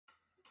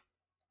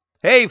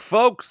Hey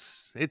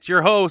folks, it's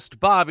your host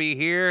Bobby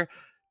here,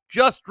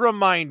 just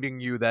reminding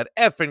you that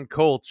Effin'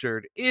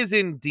 Cultured is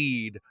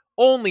indeed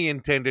only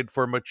intended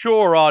for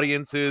mature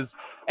audiences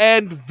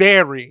and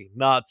very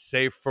not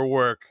safe for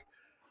work.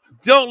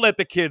 Don't let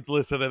the kids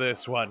listen to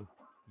this one.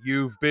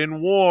 You've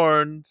been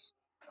warned.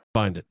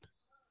 Find it.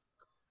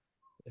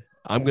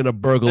 I'm going to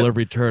burgle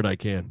every turd I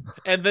can.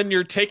 And then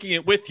you're taking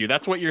it with you.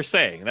 That's what you're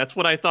saying. That's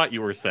what I thought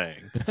you were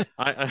saying.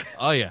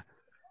 Oh, yeah.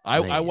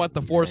 I want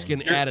the foreskin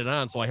You're- added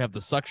on so I have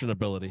the suction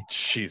ability.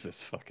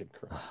 Jesus fucking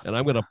Christ. And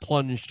I'm going to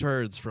plunge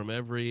turds from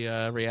every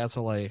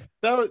asshole I...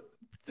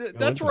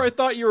 That's where I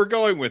thought you were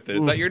going with this.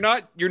 That you're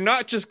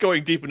not just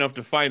going deep enough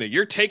to find it.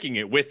 You're taking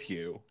it with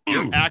you.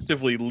 You're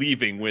actively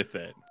leaving with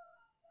it.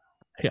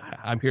 Yeah,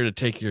 I'm here to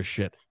take your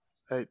shit.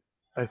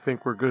 I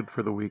think we're good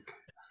for the week.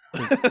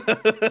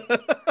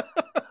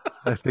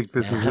 I think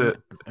this is it.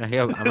 I'm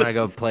gonna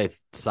go play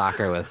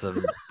soccer with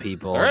some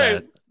people All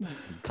right. that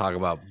talk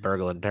about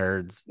burgling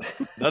turds.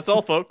 That's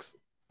all, folks.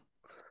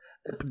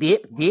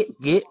 Get. I'm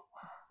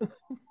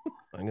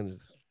going to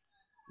just...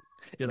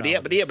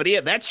 But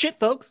yeah, that's shit,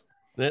 folks.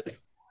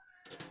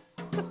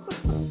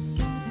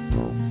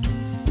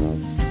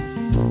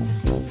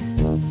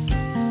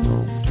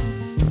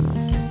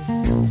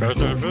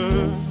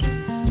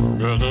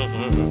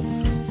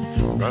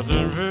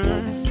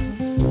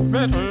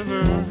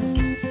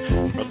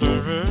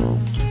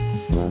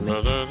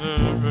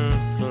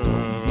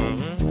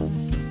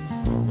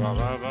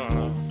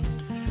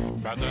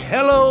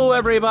 Hello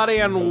everybody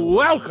and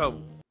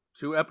welcome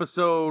to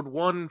episode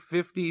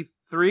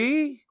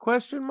 153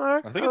 question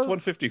mark? I think it's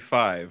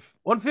 155.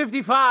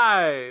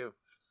 155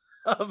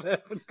 of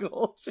Effin'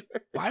 Culture.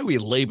 Why are we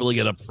labeling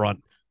it up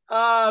front?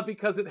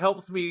 Because it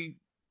helps me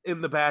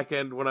in the back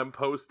end when I'm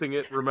posting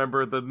it,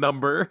 remember the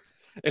number.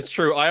 It's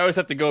true. I always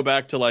have to go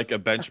back to like a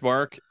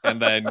benchmark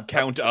and then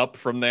count up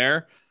from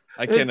there.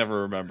 I can't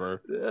ever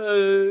remember.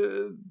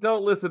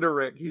 Don't listen to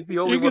Rick. He's the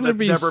only You're one gonna that's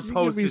be, never you're gonna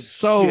posted be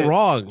so shit.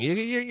 wrong.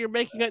 You're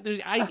making it...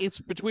 It's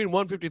between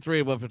 153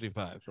 and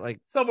 155. Like,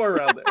 Somewhere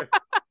around there.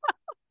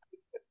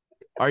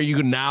 are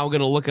you now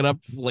going to look it up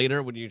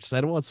later when you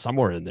said, well, it's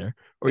somewhere in there?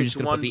 Or are you It's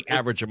just going to put the it's-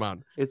 average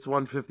amount? It's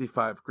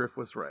 155. Griff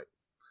was right.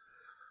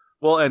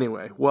 Well,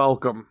 anyway,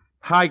 welcome.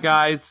 Hi,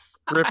 guys.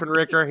 Griff and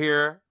Rick are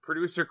here.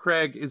 Producer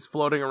Craig is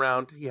floating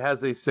around. He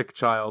has a sick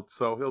child,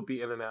 so he'll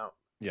be in and out.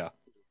 Yeah.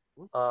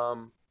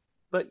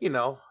 But you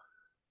know,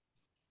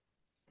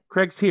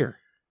 Craig's here.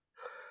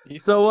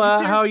 He's So,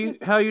 here.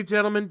 how you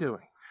gentlemen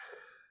doing?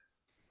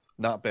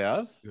 Not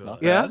bad. Good.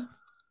 Not Yeah? bad.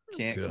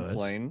 Can't Good.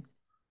 complain.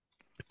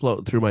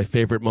 Float through my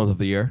favorite month of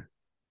the year,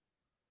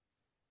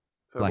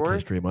 Black February?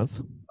 History Month.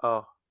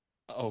 Oh,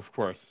 Oh, of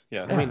course.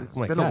 Yeah. I mean, Yeah, it's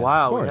oh my been God, a of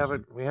while. We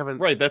course. haven't.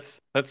 Right.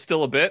 That's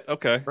still a bit.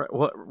 Okay. Right,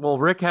 well,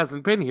 Rick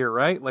hasn't been here,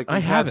 right? Like I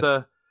we've haven't. had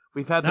the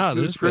No,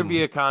 two there's been-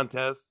 trivia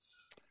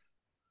contests.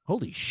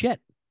 Holy shit.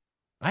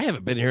 I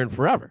haven't been here in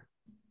forever.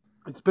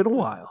 It's been a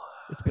while.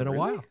 It's been a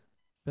Really? while.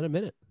 Been a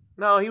minute.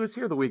 No, he was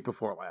here the week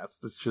before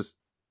last. It's just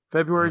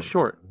February's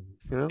short.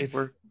 You know, If-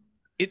 we're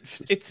It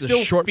the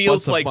still short feels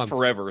months of like months.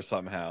 forever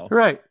somehow.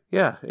 right.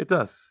 Yeah, it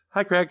does.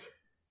 Hi, Craig.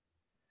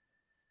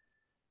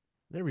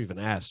 Never even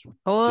asked.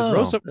 Hello.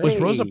 Was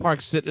Rosa Hey.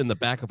 Parks sitting in the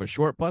back of a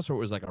short bus or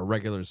was it like a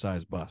regular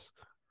sized bus?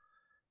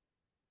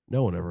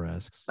 No one ever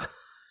asks. I'd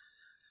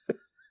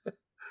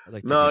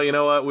like to No, get- you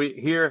know what?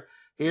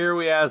 Here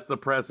we ask the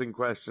pressing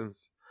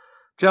questions.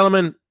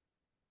 Gentlemen,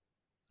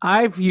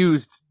 I've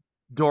used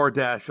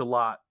DoorDash a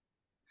lot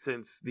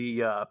since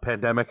the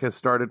pandemic has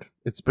started.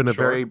 It's been a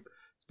Sure.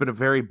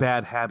 very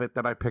bad habit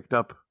that I picked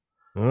up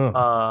Oh.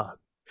 uh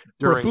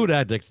For a during food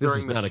addict, this during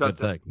is the not a good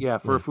shutdown. thing. Yeah,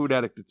 for a food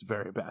addict it's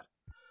very bad.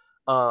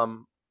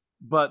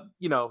 But,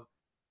 you know,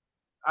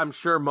 I'm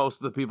sure most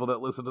of the people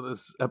that listen to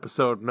this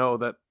episode know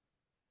that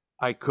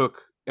I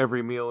cook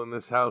every meal in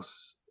this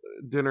house.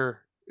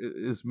 Dinner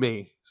is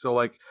me. So,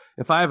 like,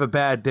 if I have a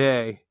bad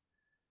day,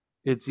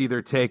 it's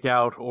either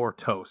takeout or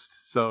toast.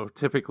 So,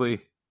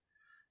 typically,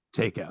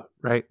 takeout,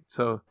 right?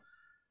 So,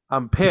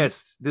 I'm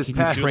pissed. This Can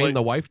you past train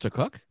the wife to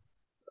cook?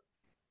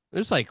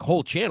 There's like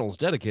whole channels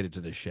dedicated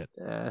to this shit.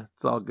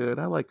 it's all good.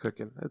 I like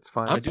cooking. It's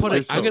fine. I'm I do putting-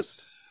 like I'm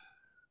toast.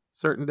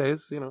 Certain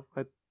days, you know,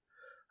 I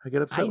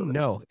get upset. I with it.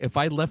 know if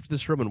I left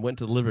this room and went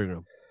to the living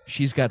room,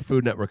 she's got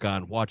Food Network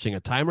on, watching a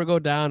timer go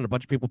down and a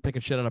bunch of people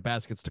picking shit out of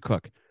baskets to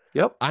cook.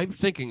 Yep. I'm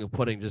thinking of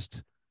putting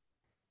just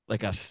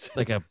like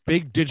a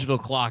big digital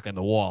clock on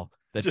the wall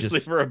that Just just.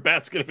 leave her a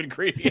basket of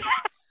ingredients.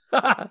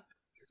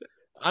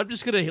 I'm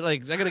just gonna I'm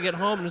gonna get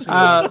home and just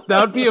gonna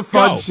That would be a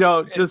fun Go. show,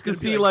 It's just to gonna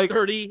be see like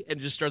 30 and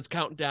just starts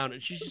counting down,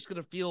 and she's just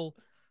gonna feel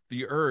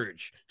the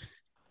urge.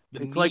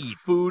 The it's like need.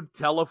 food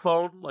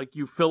telephone. Like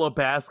you fill a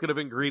basket of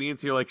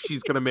ingredients, you're like,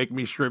 she's gonna make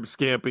me shrimp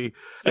scampi,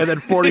 and then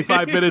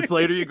 45 minutes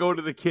later, you go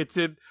to the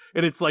kitchen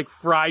and it's like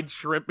fried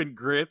shrimp and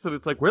grits, and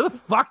it's like, where the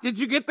fuck did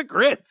you get the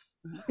grits?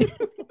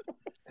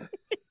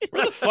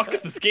 Where the fuck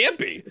is the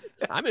scampi?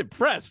 I'm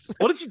impressed.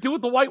 What did you do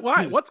with the white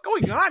wine? What's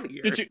going on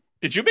here?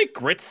 Did you make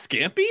grits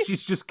scampi?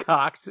 She's just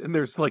cocked, and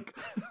there's like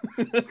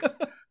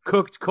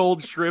cooked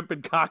cold shrimp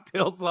and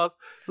cocktail sauce.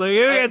 So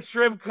you get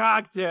shrimp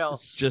cocktail.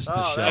 It's just the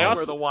Oh, shell. that's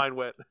where the wine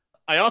went.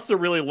 I also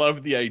really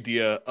love the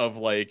idea of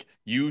like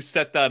you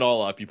set that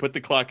all up, you put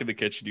the clock in the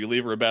kitchen, you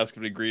leave her a basket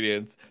of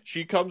ingredients.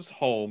 She comes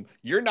home,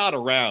 you're not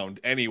around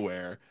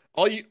anywhere.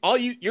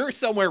 You're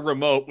somewhere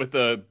remote with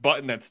a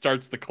button that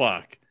starts the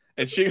clock,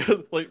 and she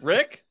goes like,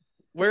 "Rick,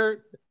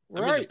 where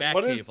I'm are in you? the back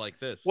What cave is like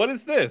this. what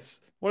is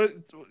this?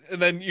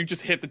 And then you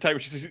just hit the timer.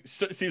 She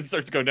sees it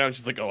starts to go down.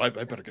 She's like, "Oh, I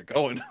better get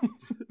going."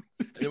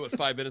 And then with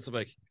 5 minutes, I'm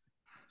like,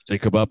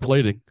 think about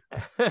plating.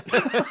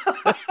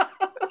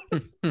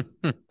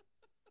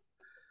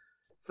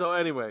 So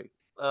anyway,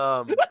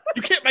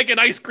 You can't make an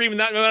ice cream in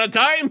that amount of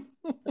time.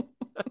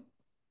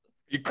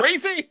 You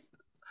crazy?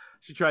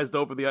 she tries to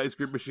open the ice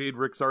cream machine.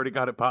 Rick's already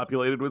got it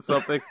populated with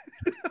something.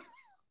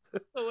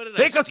 What did I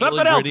Think of steal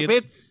something else,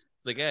 ingredients? bitch.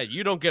 It's like, yeah,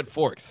 you don't get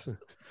forks.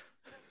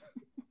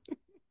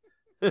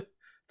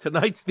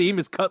 Tonight's theme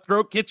is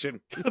Cutthroat Kitchen.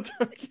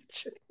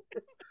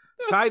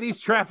 Tie these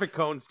traffic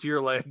cones to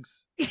your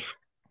legs.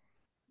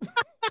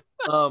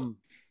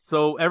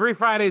 So every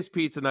Friday's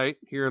pizza night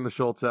here in the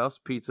Schultz house,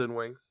 pizza and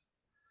wings.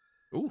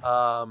 Ooh.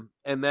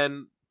 And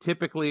then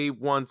typically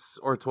once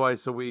or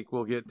twice a week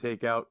we'll get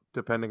takeout,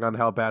 depending on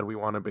how bad we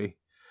want to be.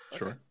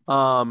 Sure.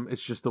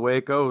 It's just the way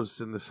it goes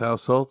in this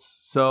household.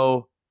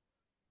 So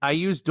I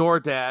use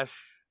DoorDash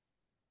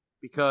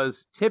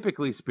because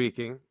typically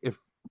speaking, if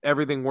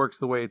everything works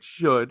the way it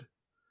should,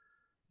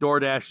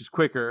 DoorDash is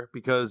quicker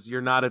because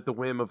you're not at the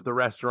whim of the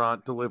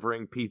restaurant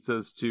delivering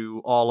pizzas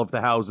to all of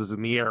the houses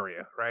in the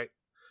area, right?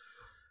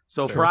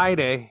 So Sure.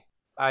 Friday,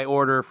 I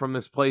order from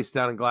this place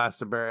down in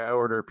Glastonbury. I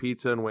order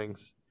pizza and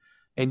wings.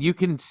 And you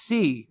can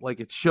see, like,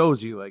 it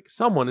shows you, like,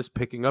 someone is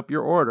picking up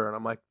your order. And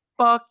I'm like,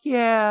 fuck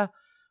yeah.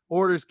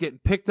 Order's getting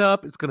picked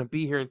up. It's going to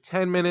be here in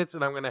 10 minutes.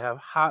 And I'm going to have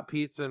hot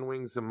pizza and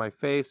wings in my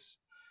face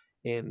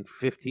in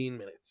 15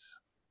 minutes.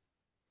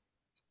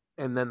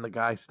 And then the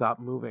guy stopped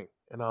moving.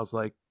 And I was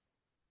like,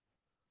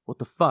 what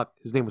the fuck?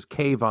 His name was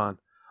Kayvon.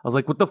 I was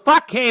like, what the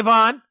fuck,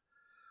 Kayvon?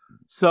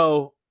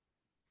 So,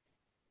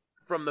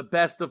 from the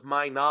best of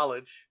my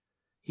knowledge,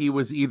 he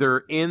was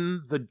either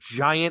in the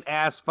giant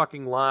ass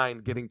fucking line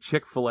getting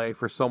Chick-fil-A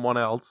for someone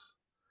else,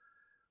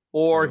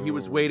 or he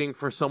was Oh. waiting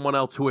for someone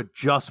else who had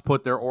just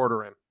put their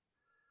order in.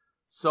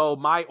 So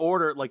my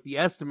order, like the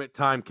estimate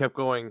time kept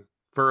going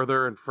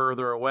further and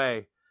further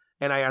away,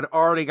 and I had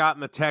already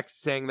gotten the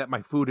text saying that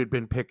my food had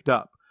been picked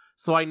up.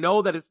 So I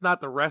know that it's not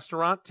the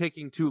restaurant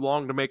taking too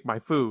long to make my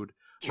food.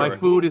 My Sure.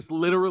 food is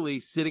literally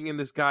sitting in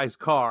this guy's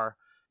car,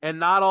 and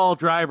not all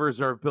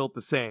drivers are built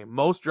the same.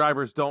 Most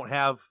drivers don't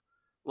have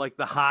like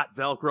the hot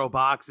Velcro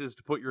boxes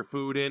to put your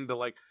food in to,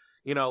 like,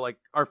 you know, like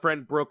our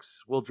friend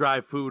Brooks will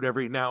drive food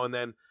every now and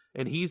then,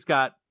 and he's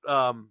got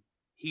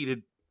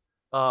heated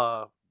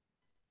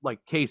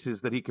like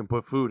cases that he can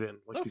put food in,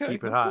 like, to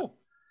keep it hot. Cool.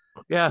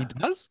 Yeah. He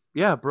does?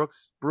 Yeah,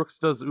 Brooks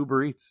does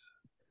Uber Eats.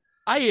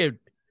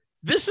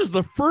 This is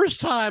the first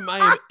time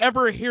I am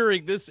ever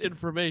hearing this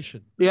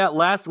information. Yeah,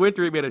 last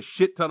winter he made a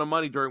shit ton of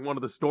money during one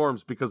of the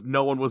storms because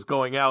no one was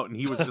going out, and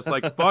he was just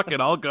like, fuck it,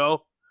 I'll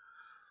go.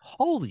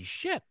 Holy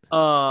shit.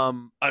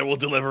 I will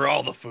deliver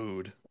all the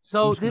food.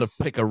 So I'm just going this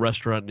to pick a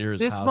restaurant near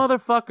his this house.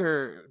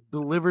 motherfucker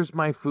delivers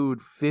my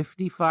food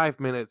 55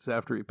 minutes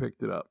after he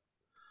picked it up.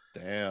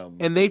 Damn.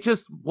 And they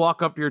just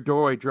walk up to your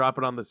doorway, drop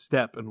it on the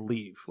step, and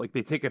leave. Like,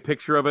 they take a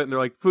picture of it, and they're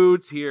like,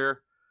 food's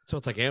here. So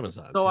it's like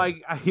Amazon. So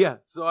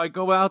so I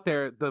go out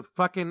there. The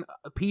fucking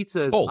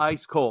pizza is Cold.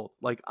 ice cold.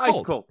 Like, ice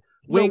Cold. cold.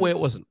 No way Wings,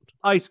 it wasn't.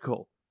 ice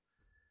cold.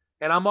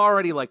 And I'm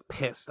already, like,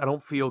 pissed. I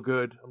don't feel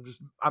good.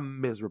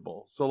 I'm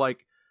miserable. So,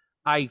 like,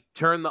 I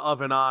turn the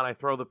oven on. I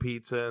throw the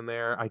pizza in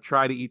there. I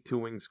try to eat 2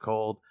 wings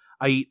cold.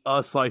 I eat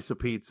a slice of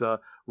pizza.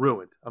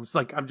 Ruined.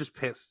 I'm just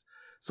pissed.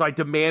 So I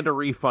demand a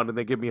refund, and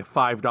they give me a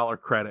 $5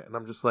 credit. And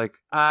I'm just like,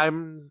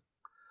 I'm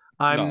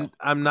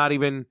not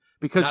even,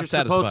 because Not you're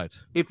satisfied. supposed,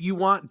 if you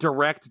want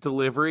direct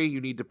delivery,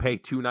 you need to pay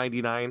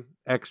 $2.99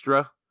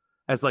 extra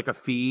as like a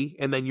fee,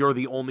 and then you're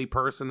the only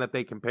person that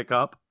they can pick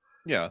up.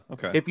 Yeah.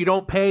 Okay. If you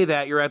don't pay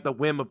that, you're at the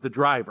whim of the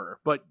driver.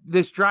 But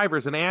this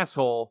driver's an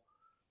asshole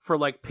for,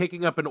 like,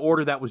 picking up an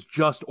order that was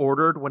just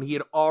ordered when he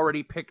had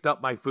already picked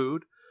up my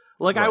food.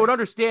 Like, I Right. would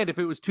understand if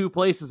it was 2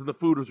 places and the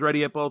food was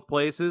ready at both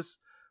places.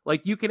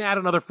 Like, you can add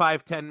another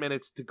 5-10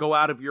 minutes to go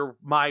out of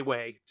my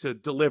way to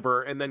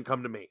deliver and then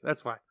come to me.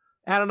 That's fine.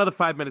 Add another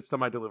 5 minutes to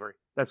my delivery.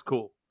 That's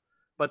cool.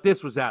 But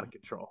this was out of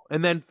control.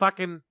 And then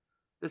fucking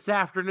this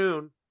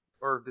afternoon,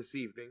 or this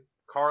evening,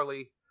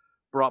 Carly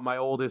brought my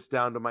oldest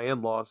down to my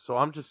in-laws, so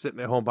I'm just sitting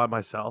at home by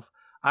myself.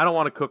 I don't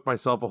want to cook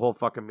myself a whole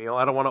fucking meal.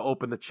 I don't want to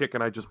open the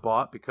chicken I just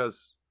bought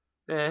because,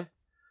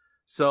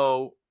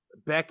 So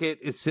Beckett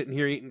is sitting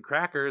here eating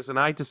crackers, and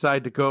I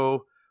decide to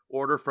go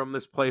order from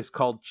this place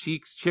called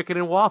Cheeks Chicken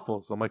and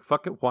Waffles. I'm like,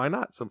 fuck it, why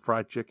not? Some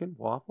fried chicken,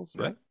 waffles,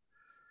 right? Yeah.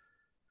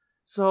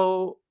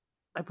 So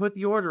I put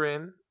the order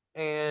in,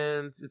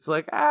 and it's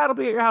like, it'll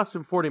be at your house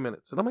in 40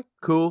 minutes. And I'm like,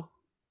 cool.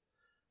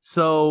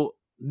 So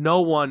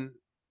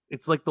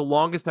it's like the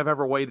longest I've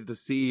ever waited to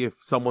see if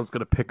someone's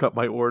going to pick up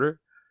my order.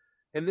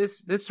 And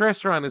this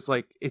restaurant is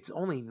like, it's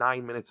only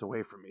 9 minutes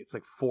away from me. It's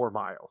like 4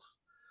 miles.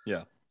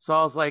 Yeah. So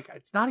I was like,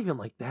 it's not even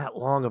like that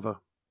long of a.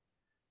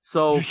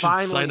 So You should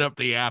finally, sign up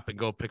the app and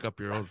go pick up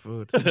your own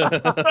food.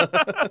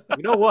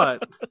 you know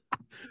what?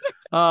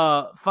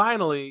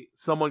 Finally,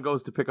 someone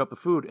goes to pick up the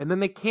food, and then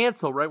they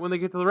cancel right when they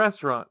get to the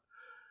restaurant.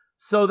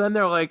 So then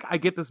they're like, I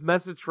get this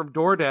message from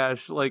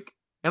DoorDash, like,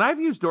 and I've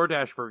used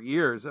DoorDash for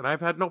years, and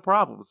I've had no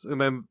problems.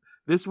 And then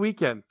this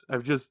weekend,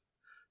 I've just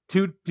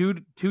two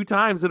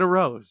times in a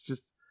row. It's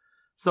just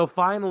so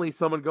finally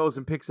someone goes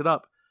and picks it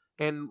up,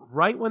 and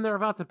right when they're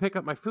about to pick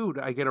up my food,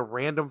 I get a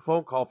random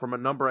phone call from a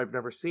number I've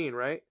never seen.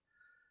 Right.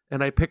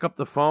 And I pick up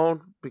the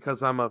phone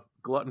because I'm a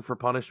glutton for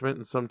punishment,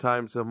 and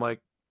sometimes I'm like,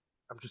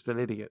 I'm just an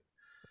idiot.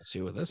 Let's see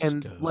where this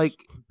And goes. like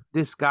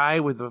this guy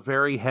with a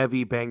very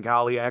heavy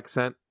Bengali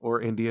accent, or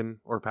Indian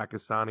or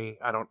Pakistani,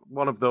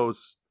 one of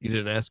those. You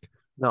didn't ask?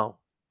 No,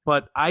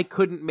 but I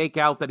couldn't make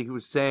out that he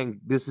was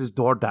saying this is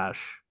DoorDash.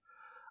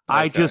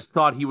 I Okay. just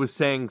thought he was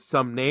saying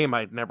some name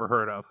I'd never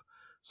heard of,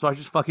 so I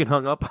just fucking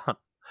hung up on him.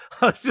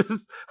 I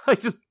just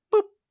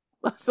boop,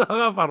 I just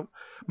hung up on him.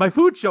 My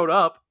food showed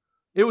up.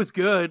 It was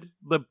good.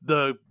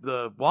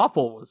 The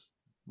waffle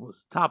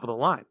was top of the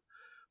line,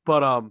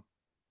 but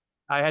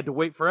I had to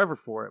wait forever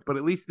for it. But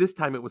at least this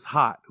time it was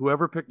hot.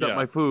 Whoever picked up Yeah.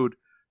 my food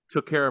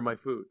took care of my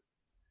food.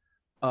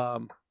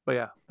 But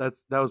yeah, that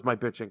was my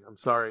bitching. I'm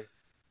sorry.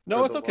 No,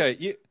 For it's the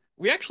okay.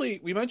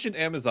 We mentioned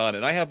Amazon,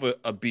 and I have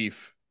a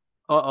beef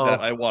Uh that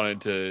oh. I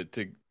wanted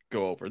to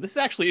go over. This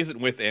actually isn't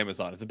with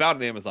Amazon. It's about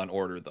an Amazon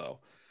order though.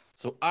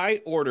 So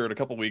I ordered a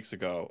couple weeks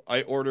ago.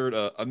 I ordered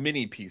a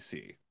mini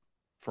PC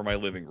for my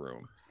living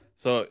room.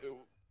 So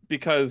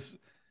because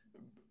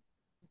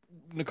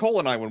Nicole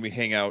and I, when we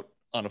hang out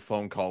on a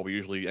phone call, we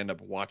usually end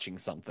up watching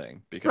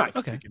something because Right.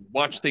 Okay. we can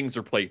watch things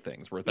or play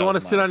things. We're You want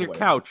to 1,000 sit miles on your away.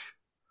 couch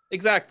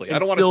Exactly. and I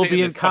don't want to still sit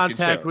be in this fucking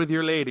contact chair. with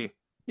your lady.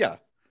 Yeah.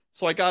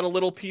 So I got a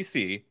little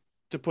PC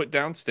to put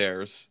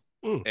downstairs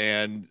Mm.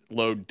 and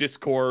load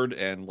Discord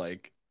and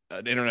like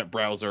an internet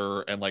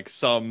browser and like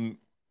some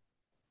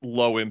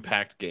low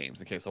impact games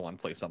in case I want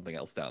to play something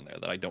else down there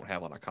that I don't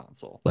have on a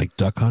console. Like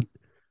Duck Hunt?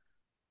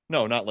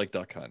 No, not like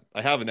Duck Hunt.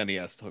 I have an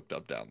NES hooked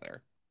up down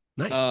there.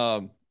 Nice.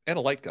 And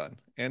a light gun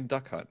and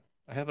Duck Hunt.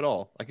 I have it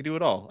all. I can do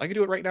it all. I can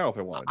do it right now if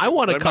I wanted. I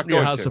want but to I'm come not to your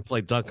going house to. and play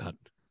Duck Hunt.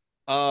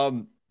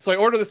 So I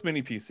ordered this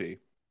mini PC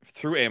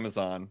through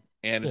Amazon,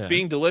 and it's Yeah.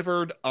 being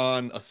delivered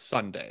on a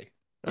Sunday,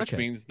 which Okay.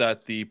 means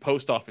that the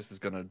post office is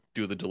going to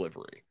do the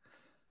delivery.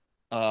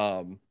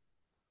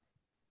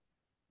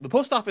 The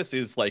post office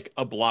is like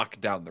a block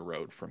down the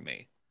road from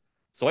me,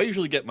 so I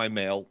usually get my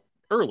mail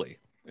early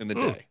in the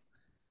Mm. day.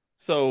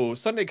 So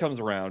Sunday comes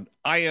around.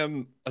 I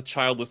am a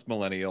childless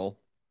millennial.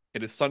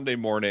 It is Sunday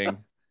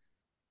morning.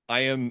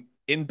 I am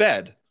in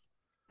bed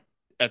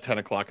at 10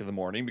 o'clock in the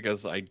morning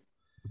because I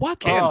What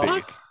the Can be.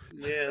 fuck?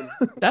 Man.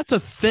 That's a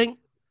thing.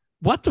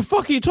 What the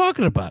fuck are you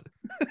talking about?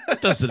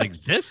 That doesn't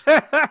exist.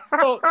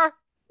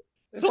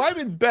 So I'm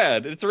in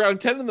bed. It's around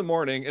 10 in the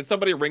morning, and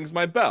somebody rings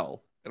my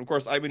bell. And of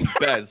course, I'm in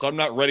bed, so I'm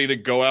not ready to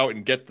go out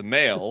and get the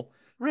mail.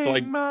 So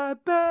Ring my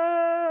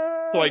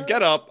bell. So I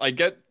get up, I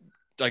get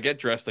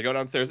dressed, I go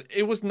downstairs.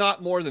 It was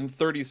not more than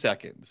 30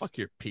 seconds. Fuck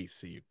your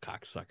PC, you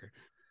cocksucker.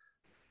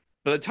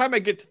 By the time I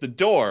get to the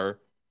door,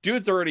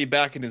 dude's already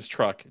back in his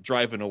truck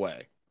driving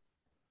away.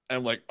 And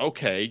I'm like,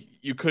 okay,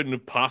 you couldn't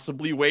have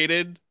possibly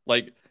waited.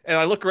 Like, and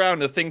I look around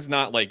and the thing's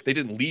not like they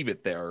didn't leave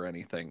it there or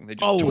anything. They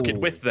just took it Oh.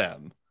 with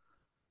them.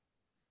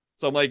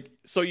 So I'm like,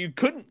 so you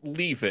couldn't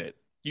leave it.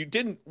 You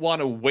didn't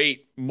want to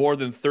wait more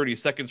than 30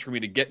 seconds for me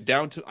to get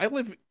down to. I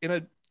live in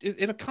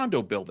a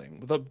condo building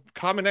with a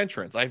common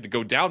entrance. I have to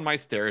go down my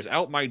stairs,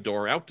 out my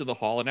door, out to the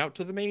hall, and out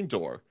to the main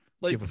door.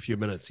 Like Give a few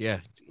minutes. Yeah,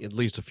 at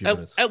least a few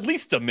minutes. at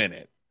least a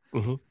minute.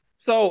 Mhm.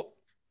 So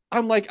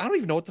I'm like, I don't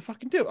even know what to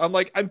fucking do. I'm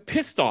like, I'm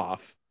pissed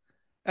off.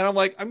 And I'm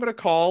like, I'm going to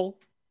call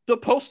the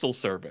postal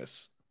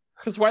service.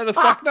 Because why the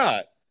fuck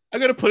not? I'm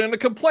going to put in a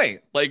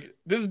complaint. Like,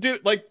 this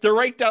dude, like, they're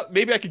right down.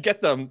 Maybe I could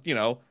get them,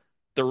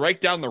 they're right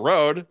down the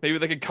road. Maybe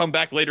they could come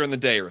back later in the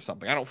day or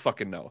something. I don't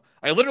fucking know.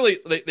 I literally,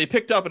 they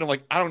picked up and I'm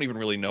like, I don't even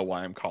really know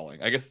why I'm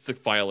calling. I guess it's to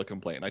file a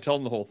complaint. And I tell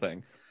them the whole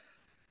thing.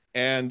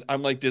 And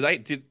I'm like, did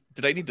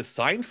I need to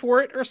sign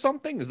for it or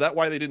something? Is that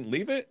why they didn't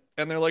leave it?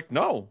 And they're like,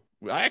 no,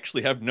 I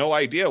actually have no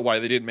idea why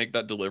they didn't make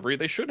that delivery.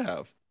 They should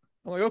have.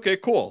 I'm like, okay,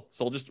 cool.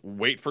 So I'll just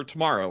wait for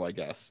tomorrow, I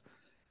guess.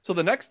 So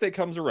the next day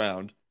comes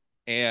around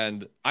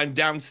and I'm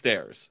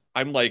downstairs.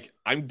 I'm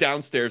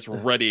downstairs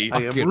ready. I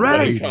am Fucking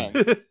ready. when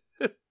it comes.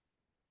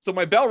 So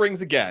my bell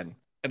rings again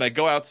and I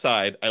go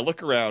outside. I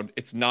look around.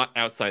 It's not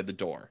outside the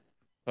door.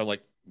 I'm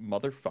like,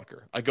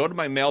 motherfucker. I go to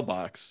my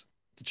mailbox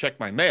to check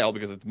my mail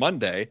because it's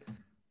Monday.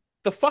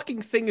 The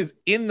fucking thing is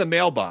in the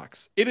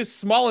mailbox. It is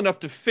small enough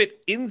to fit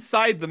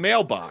inside the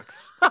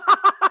mailbox.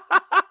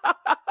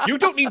 You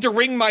don't need to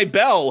ring my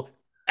bell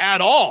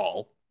at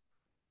all.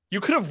 You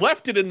could have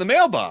left it in the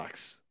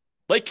mailbox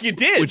like you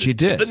did. Which you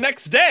did. The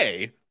next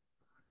day.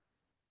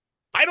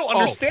 I don't Oh.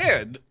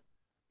 understand.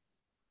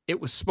 It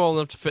was small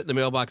enough to fit in the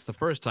mailbox the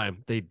first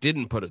time. They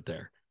didn't put it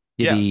there.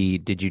 Yes.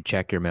 Did you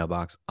check your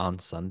mailbox on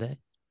Sunday?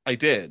 I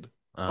did.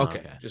 Oh,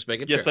 Okay, just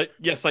making Yes, sure.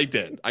 I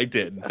did. I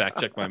did. In fact,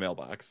 check my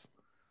mailbox.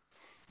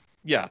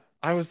 Yeah,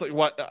 I was like,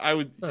 what?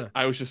 Huh.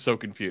 I was just so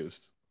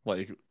confused.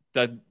 Like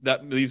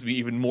that leaves me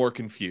even more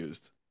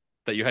confused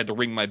that you had to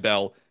ring my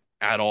bell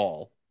at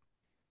all.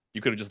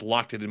 You could have just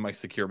locked it in my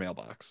secure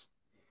mailbox.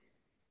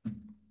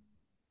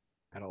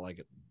 I don't like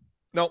it.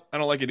 No, I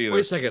don't like it either.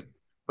 Wait a second.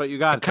 But you I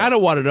got kind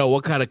of want to know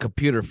what kind of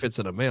computer fits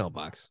in a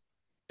mailbox.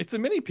 It's a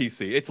mini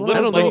PC. It's little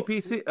I don't literally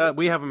know. PC.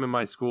 We have them in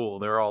my school.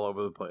 They're all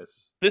over the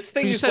place. this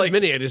thing You is said like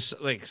mini, I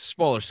just like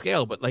smaller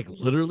scale, but like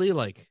literally,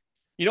 like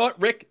you know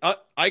what, Rick?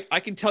 I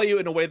can tell you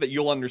in a way that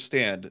you'll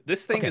understand.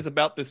 This thing Okay. is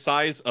about the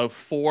size of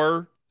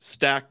 4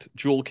 stacked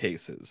jewel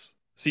cases,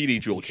 CD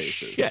jewel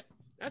cases. shit.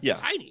 That's Yeah.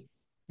 tiny.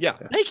 Yeah.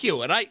 Thank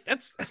you. And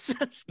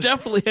that's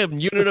definitely a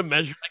unit of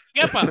measure.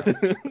 Like,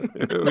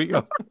 Here we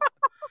go.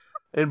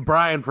 And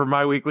Brian from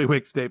My Weekly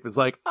Mixtape is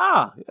like,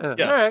 yeah. All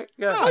right,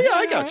 yeah. Oh yeah,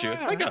 I got you.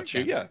 I got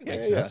you. Yeah.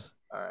 Makes Yeah. sense.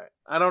 All right.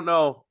 I don't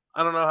know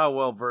how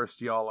well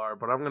versed y'all are,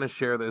 but I'm going to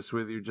share this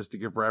with you just to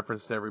give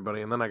reference to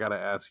everybody, and then I got to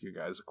ask you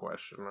guys a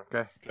question,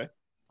 okay? Okay.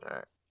 All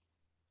right.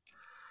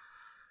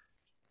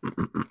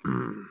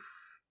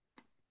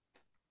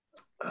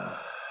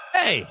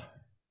 Hey,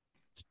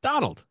 it's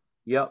Donald.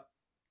 Yep.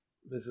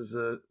 This is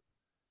a...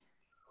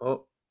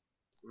 Oh,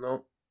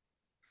 no.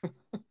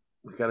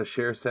 We got to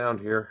share sound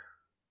here.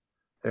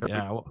 There we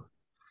Yeah,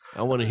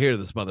 I want to hear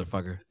this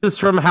motherfucker. This is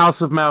from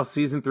House of Mouse,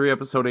 Season 3,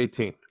 Episode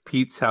 18.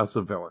 Pete's House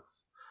of Villains.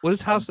 What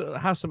is House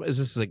of? Is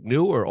this like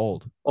new or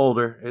old?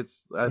 Older.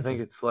 I think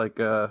it's like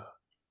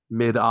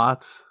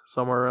mid-aughts,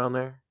 somewhere around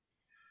there.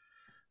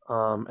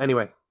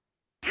 Anyway.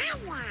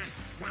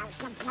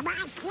 Welcome to my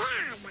club.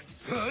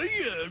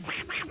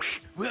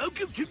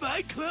 Welcome to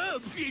my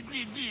club.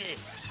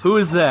 Who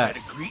is that?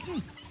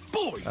 Greeting?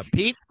 Boy,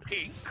 Pete?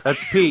 stink.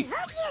 That's Pete.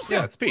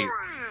 Yeah, it's Pete.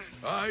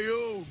 I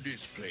own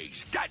this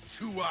place. That's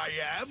who I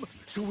am.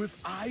 So if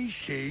I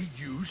say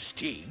you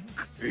stink,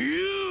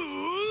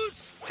 you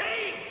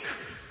stink.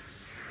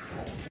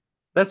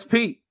 That's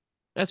Pete.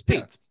 That's Pete.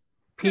 Yeah, it's-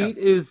 Pete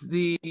is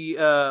the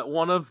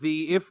one of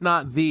the, if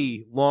not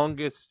the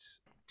longest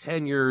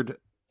tenured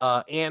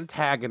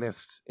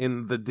antagonist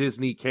in the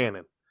Disney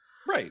canon.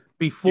 right.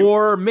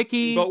 Before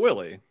Mickey, But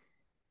Willie.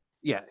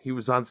 yeah, he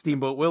was on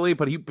Steamboat Willie,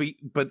 but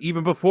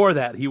even before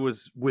that, he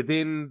was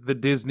within the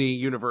Disney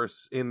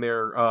universe in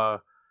their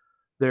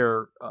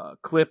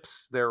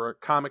clips, their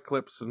comic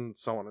clips, and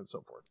so on and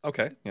so forth.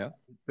 Okay. Yeah.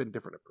 Been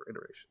different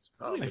iterations.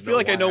 I don't I even feel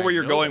like I know why where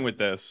you're going that. with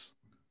this.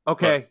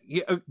 Okay,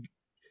 yeah,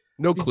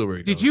 No clue where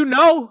you're did going. you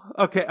know?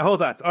 Okay,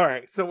 hold on. All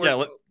right, so Yeah,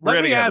 we're let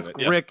getting me ahead ask of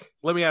it, yeah. Rick.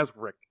 Let me ask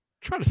Rick.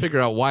 Trying to figure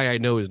out why I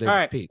know his name All is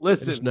right, Pete. I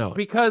listen, just know it.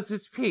 because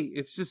it's Pete.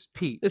 It's just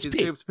Pete. It's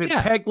Pete, It's been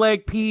yeah. Peg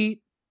Leg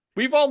Pete.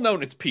 We've all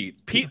known it's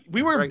Pete. Pete.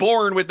 We were Right.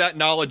 born with that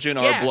knowledge in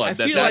our Yeah, blood. I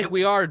that feel that, like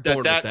we are born that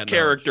with that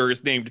character knowledge.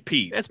 is named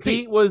Pete. That's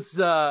Pete Pete. was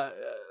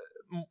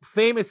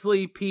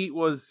famously Pete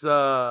was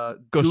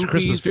Ghost of Christmas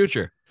Goofy's-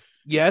 Future.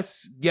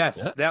 Yes, Yeah.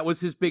 that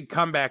was his big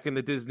comeback in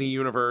the Disney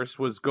universe.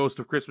 Was Ghost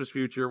of Christmas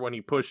Future when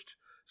he pushed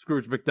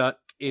Scrooge McDuck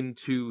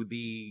into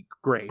the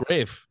grave.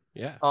 Grave.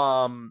 Yeah.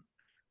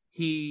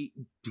 He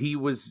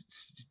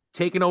was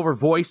taken over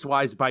voice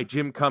wise by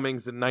Jim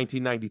Cummings in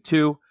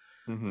 1992.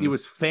 Mhm. He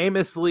was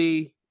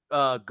famously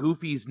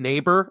Goofy's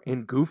neighbor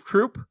in Goof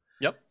Troop.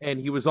 Yep. And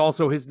he was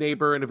also his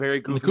neighbor in a very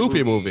In the goofy,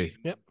 Goofy movie.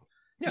 Yep.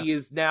 Yeah. He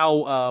is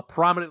now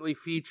prominently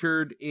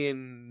featured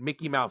in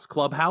Mickey Mouse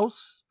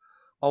Clubhouse,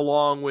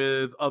 along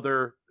with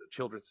other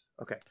children's.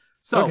 Okay,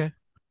 so Okay.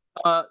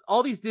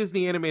 all these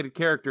Disney animated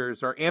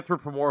characters are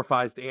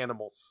anthropomorphized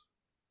animals,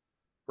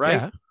 right?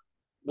 Yeah.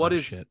 What Oh,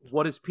 is shit.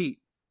 what is Pete?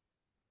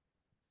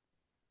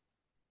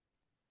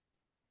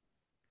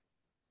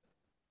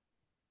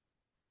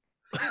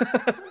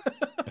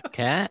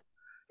 Cat?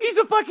 He's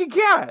a fucking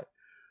cat.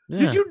 Yeah.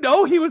 Did you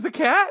know he was a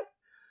cat?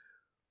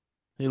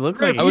 He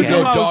looks Rick, like I a would you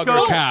go know cat. I was dog or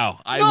going- cow.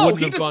 I no, wouldn't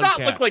he have does gone not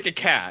cat. look like a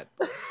cat.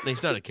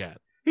 He's not a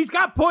cat. He's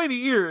got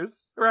pointy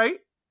ears, right?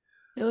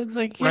 He looks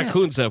like a cat.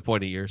 Raccoons have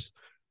pointy ears.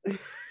 He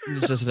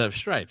just doesn't have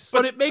stripes.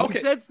 But it makes okay.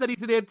 sense that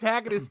he's an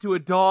antagonist to a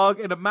dog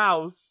and a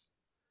mouse.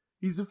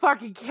 He's a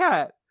fucking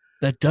cat.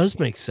 That does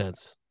make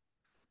sense.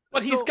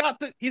 But So-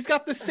 he's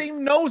got the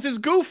same nose as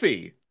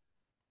Goofy.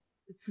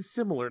 It's a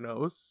similar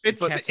nose. It's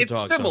Cats and it's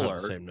dogs don't have similar.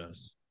 the same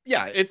nose.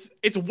 Yeah, it's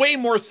way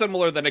more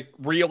similar than a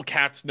real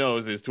cat's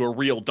nose is to a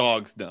real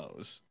dog's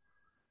nose.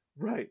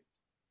 Right.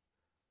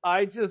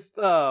 I just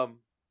Where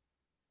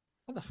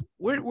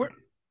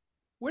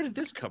did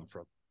this come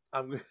from?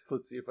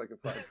 let's see if I can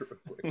find it real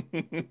quick.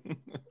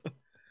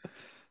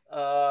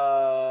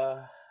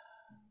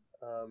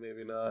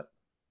 Maybe not.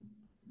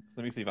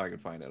 Let me see if I can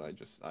find it.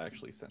 I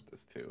actually sent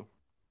this to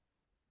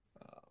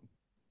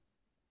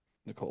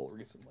Nicole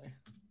recently.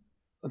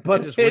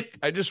 But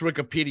I just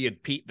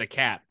Wikipedia'd Pete the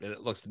cat, and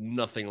it looks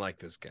nothing like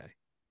this guy.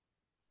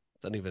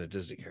 It's not even a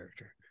Disney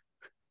character.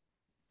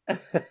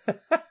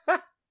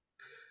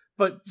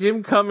 but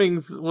Jim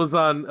Cummings was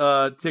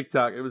on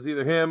TikTok. It was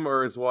either him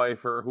or his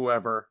wife or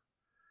whoever.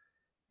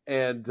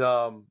 And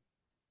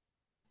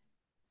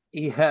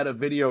he had a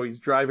video. He's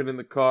driving in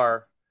the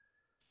car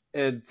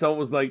And someone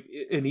was like,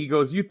 and he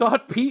goes, "You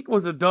thought Pete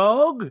was a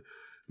dog?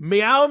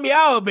 Meow,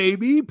 meow,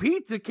 baby.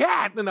 Pete's a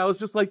cat." And I was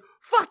just like,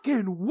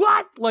 fucking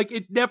what? Like,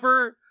 it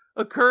never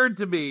occurred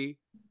to me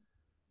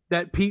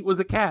that Pete was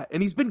a cat.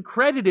 And he's been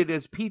credited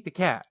as Pete the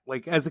cat,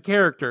 like, as a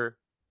character.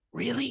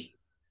 Really?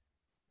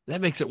 That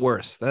makes it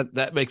worse.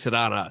 That makes it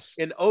on us.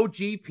 And OG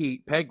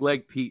Pete, Peg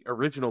Leg Pete,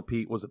 original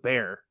Pete, was a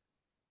bear.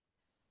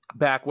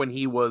 Back when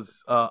he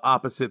was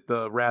opposite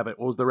the rabbit.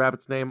 What was the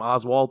rabbit's name?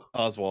 Oswald?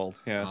 Oswald,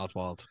 yeah.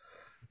 Oswald.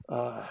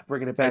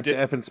 Bringing it back to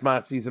Effin'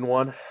 Smart season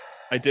 1.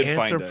 I did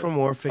find it.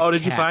 Anthropomorphic. Oh,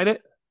 did you cat. find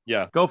it?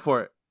 Yeah. Go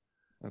for it.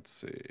 Let's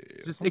see.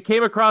 It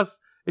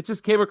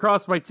just came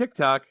across my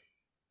TikTok.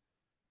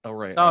 Oh,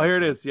 right. Oh, I here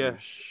it also is, yeah. have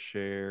to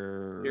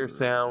Share. Ear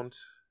sound.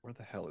 Where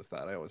the hell is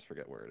that? I always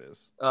forget where it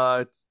is.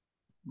 It's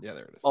Yeah,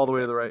 there it is. all the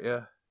way to the right,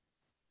 yeah.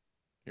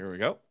 Here we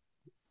go.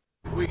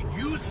 Wait,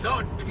 you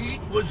thought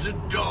Pete was a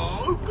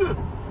dog?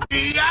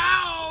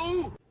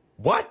 Meow!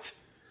 What?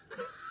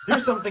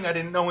 Here's something I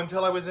didn't know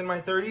until I was in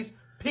my 30s.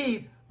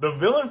 Pete, the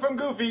villain from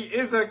Goofy,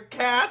 is a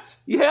cat.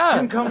 Yeah.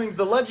 Jim Cummings,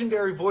 the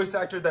legendary voice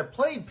actor that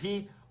played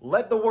Pete,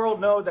 let the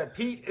world know that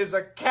Pete is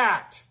a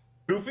cat.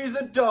 Goofy's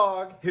a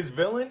dog, his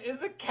villain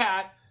is a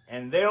cat,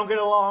 and they don't get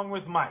along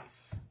with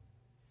mice.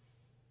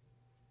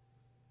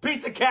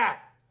 Pete's a cat.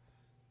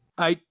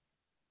 I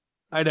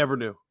never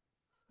knew.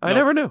 I Nope.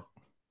 never knew.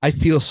 I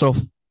feel so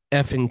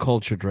effing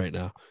cultured right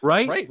now.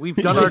 Right? Right. We've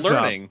done We're our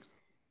learning.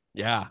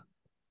 Yeah. job.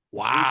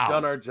 Wow. We've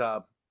done our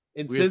job.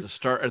 And We have to since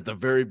start at the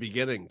very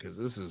beginning because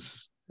this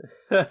is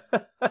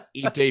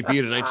he debuted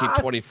in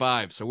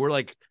 1925, so we're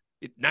like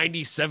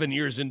 97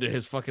 years into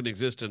his fucking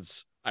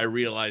existence. I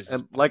realized,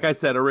 and like I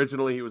said,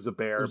 originally he was a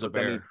bear, He was a but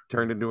then he bear.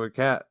 turned into a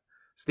cat.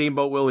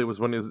 Steamboat Willie was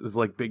when his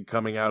like big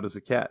coming out as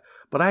a cat.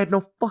 But I had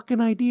no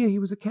fucking idea he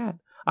was a cat.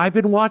 I've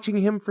been watching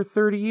him for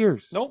 30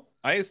 years. Nope.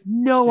 No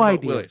Steamboat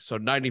idea. Willie. So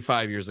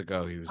 95 years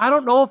ago, he was. I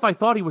don't know if I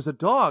thought he was a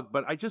dog,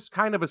 but I just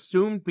kind of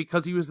assumed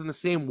because he was in the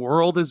same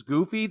world as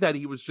Goofy that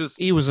he was just.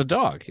 He was a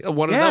dog.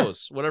 One Yeah. of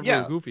those. Whatever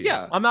Yeah, Goofy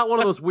yeah. is. I'm not one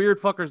of those weird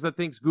fuckers that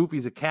thinks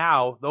Goofy's a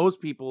cow. Those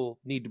people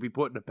need to be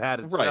put in a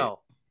padded Right.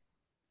 cell.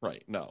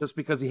 Right. No. Just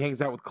because he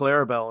hangs out with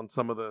Clarabelle and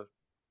some of the.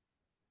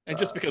 And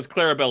just because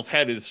Clarabelle's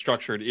head is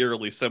structured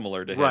eerily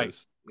similar to Right.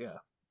 his. Yeah.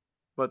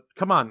 But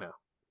come on now.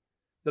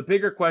 The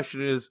bigger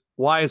question is,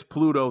 why is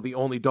Pluto the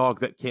only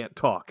dog that can't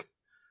talk?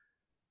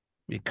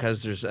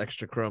 Because there's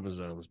extra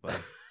chromosomes, but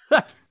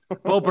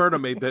Bo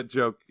Burnham made that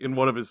joke in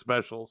one of his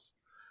specials.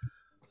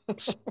 a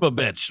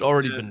bitch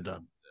already Yeah. been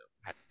done.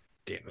 God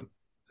damn it.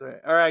 So,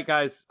 all right,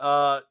 guys.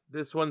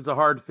 This one's a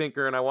hard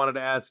thinker, and I wanted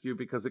to ask you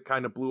because it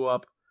kind of blew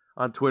up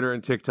on Twitter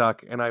and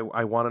TikTok, and I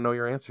want to know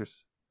your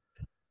answers.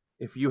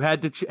 If you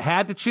had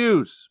to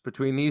choose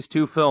between these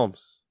two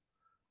films,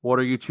 what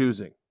are you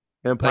choosing?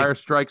 Empire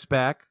Strikes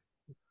Back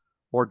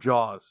or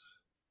Jaws?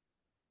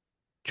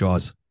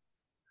 Jaws.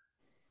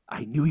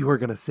 I knew you were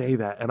going to say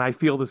that, and I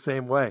feel the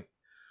same way.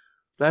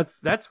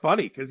 That's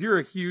funny because you're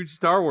a huge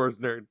Star Wars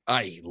nerd.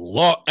 I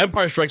love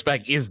Empire Strikes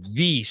Back is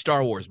the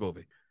Star Wars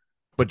movie,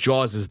 but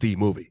Jaws is the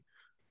movie.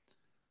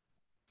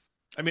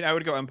 I mean, I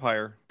would go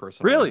Empire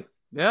personally. Really?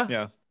 Yeah.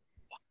 Yeah.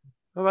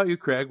 How about you,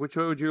 Craig? Which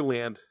way would you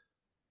land?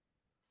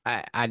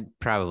 I'd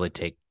probably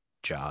take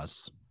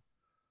Jaws.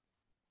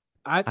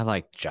 I I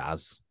like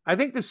Jaws. I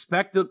think the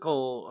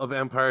spectacle of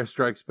Empire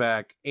Strikes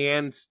Back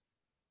and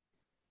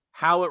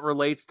how it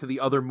relates to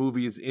the other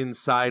movies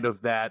inside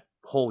of that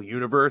whole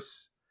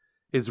universe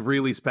is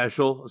really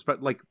special.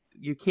 Like,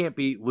 you can't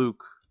beat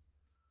Luke.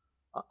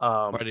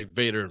 Fighting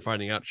Vader and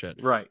finding out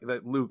shit. Right,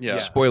 that Luke. Yeah.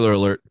 Spoiler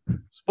alert.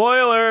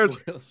 Spoilers.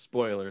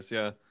 Spoilers,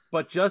 yeah.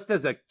 But just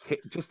as a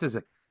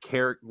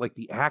character, like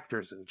the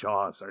actors in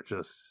Jaws are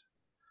just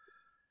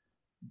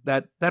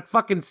that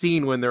fucking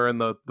scene when they're in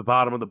the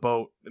bottom of the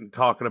boat and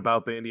talking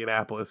about the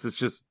Indianapolis. It's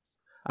just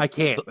I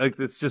can't. Like,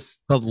 it's just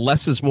The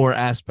less is more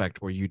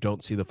aspect where you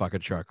don't see the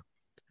fucking shark.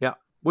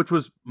 which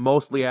was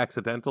mostly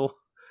accidental.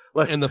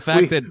 Like, And the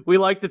fact that we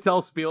like to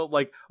tell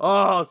Spielberg's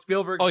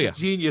Oh, yeah. a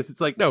genius. It's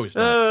like, no, he's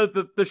not.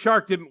 the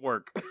shark didn't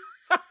work.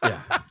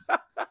 Yeah.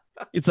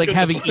 It's like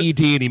having ED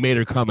and he made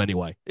her come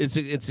anyway. This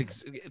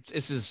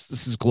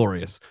is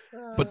glorious.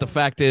 But the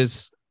fact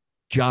is,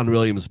 John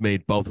Williams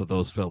made both of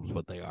those films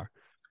what they are.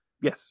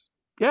 Yes.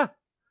 Yeah.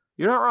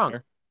 You're not wrong.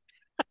 Sure.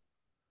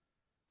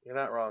 You're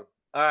not wrong.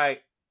 All right.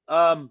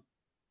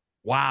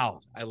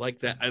 Wow, I like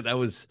that. That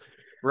was.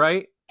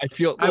 Right? I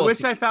feel. I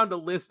wish I found a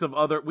list of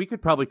other. We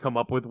could probably come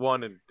up with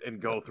one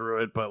and go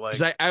through it, but like,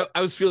 'cause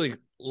I was feeling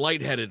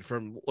lightheaded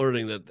from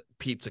learning that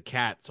Pete's a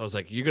cat. So I was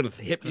like, "You're gonna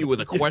hit me with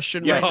a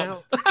question Yeah. right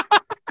now."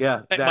 yeah,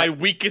 At that- my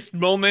weakest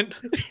moment,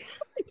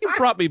 You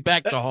brought me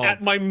back to home.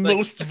 at my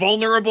most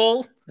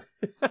vulnerable.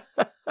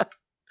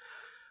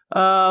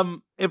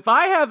 if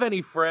I have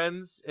any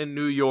friends in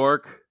New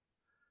York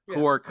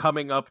who are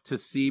coming up to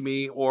see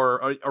me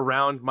or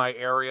around my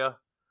area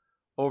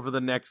over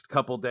the next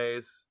couple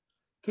days,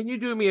 can you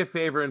do me a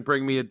favor and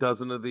bring me a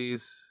dozen of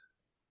these?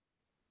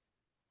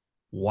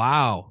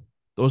 Wow,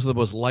 those are the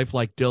most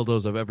lifelike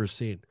dildos I've ever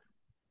seen.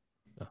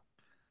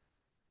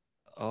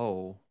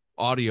 Oh.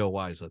 audio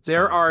wise. That's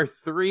There fine. are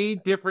 3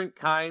 different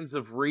kinds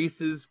of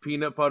Reese's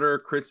peanut butter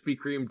Krispy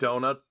Kreme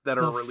donuts that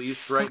are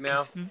released right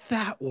now. Is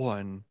that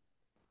one?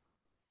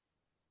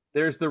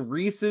 There's the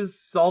Reese's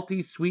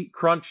Salty Sweet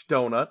Crunch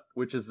Donut,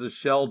 which is a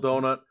shell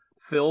donut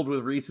filled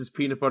with Reese's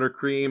peanut butter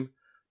cream,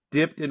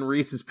 dipped in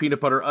Reese's peanut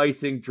butter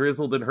icing,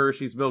 drizzled in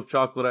Hershey's milk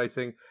chocolate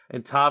icing,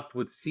 and topped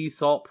with sea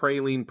salt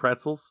praline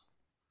pretzels.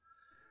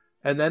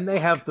 And then they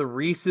have the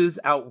Reese's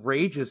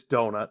Outrageous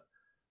Donut,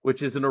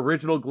 which is an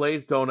original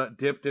glazed donut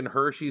dipped in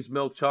Hershey's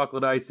milk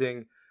chocolate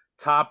icing,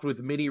 topped with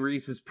mini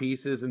Reese's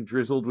pieces and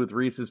drizzled with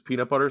Reese's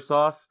peanut butter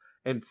sauce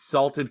and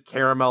salted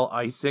caramel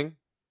icing.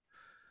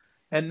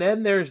 And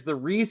then there's the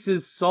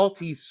Reese's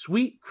Salty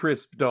Sweet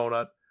Crisp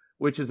Donut,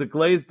 which is a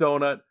glazed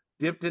donut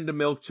dipped into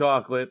milk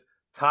chocolate,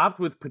 topped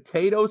with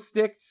potato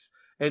sticks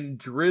and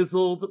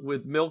drizzled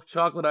with milk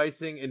chocolate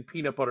icing and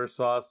peanut butter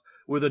sauce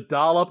with a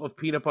dollop of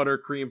peanut butter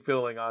cream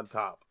filling on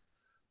top.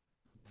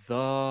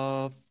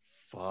 The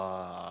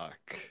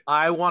fuck.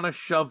 I want to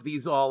shove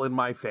these all in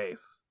my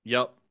face.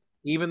 Yep.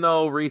 Even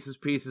though Reese's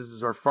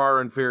Pieces are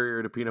far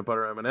inferior to peanut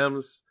butter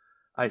M&Ms,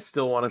 I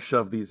still want to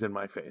shove these in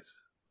my face.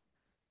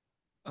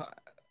 Oh,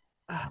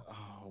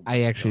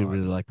 I actually God.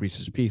 really like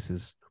Reese's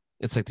Pieces.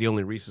 It's like the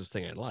only Reese's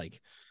thing I like.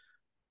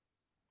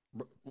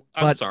 I'm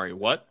But- sorry,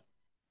 what?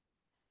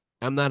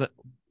 I'm not.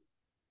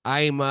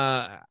 I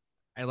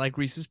like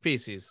Reese's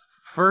Pieces.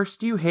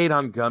 First you hate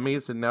on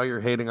gummies, and now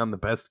you're hating on the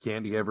best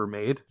candy ever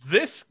made.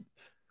 This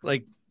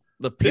Like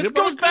the this peanut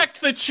butter goes back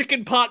to the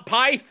chicken pot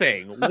pie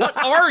thing. What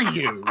are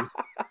you?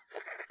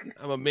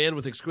 I'm a man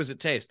with exquisite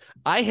taste.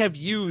 I have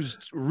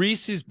used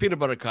Reese's peanut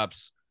butter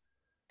cups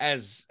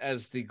as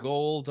the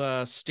gold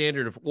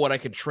standard of what I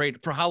can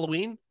trade for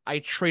Halloween. I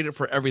trade it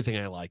for everything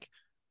I like.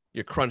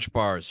 Your Crunch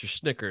Bars, your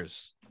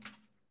Snickers,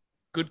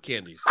 good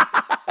candies.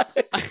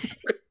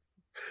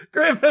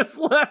 Griffiths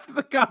left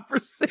the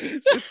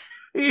conversation.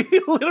 He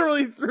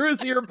literally threw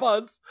his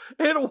earbuds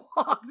and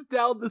walked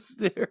down the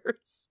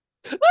stairs.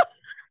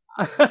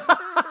 I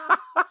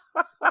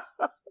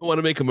want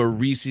to make him a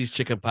Reese's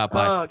chicken pot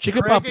pie. Oh,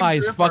 Chicken Craig pot and pie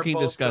is Griff are fucking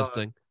both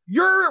disgusting.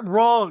 You're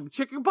wrong.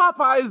 Chicken pot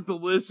pie is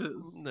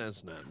delicious.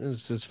 That's not.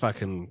 This is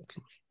fucking.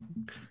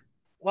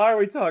 Why are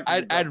we talking?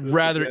 I'd about this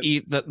rather again?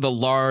 eat the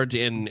lard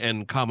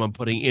and common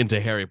pudding into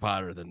Harry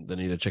Potter than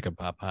eat a chicken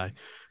pot pie.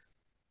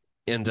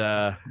 And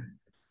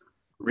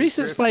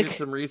Reese's, Griff, get like,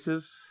 some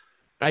Reese's.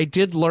 I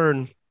did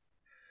learn.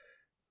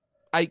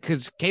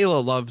 Because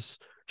Kayla loves.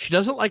 She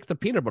doesn't like the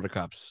peanut butter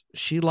cups.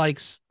 She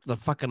likes the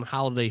fucking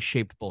holiday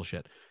shaped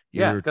bullshit.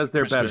 Yeah, Your 'cause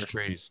they're Christmas better.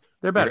 trees,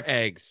 They're better. your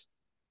eggs.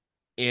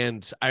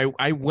 And I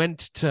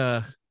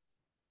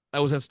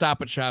was at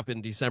Stop and Shop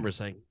in December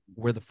saying,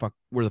 where the fuck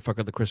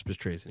are the Christmas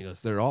trees? And he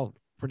goes, they're all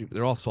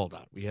sold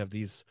out. We have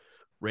these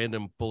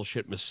random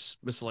bullshit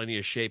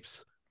miscellaneous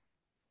shapes,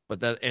 but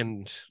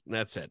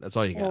that's it. That's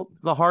all you got. Well,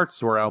 the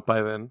hearts were out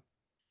by then.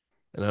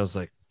 And I was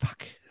like,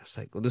 fuck. I was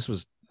like, well, this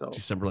was So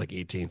December like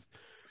 18th.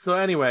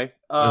 anyway,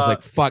 I was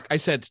like, fuck. I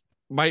said,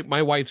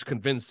 my wife's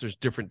convinced there's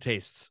different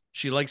tastes.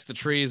 She likes the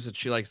trees and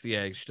she likes the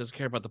eggs. She doesn't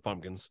care about the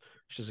pumpkins.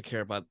 She doesn't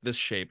care about this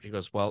shape. He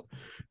goes, well,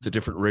 it's a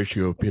different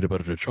ratio of peanut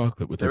butter to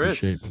chocolate with there every is,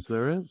 shape.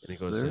 there is. And he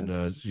goes, there and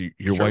is.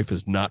 your Sure. wife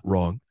is not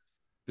wrong.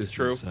 This It's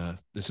true.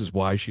 This is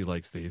why she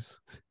likes these.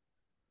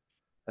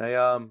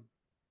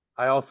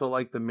 I also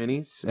like the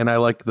minis, and I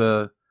like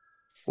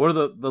what are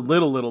the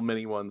little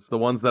mini ones? The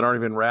ones that aren't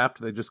even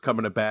wrapped. They just come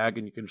in a bag,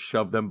 and you can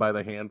shove them by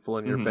the handful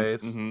in your Mhm,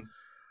 face. mhm.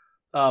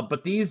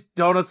 But these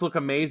donuts look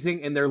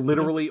amazing, and they're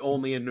literally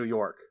only in New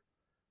York.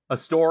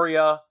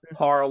 Astoria,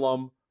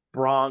 Harlem,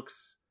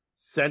 Bronx,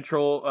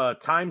 Central,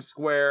 Times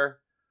Square,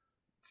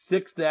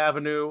 6th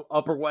Avenue,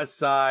 Upper West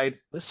Side,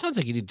 This sounds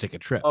like you need to take a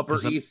trip. Upper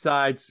 'cause East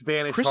Side,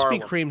 Spanish Krispy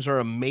Harlem. Kremes are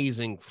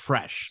amazing,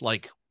 fresh,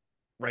 like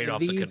right off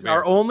the These conveyor.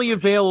 are only Fresh.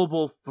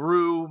 available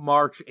through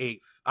March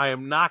 8th. I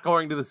am not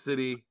going to the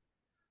city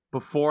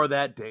before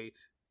that date.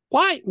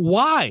 Why?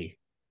 Why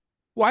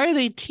are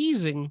they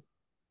teasing?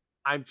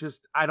 I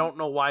don't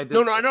know why this.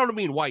 No, I don't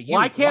mean why you.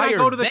 Why can't I are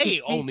go to the they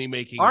casino? only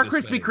making Our this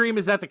Krispy many? Kreme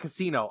is at the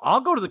casino. I'll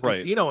go to the Right.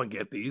 casino and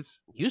get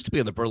these. Used to be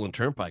on the Berlin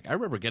Turnpike. I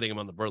remember getting them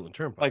on the Berlin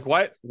Turnpike.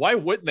 Like why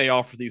wouldn't they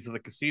offer these at the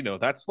casino?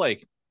 That's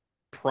like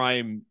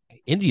prime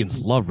Indians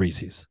love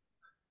Reese's.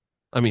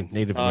 I mean,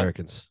 Native not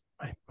Americans.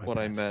 what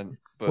I meant.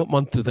 But What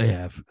month do they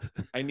have?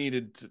 I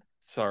needed to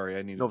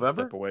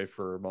November? step away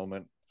for a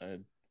moment.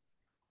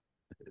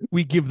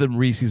 We give them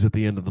Reese's at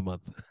the end of the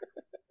month.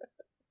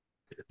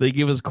 They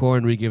give us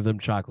corn, we give them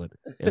chocolate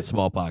and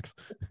smallpox.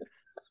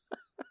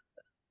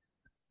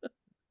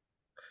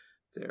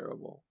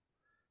 Terrible.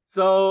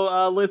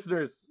 So,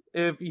 listeners,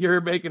 if you're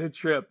making a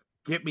trip,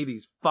 get me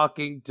these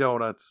fucking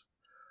donuts,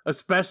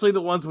 especially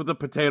the ones with the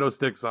potato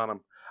sticks on them.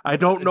 I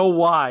don't know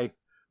why,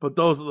 but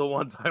those are the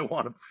ones I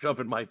want to shove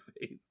in my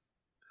face.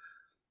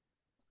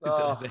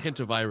 There's a hint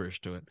of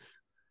Irish to it.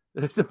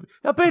 There's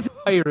a bit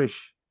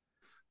Irish.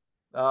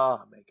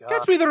 Oh my god!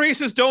 Get me the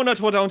Reese's donut,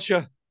 why don't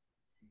you?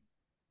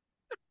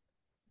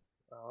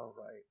 All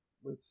right,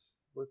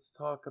 let's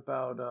talk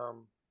about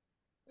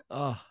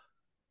Oh,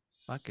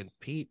 fucking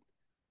Pete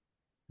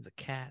is a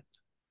cat.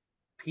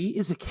 Pete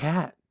is a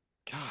cat.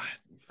 God,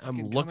 I'm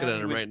fucking looking come at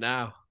me him with- right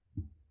now.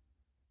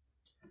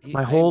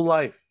 My whole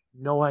life,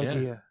 no Yeah.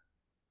 idea.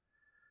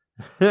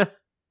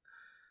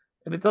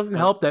 And it doesn't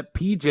help that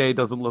PJ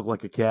doesn't look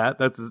like a cat.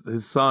 That's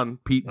his son,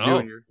 Pete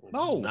No, Jr. No,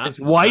 does not- His does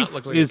not wife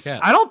look like a is. cat.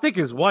 I don't think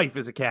his wife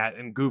is a cat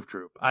in Goof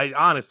Troop. I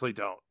honestly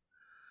don't.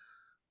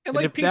 And And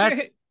like if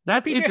PJ,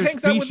 that's PJ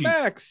hangs out with interspecies.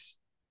 Max.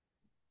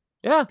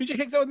 Yeah, PJ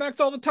hangs out with Max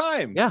all the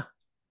time. yeah.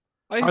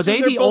 I Are assume they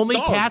they're the both only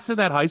dogs. cats in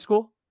that high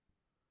school?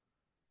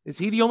 Is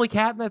he the only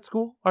cat in that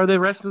school? Are the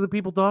rest of the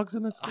people dogs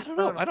in that school? I don't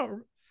know. I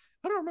don't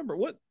remember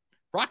what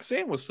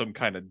Roxanne was some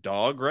kind of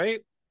dog,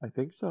 right? I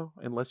think so.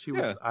 Unless she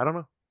was. Yeah. I don't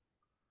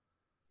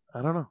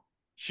know.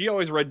 She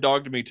always red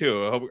dogged me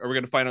too. Are we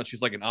gonna find out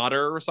she's like an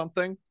otter or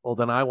something? Well,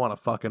 then I want a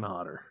fucking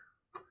otter.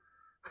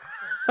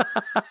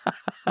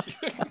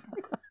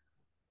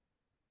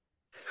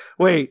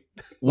 Wait.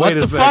 What Wait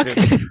a the fuck?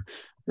 second.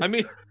 I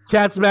mean,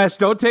 Cat Smash,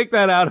 don't take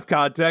that out of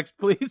context,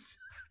 please.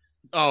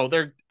 oh,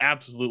 they're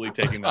absolutely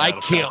taking that. I out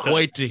of can't context.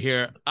 wait to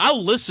hear.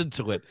 I'll listen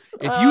to it.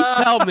 If you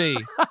tell me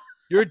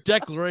your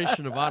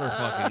declaration of honor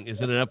fucking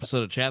is in an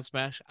episode of Chat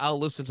Smash, I'll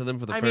listen to them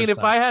for the I first mean, if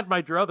time. I had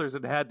my druthers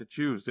and had to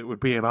choose, it would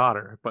be an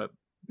otter, but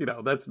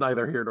that's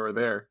neither here nor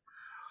there.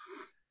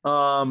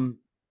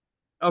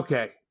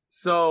 Okay.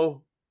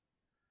 So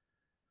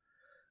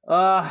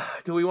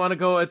do we want to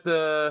go at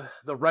the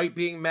right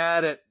being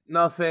mad at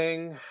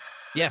nothing?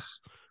 Yes.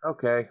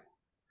 Okay.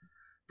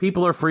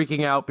 People are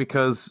freaking out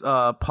because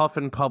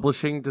Puffin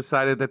Publishing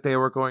decided that they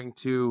were going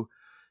to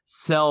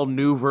sell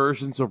new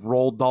versions of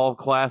Roald Dahl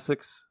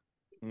classics.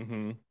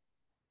 Mm-hmm.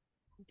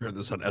 Heard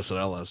this on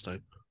SNL last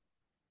night.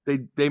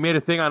 They made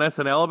a thing on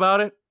SNL about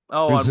it.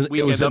 Oh, It was on it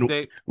Weekend was in-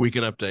 Update.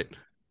 Weekend update.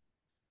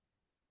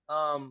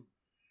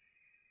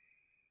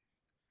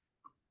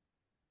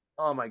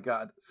 Oh my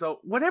god. So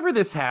whenever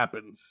this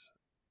happens,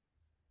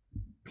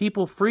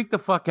 people freak the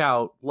fuck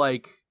out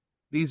like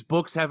these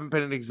books haven't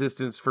been in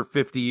existence for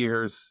 50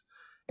 years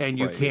and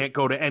you Right. can't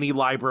go to any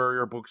library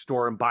or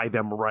bookstore and buy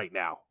them right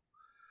now.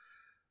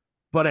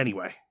 But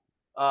anyway,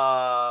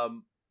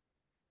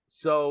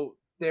 so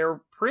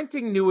they're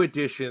printing new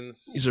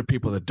editions. These are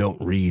people that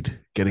don't read,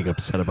 getting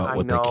upset about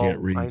what they can't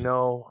read. I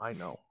know.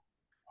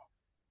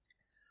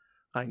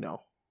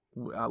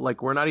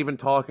 Like, we're not even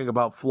talking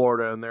about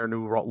Florida and their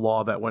new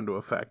law that went into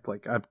effect.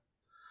 Like,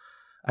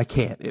 I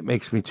can't. It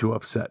makes me too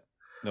upset.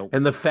 Nope.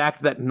 And the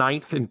fact that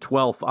 9th and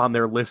 12th on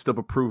their list of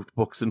approved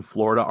books in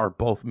Florida are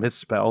both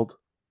misspelled.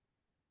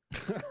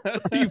 Are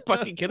you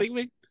fucking kidding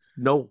me?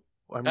 No,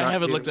 I'm not. I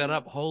haven't kidding. looked that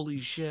up. Holy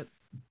shit.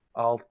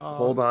 I'll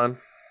hold on.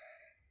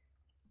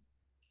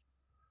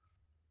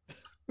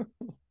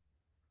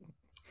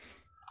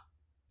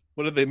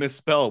 What did they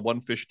misspell?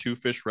 One fish, two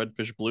fish, red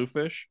fish, blue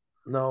fish?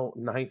 No,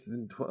 9th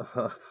and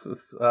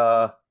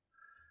 12th.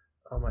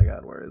 Oh my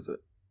god, where is it?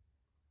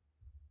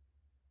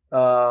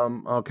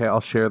 Okay,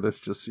 I'll share this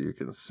just so you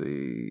can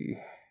see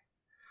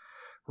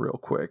real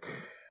quick.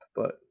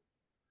 But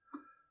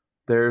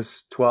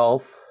there's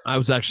 12. I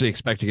was actually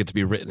expecting it to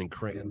be written in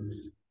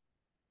crayon.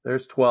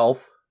 There's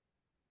 12.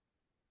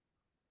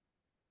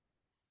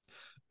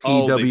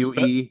 Oh,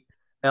 they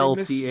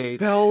TWELTH.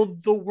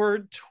 Spelled the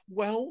word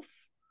 12?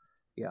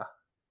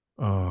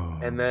 Oh.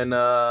 And then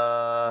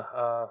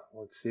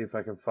let's see if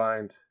I can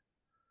find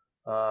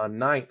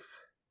 9th.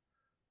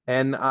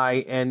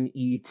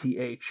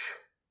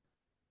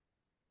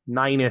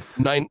 NINETH.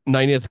 9th.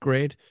 90th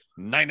grade?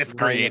 Ninth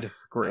grade. 9th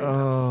grade.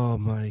 Oh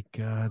my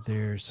god,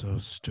 they're so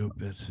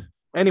stupid.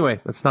 Anyway,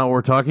 that's not what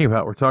we're talking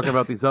about. We're talking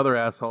about these other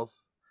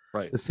assholes.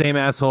 Right. The same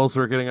assholes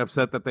who are getting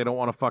upset that they don't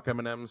want to fuck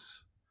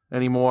M&Ms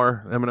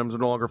anymore. M&Ms are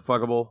no longer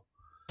fuckable.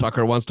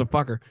 Tucker wants to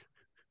fuck her.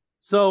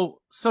 So,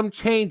 some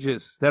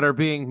changes that are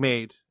being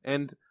made.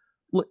 And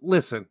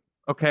listen,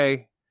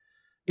 okay?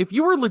 If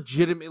you were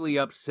legitimately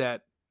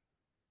upset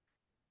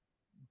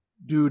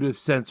due to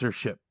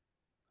censorship,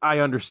 I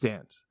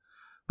understand.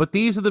 But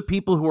these are the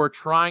people who are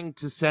trying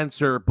to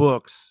censor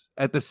books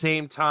at the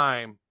same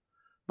time,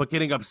 but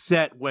getting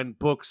upset when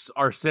books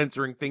are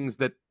censoring things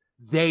that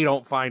they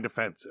don't find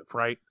offensive,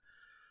 right?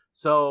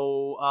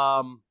 So,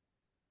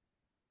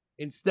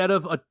 instead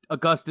of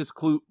Augustus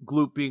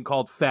Gloop being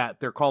called fat,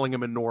 they're calling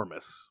him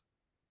enormous.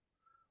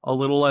 A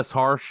little less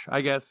harsh, I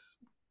guess.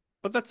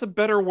 But that's a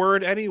better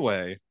word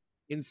anyway.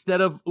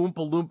 Instead of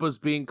Oompa Loompas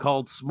being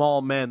called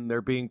small men,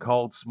 they're being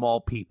called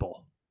small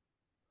people.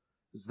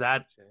 Is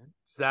that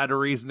a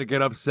reason to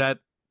get upset?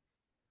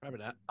 Probably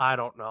not. I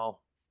don't know.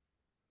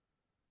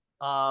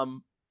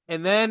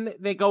 And then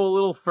they go a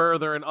little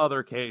further in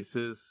other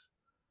cases.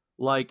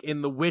 Like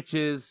in The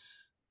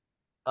Witches,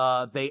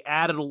 they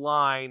added a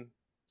line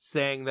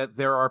saying that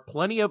there are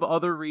plenty of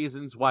other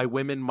reasons why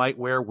women might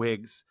wear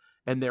wigs,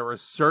 and there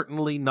is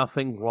certainly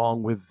nothing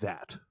wrong with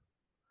that.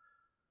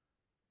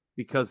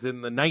 Because in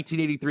the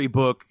 1983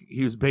 book,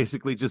 he was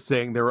basically just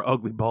saying there were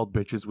ugly bald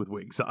bitches with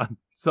wigs on.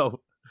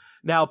 So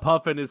now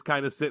Puffin is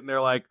kind of sitting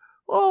there like,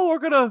 oh, we're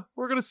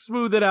gonna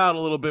smooth it out a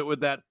little bit with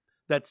that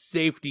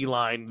safety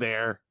line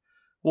there.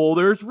 Well,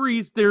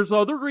 there's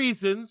other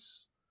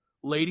reasons.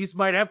 Ladies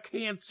might have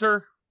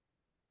cancer.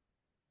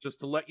 just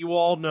to let you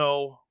all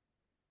know.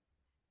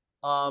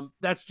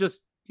 That's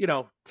just,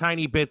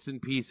 tiny bits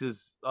and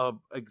pieces of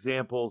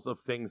examples of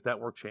things that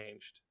were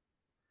changed.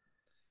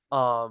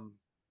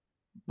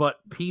 But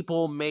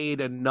people made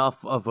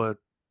enough of a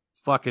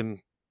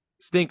fucking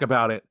stink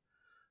about it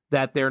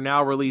that they're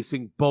now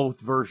releasing both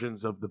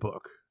versions of the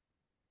book.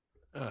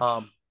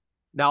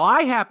 Now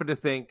I happen to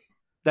think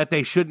that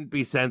they shouldn't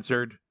be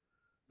censored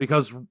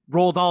because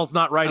Roald Dahl's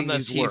not writing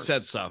Unless these he words.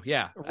 said so.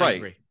 Yeah, I Right.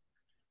 agree.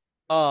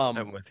 I'm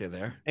I'm with you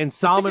there. And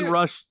Salman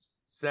Rushdie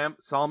Yeah,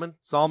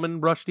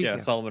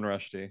 Solomon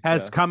Rushdie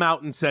has come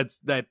out and said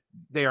that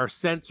they are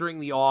censoring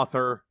the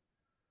author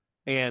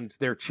and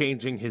they're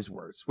changing his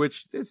words,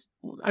 which is,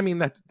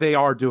 that they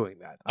are doing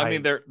that. I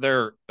mean,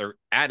 they're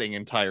adding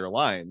entire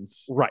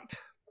lines. Right.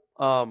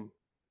 And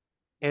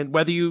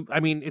whether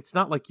it's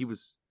not like he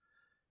was.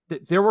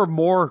 There were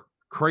more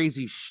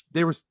crazy.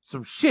 There was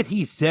some shit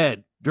he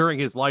said during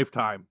his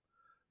lifetime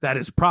that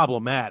is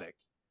problematic.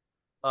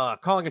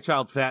 Calling a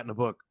child fat in a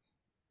book,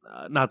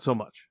 not so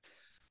much.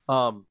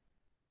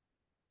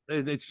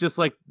 It's just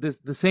like this.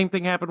 The same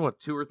thing happened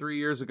 2 or 3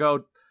 years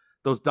ago.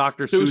 Those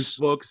Dr. Seuss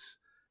books.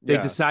 They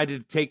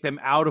decided to take them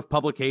out of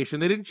publication.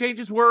 They didn't change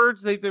his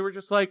words. They were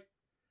just like,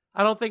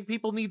 I don't think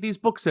people need these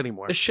books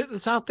anymore. The shit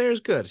that's out there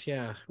is good.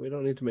 Yeah, we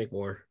don't need to make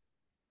more.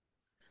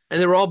 And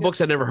they were all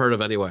books I never heard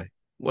of anyway. It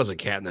wasn't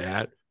Cat in the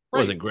Hat. It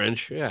wasn't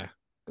Grinch. Yeah.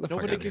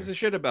 Nobody gives a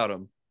shit about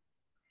him.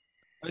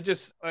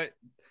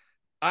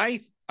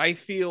 I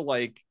feel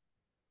like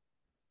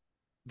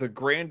the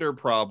grander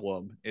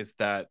problem is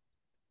that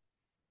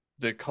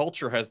the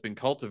culture has been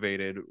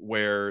cultivated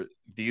where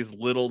these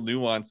little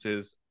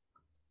nuances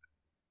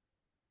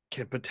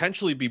can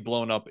potentially be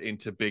blown up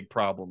into big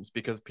problems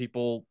because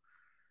people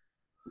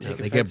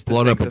they get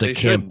blown up into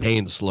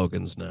campaign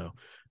slogans now.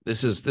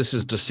 This is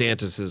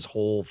DeSantis's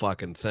whole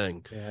fucking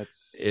thing. Yeah,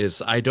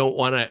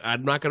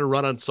 I'm not going to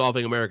run on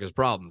solving America's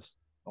problems.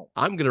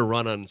 I'm going to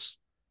run on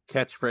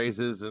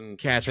catchphrases and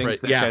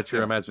things that catch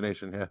your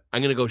imagination. Yeah,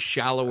 I'm going to go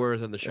shallower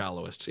than the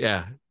shallowest.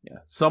 Yeah.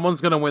 Someone's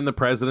going to win the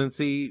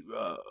presidency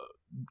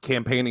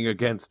campaigning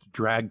against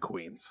drag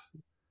queens.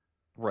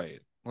 Right.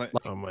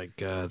 Oh my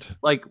God.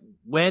 Like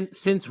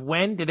since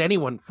when did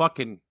anyone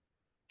fucking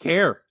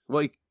care?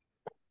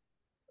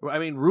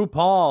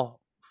 RuPaul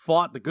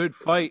fought the good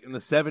fight in the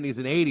 70s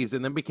and 80s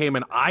and then became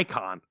an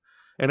icon.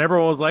 And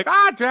everyone was like,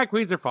 drag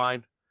queens are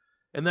fine.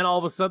 And then all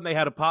of a sudden they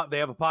have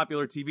a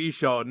popular TV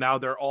show and now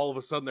they're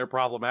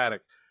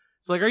problematic.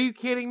 It's like, are you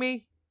kidding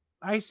me?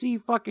 I see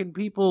fucking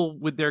people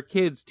with their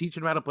kids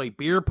teaching them how to play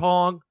beer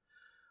pong.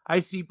 I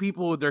see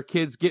people with their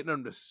kids getting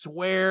them to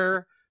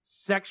swear,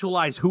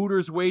 sexualize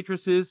Hooters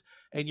waitresses,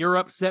 and you're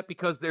upset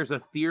because there's a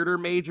theater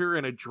major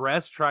in a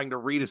dress trying to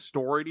read a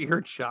story to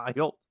your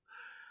child.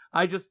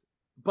 I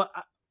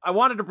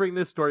wanted to bring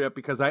this story up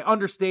because I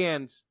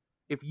understand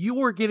if you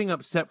were getting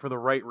upset for the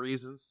right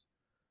reasons,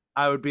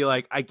 I would be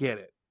like, I get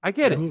it.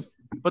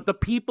 But the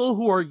people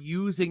who are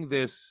using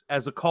this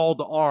as a call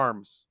to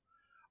arms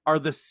are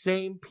the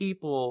same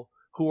people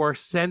who are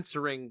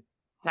censoring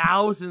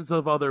thousands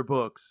of other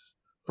books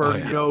for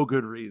no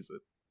good reason.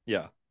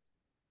 Yeah.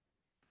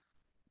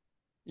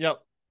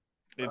 Yep.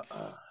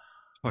 It's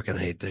fucking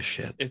hate this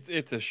shit.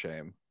 It's a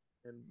shame.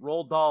 And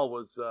Roald Dahl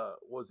was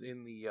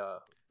in the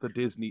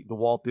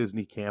Walt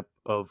Disney camp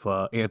of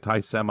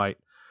anti-Semite,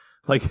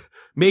 like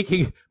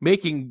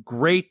making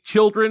great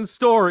children's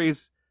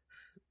stories.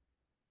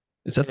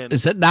 Is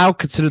that now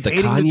considered the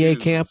Kanye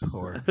camp?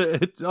 Or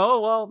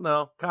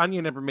no,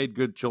 Kanye never made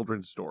good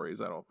children's stories.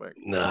 I don't think.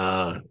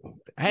 Nah,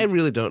 I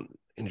really don't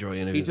enjoy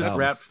any of his. He just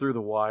rapped through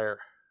the wire.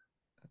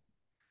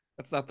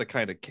 That's not the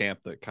kind of camp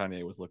that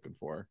Kanye was looking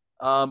for.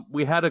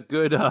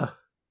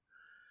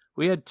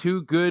 We had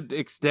two good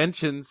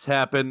extensions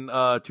happen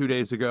 2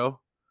 days ago.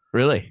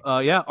 Really?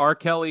 Yeah, R.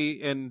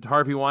 Kelly and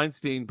Harvey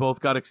Weinstein both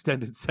got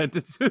extended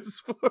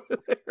sentences for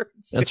their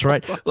That's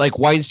right. Like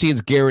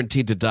Weinstein's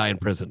guaranteed to die in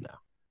prison now.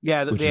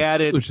 Yeah, they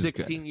added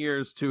 16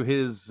 years to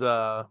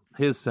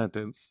his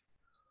sentence.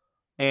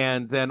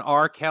 And then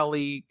R.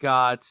 Kelly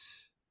got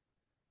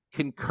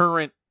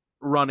concurrent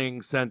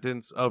running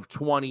sentence of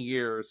 20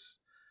 years.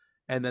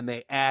 And then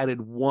they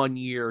added 1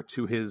 year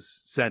to his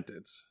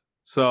sentence.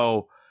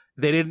 So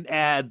they didn't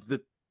add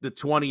the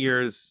 20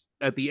 years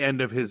at the end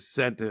of his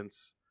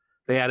sentence.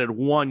 They added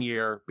 1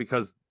 year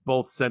because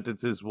both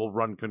sentences will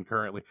run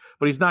concurrently.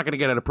 But he's not going to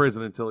get out of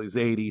prison until he's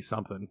 80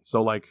 something.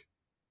 So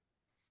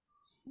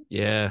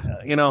yeah,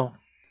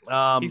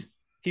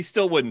 he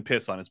still wouldn't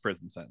piss on his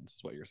prison sentence.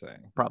 Is what you're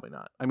saying? Probably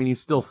not. I mean, he's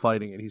still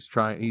fighting it. He's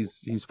trying.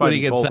 He's fighting. When he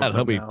gets out,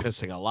 he'll be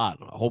pissing a lot.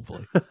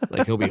 Hopefully,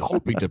 he'll be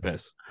hoping to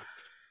piss.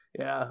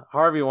 Yeah,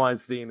 Harvey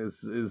Weinstein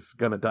is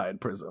gonna die in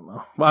prison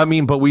though. I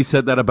mean, but we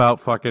said that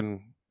about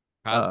fucking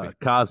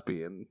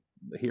Cosby, and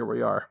here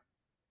we are.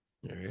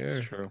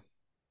 It's true.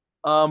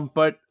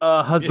 But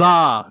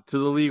huzzah to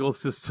the legal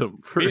system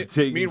for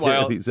taking care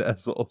of these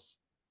assholes.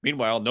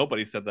 Meanwhile,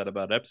 nobody said that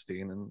about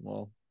Epstein, and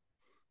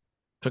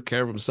took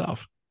care of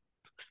himself.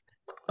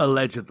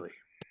 Allegedly.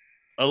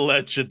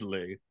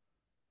 And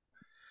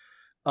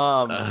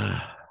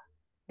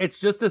It's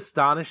just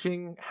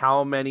astonishing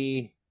how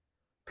many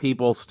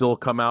people still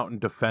come out in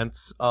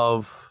defense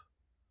of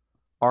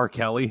R.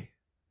 Kelly.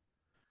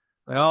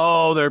 Like,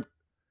 oh,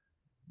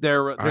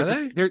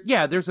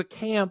 there's a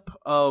camp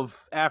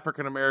of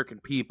African American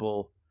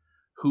people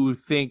who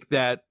think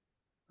that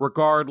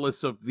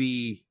regardless of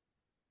they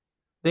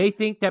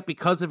think that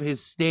because of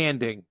his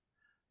standing,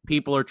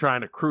 people are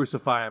trying to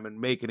crucify him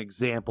and make an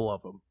example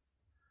of him.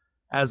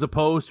 As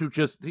opposed to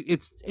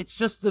it's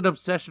just an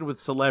obsession with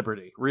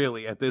celebrity,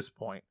 really, at this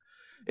point.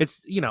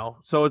 It's,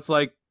 so it's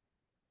like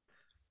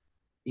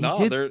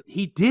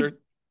he did.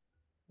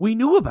 We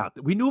knew about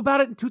it. We knew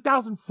about it in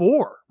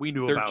 2004. We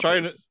knew about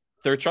this.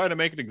 They're trying to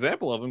make an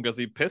example of him because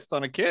he pissed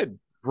on a kid.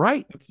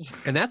 Right.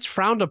 And that's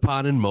frowned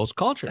upon in most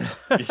cultures.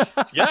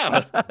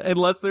 Yeah.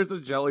 Unless there's a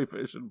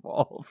jellyfish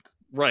involved.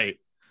 Right.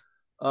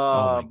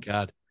 Oh my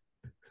God.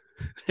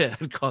 Yeah,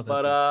 I'd call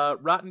that.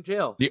 But rotten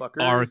jail. The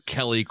fuckers. R.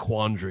 Kelly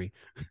quandary.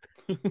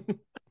 We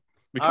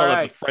call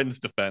it the friend's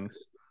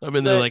defense. I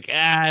mean, they're like,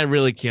 I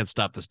really can't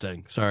stop this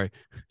thing. Sorry.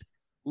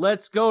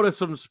 Let's go to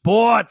some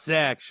sports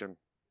action.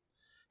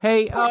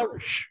 Hey,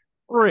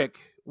 Rick,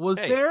 was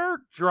there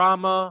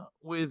drama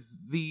with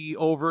the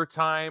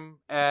overtime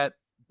at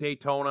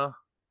Daytona?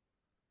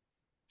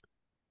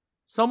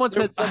 Someone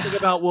said something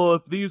about, well,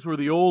 if these were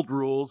the old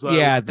rules.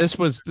 This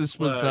was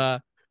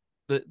the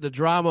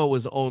drama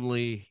was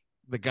only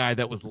the guy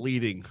that was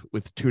leading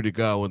with 2 to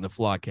go when the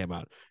flaw came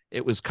out.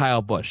 It was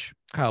Kyle Busch.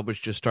 Kyle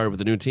Busch just started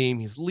with a new team.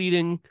 He's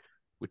leading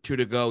with 2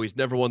 to go. He's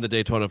never won the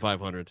Daytona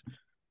 500.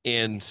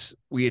 And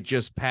we had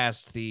just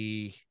passed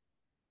the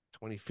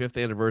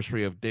 25th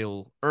anniversary of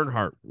Dale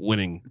Earnhardt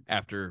winning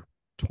after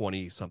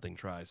 20-something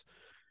tries.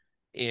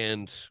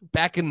 And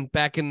back in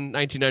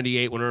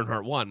 1998 when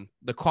Earnhardt won,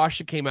 the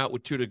caution came out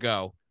with 2 to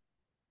go,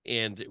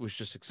 and it was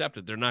just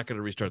accepted. They're not going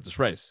to restart this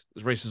race.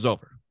 This race is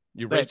over.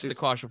 You race to the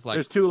caution flag.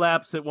 There's 2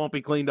 laps that won't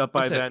be cleaned up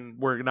by That's then.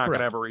 We're not going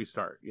to have a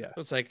restart. Yeah.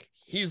 It's like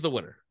he's the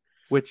winner,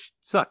 which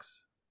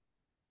sucks.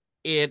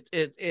 It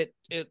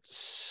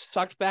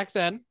sucked back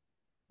then,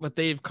 but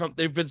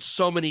there've been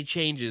so many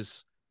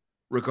changes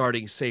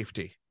regarding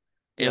safety.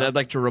 And I'd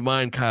like to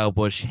remind Kyle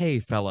Busch, hey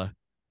fella,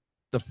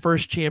 the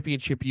first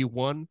championship you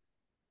won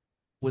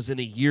was in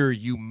a year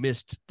you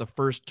missed the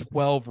first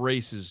 12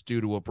 races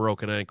due to a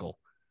broken ankle.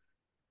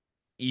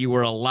 You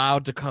were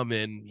allowed to come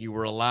in, you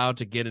were allowed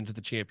to get into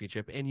the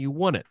championship, and you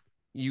won it.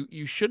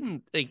 You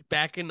shouldn't think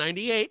back in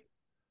 98.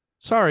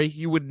 Sorry,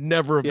 you would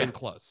never have been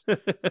close.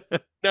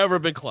 Never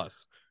been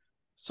close.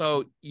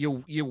 So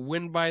you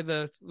win by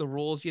the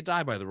rules, you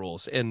die by the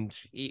rules. And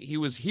he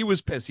was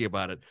pissy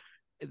about it.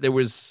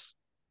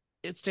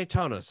 It's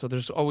Daytona, so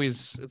there's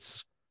always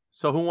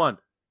So who won?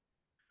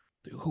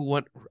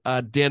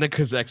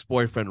 Danica's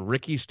ex-boyfriend,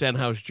 Ricky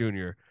Stenhouse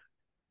Jr.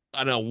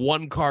 on a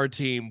 1-car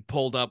team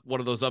pulled up one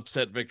of those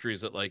upset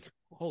victories that, like,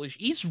 holy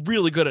he's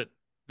really good at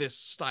this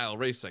style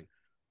racing.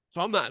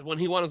 So when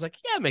he won, I was like,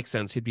 yeah, it makes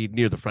sense. He'd be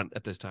near the front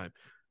at this time.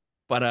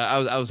 But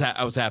I was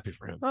happy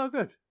for him. Oh,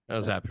 good. I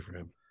was happy for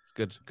him.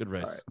 It's good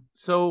race. Right.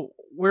 So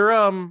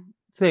we're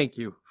thank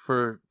you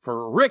for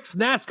Rick's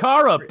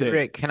NASCAR update.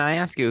 Rick, can I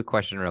ask you a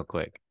question real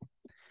quick?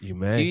 You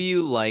may. Do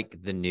you like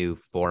the new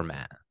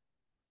format?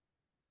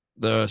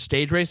 The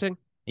stage racing?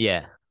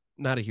 Yeah.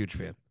 Not a huge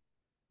fan.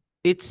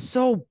 It's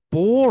so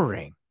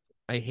boring.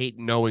 I hate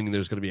knowing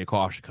there's going to be a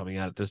caution coming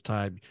out at this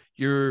time.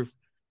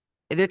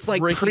 It's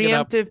like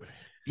preemptive.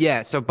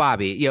 Yeah. So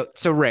Bobby,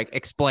 so Rick,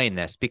 explain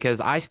this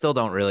because I still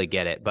don't really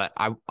get it. But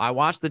I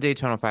watched the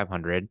Daytona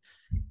 500,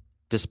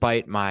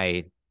 despite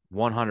my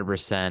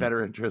 100%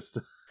 better interest.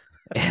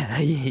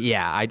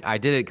 Yeah, I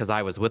did it because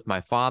I was with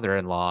my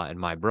father-in-law and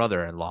my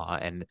brother-in-law,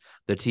 and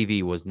the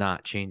TV was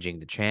not changing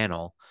the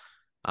channel.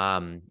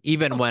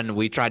 Even when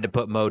we tried to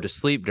put Mo to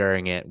sleep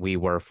during it, we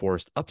were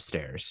forced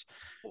upstairs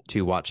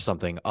to watch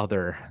something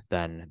other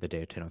than the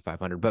Daytona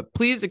 500. But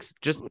please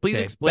explain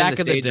the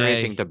stage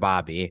racing to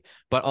Bobby.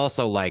 But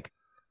also, like,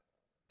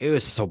 it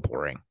was so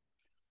boring.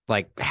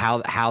 Like how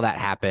that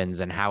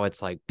happens and how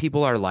it's like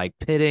people are like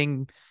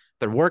pitting.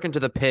 They're working to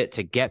the pit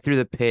to get through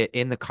the pit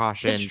in the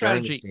caution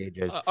during the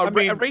stages. A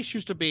race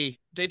used to be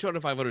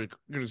Daytona 500.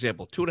 Good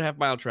example: 2.5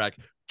 mile track,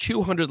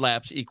 200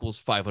 laps equals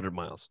 500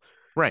 miles.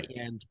 Right.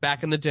 And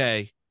back in the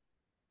day,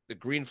 the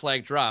green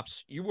flag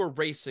drops. You were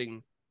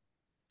racing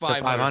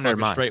 500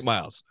 miles. Straight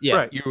miles. Yeah.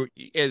 Right.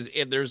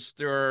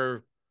 There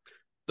are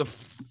the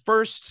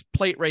first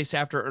plate race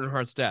after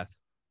Earnhardt's death.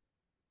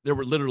 There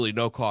were literally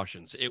no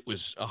cautions. It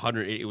was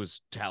 100. It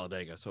was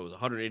Talladega, so it was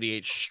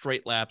 188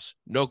 straight laps,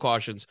 no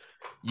cautions.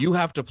 You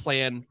have to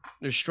plan.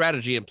 There's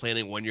strategy in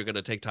planning when you're going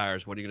to take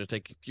tires, when you're going to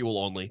take fuel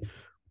only,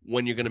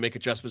 when you're going to make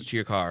adjustments to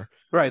your car.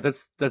 Right.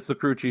 That's the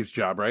crew chief's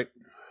job, right?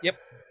 Yep.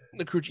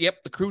 The crew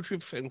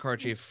chief and car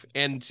chief,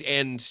 and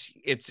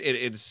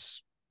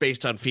it's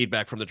based on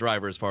feedback from the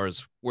driver as far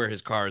as where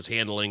his car is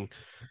handling,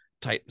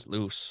 tight,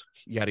 loose,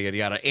 yada yada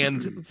yada,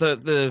 and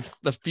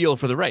the feel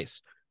for the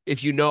race.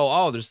 If you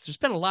know, there's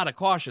been a lot of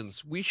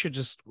cautions, we should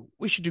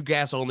do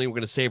gas only. We're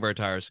going to save our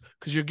tires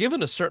because you're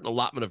given a certain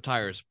allotment of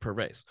tires per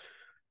race.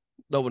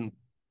 No one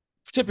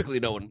typically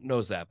no one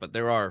knows that, but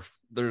there are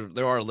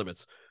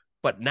limits.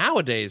 But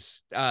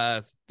nowadays,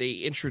 they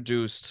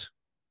introduced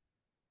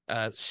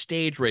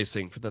stage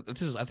racing for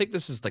I think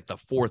this is like the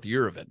 4th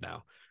year of it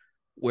now,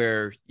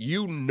 where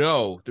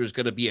there's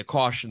going to be a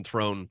caution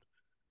thrown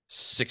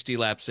 60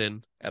 laps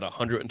in, at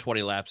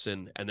 120 laps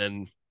in, and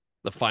then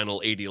the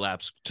final 80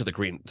 laps to the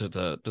green to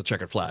the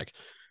checkered flag.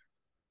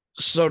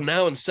 So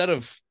now instead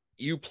of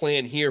you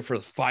plan here for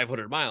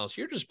 500 miles,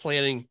 you're just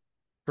planning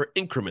for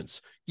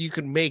increments. You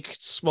can make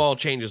small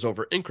changes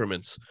over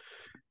increments,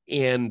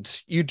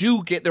 and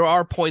there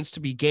are points to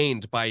be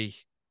gained by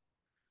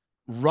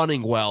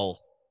running well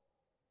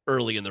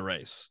early in the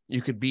race.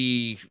 You could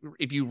be,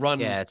 if you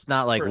run, it's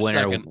not like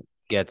winner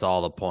gets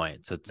all the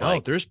points. It's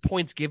like there's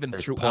points given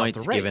throughout the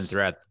race. Given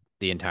throughout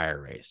the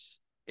entire race.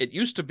 It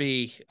used to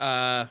be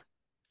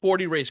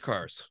 40 race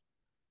cars.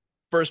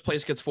 First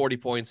place gets 40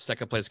 points.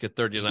 Second place gets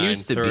 39. It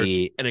used to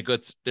be, and it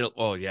gets.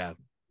 Oh yeah,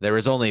 there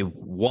was only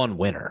one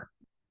winner.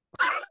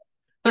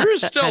 There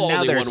is still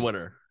only one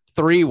winner.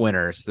 3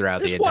 winners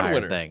throughout the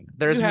entire thing.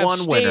 There's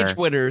one winner. Stage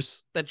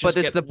winners that just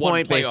but it's the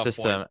point-based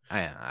system. Point.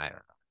 I don't know.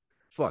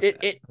 Fuck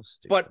that.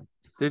 But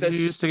did you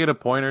used to get a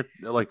pointer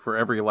like for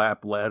every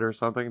lap led or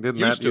something? Didn't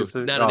used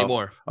to? Not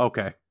anymore.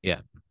 Okay. Yeah,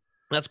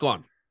 that's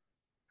gone.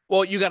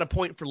 Well, you got a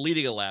point for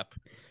leading a lap,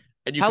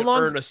 and you can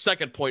earn a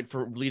second point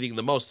for leading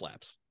the most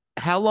laps.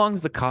 How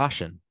long's the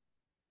caution?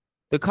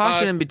 The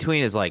caution in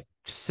between is like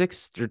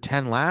 6 or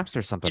 10 laps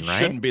or something, right? It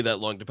shouldn't be that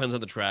long. Depends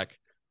on the track.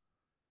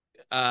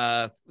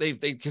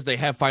 Because they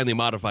have finally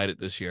modified it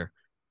this year,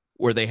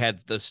 where they had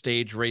the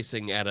stage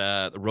racing at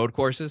the road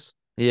courses.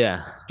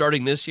 Yeah.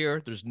 Starting this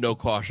year, there's no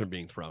caution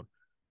being thrown.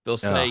 They'll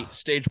say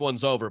stage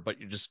 1's over, but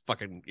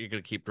you're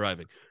gonna keep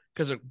driving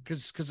because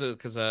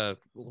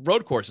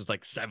road course is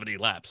like 70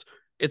 laps.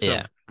 It's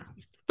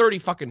 30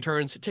 fucking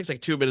turns. It takes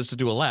like 2 minutes to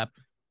do a lap.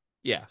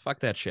 Yeah, fuck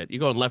that shit. You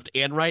going left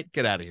and right?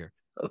 Get out of here.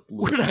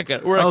 We're not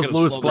gonna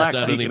slow this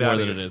down any more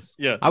than it is.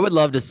 Yeah, I would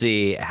love to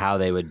see how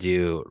they would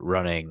do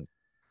running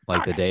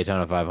like the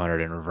Daytona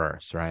 500 in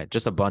reverse, right?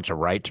 Just a bunch of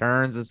right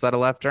turns instead of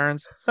left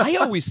turns. I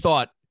always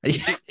thought,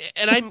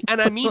 and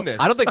I mean this.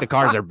 I don't think the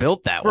cars are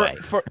built that way.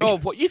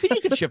 You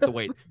can shift the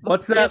weight.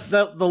 What's that?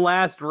 The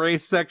last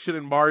race section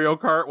in Mario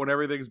Kart when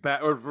everything's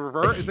back or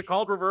reverse? Is it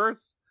called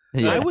reverse?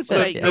 I would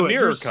say the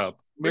Mirror Cup.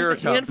 Mirror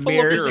Cup.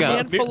 There's a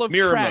handful of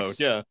mirror tracks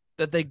mode,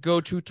 that they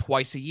go to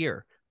twice a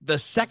year. The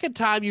second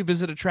time you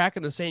visit a track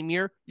in the same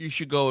year, you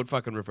should go in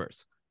fucking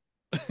reverse.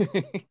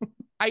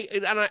 I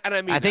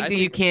think that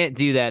you can't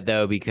do that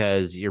though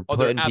because you're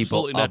putting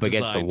people up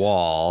against the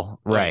wall,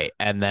 right?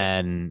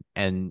 And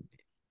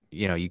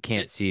you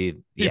can't see.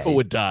 People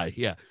would die.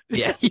 Yeah,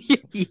 yeah,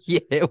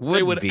 it would.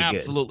 They would be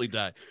absolutely good.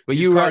 die. But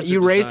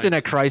you race in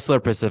a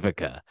Chrysler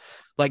Pacifica,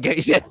 like I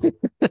said.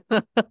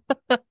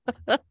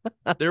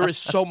 There is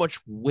so much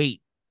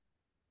weight,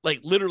 like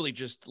literally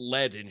just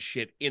lead and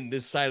shit in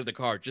this side of the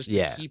car just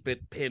to keep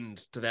it pinned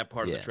to that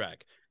part of the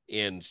track.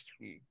 And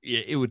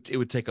it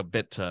would take a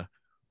bit to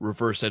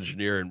reverse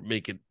engineer and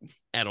make it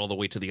add all the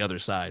way to the other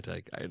side.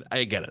 Like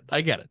I get it.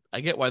 I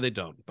get why they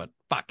don't, but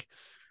fuck,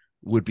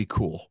 would be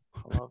cool.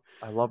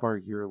 I love our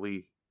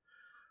yearly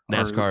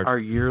NASCAR. Our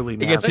yearly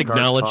NASCAR it gets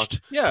acknowledged.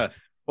 Talk. Yeah.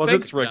 Well,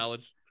 thanks, Rick.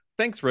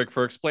 Thanks, Rick,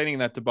 for explaining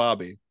that to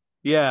Bobby.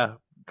 Yeah,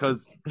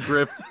 because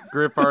Griff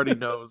already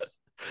knows.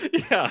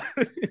 Yeah.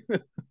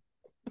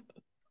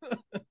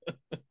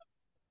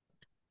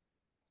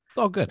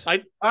 Oh, good.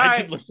 I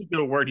did listen to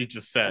a word you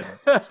just said.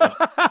 So.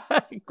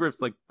 Griff's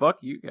like, fuck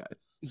you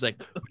guys. He's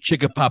like,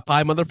 chicken pot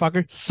pie,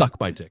 motherfucker. Suck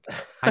my dick.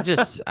 I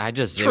just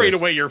trade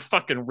away your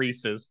fucking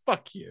Reese's.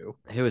 Fuck you.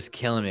 It was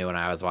killing me when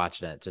I was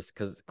watching it, just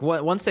because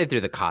once they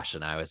threw the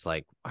caution, I was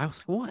like,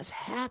 what's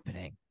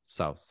happening?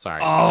 So sorry.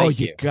 Oh,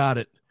 you got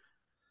it.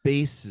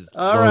 Bases.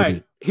 All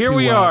right, here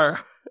we are.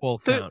 Full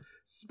count.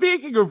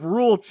 Speaking of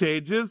rule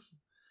changes,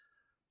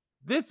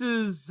 this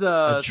is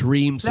a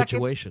dream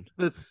situation.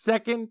 The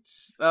second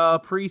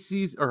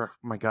preseason, or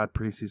my God,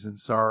 preseason.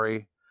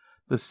 Sorry,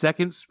 the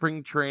second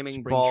spring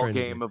training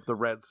game of the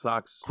Red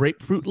Sox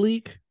Grapefruit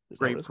League.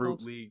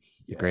 Grapefruit League.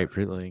 Yeah.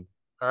 Grapefruit League.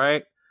 All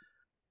right,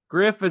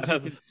 Griff. As you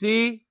can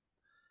see,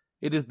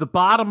 it is the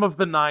bottom of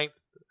the ninth.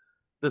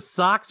 The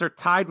Sox are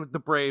tied with the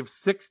Braves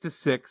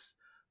 6-6.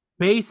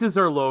 Bases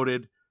are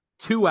loaded.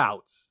 2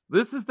 outs.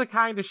 This is the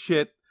kind of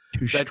shit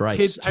 2 that strikes.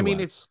 kids. I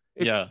mean, outs.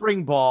 it's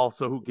spring ball,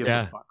 so who gives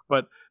a fuck?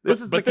 But this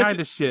is the kind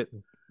of shit.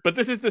 But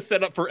this is the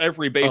setup for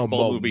every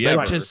baseball movie ever.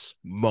 Momentous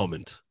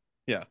moment.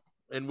 Yeah.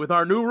 And with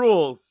our new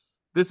rules,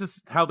 this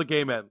is how the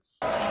game ends.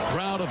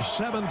 Crowd of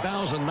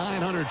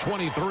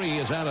 7,923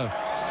 has had a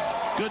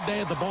good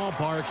day at the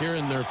ballpark here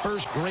in their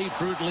first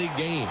Grapefruit League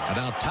game. And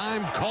now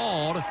time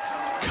called.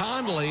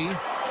 Conley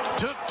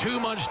took too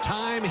much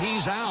time.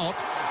 He's out.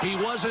 He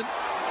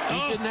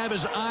didn't have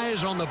his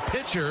eyes on the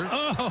pitcher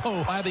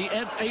by the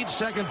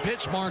 8-second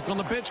pitch mark on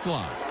the pitch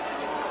clock.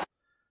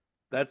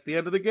 That's the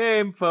end of the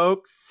game,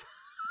 folks.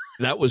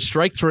 That was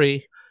strike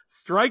 3.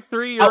 Strike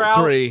 3, you're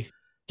out. 3.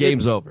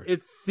 Game's over.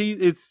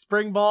 It's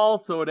spring ball,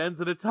 so it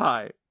ends in a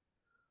tie.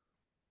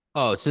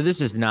 Oh, so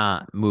this is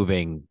not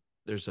moving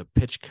there's a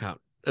pitch count.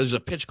 There's a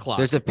pitch clock.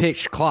 There's a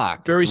pitch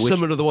clock. Very which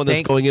similar to the one that's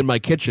thank- going in my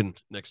kitchen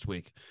next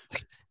week.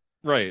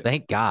 Right.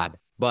 Thank God.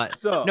 But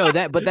So- no,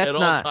 that's it all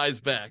not. ties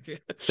back.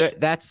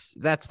 That's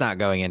not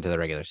going into the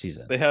regular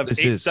season. They have This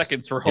 8 is-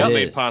 seconds for It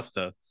homemade is.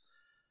 pasta.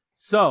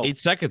 So 8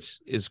 seconds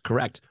is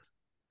correct.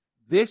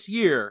 this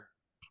year,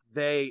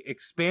 they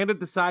expanded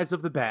the size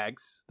of the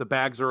bags. The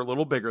bags are a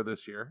little bigger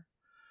this year.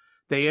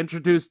 They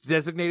introduced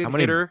designated How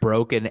many hitter,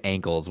 broken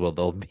ankles will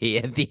there be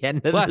at the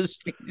end of Less. this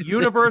season?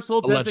 universal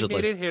Allegedly.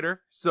 designated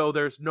hitter. So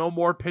there's no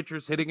more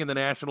pitchers hitting in the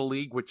National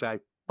League, which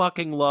I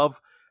fucking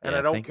love. And Yeah,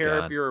 I don't thank care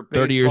God. if you're a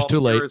 30 years baseball too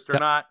late. purist or Yep.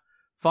 not.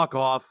 Fuck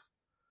off.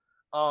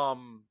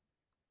 And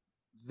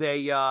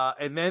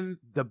then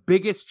the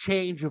biggest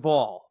change of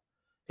all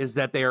is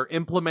that they are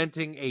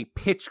implementing a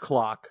pitch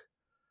clock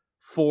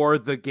for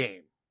the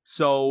game.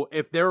 So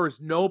if there is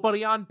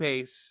nobody on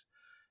base,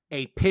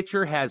 a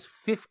pitcher has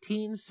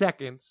 15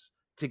 seconds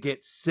to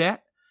get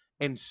set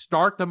and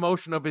start the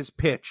motion of his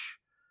pitch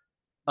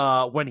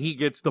when he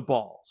gets the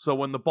ball. So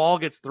when the ball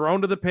gets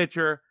thrown to the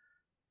pitcher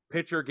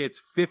gets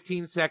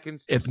 15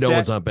 seconds to If no set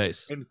one's on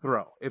base. and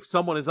throw. If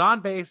someone is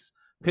on base,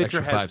 pitcher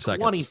Extra has 5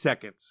 20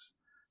 seconds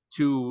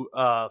to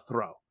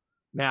throw.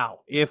 Now,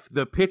 if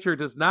the pitcher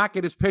does not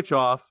get his pitch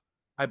off,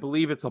 I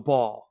believe it's a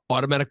ball.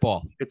 Automatic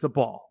ball. It's a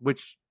ball,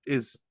 which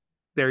is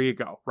there you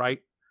go, right?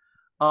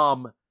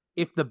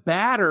 If the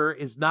batter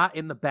is not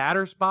in the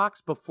batter's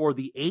box before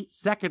the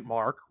 8-second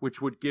mark, which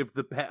would give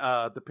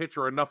the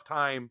pitcher enough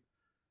time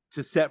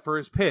to set for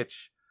his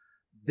pitch,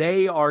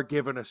 they are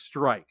given a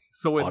strike.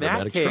 So in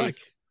Automatic that case,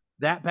 strike.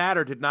 that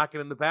batter did not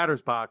get in the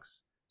batter's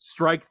box.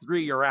 Strike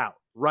 3, you're out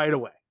right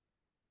away.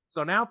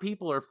 So now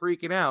people are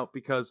freaking out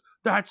because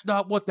that's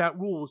not what that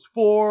rule was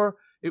for.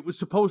 It was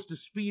supposed to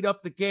speed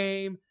up the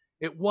game.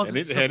 It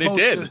wasn't And it supposed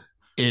did. to.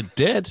 It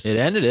did. It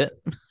ended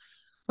it.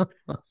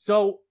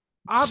 So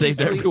Saved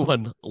obviously,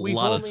 everyone a we've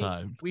lot only- of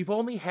time. We've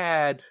only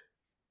had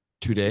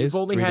 2 days?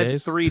 We've only 3 had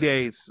days? 3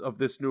 days of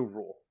this new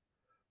rule.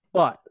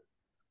 But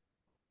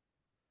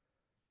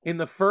in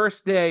the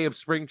first day of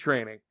spring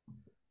training,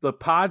 the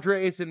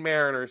Padres and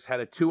Mariners had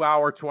a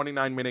 2-hour,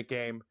 29-minute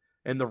game,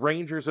 and the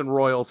Rangers and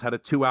Royals had a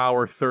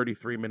 2-hour,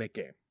 33-minute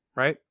game,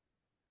 right?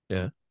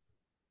 Yeah.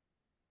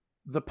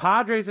 The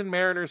Padres and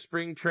Mariners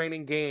spring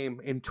training game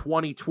in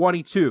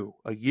 2022,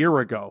 a year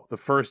ago, the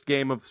first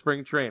game of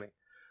spring training,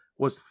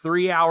 was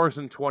 3 hours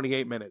and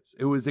 28 minutes.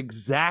 It was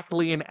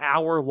exactly an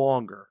hour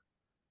longer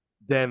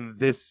than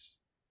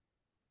this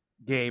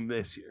game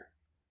this year.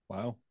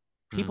 Wow.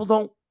 People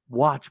don't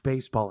watch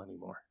baseball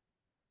anymore.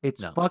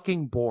 It's No.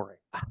 fucking boring.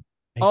 I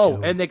Oh,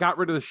 do. and they got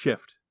rid of the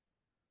shift.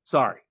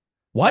 Sorry.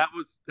 What?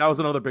 That was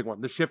another big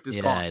one. The shift is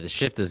gone. Yeah, the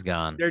shift is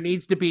gone. There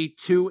needs to be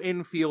 2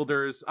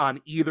 infielders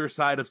on either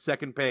side of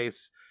second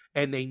base,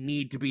 and they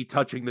need to be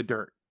touching the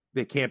dirt.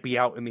 They can't be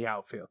out in the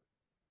outfield.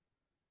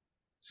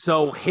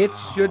 So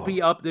hits should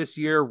be up this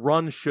year.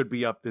 Runs should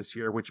be up this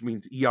year, which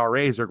means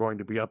ERAs are going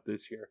to be up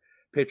this year.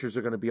 Pitchers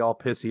are going to be all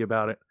pissy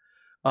about it.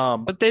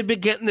 But they've been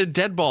getting their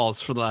dead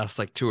balls for the last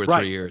like 2 or Right.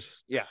 3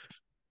 years.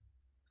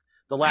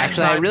 The last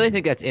Actually, I time- really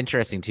think that's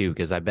interesting too,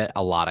 because I bet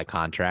a lot of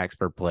contracts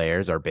for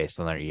players are based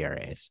on their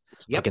ERAs.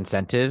 Yep. Like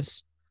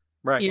incentives.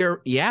 right.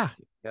 Yeah.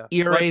 Yeah.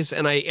 ERAs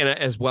and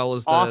as well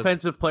as the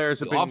Offensive players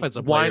have the been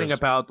offensive whining players.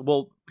 about.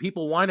 Well,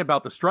 people whine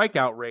about the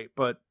strikeout rate,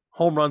 but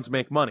home runs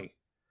make money.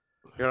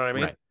 You know what I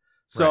mean? Right.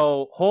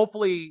 So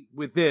hopefully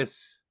with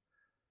this,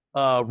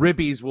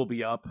 ribbies will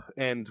be up,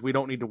 and we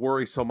don't need to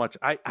worry so much.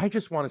 I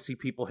just want to see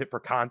people hit for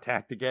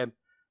contact again.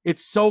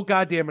 It's so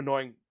goddamn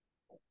annoying.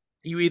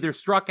 You either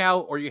struck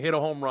out, or you hit a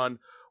home run,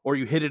 or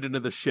you hit it into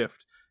the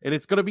shift, and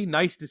it's going to be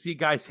nice to see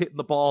guys hitting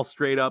the ball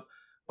straight up.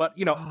 But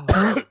you know,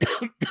 How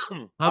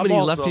I'm many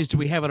also- lefties do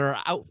we have in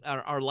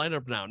our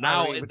lineup now?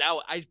 Now even-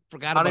 I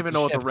forgot. I don't about even the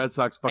know what the shift. Red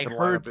Sox I fucking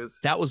heard lineup is.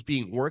 that was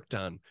being worked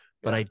on,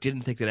 but I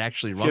didn't think that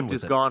actually run Shift with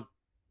is it. gone.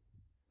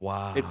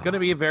 Wow, It's going to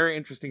be a very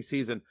interesting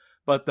season,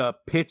 but the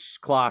pitch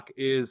clock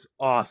is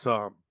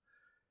awesome.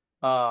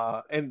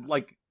 And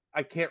like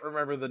I can't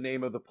remember the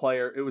name of the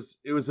player. It was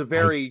a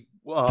very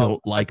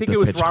don't like I think the it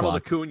was pitch Ronald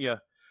clock.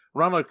 Acuna.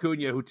 Ronald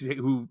Acuna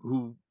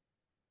who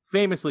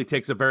famously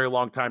takes a very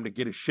long time to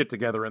get his shit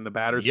together in the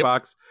batter's Yep.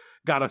 box.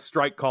 Got a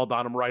strike called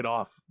on him right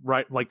off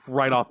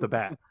the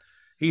bat.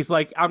 He's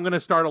like, I'm going to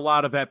start a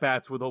lot of at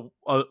bats with a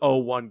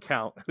 0-1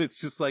 count. And it's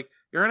just like,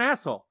 you're an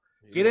asshole.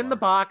 Get in the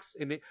box.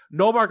 And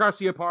Nomar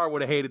Garcia-Parra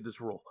would have hated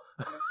this rule.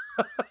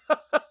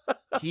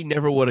 He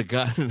never would have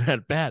gotten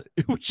that bad.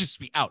 It would just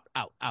be out.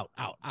 All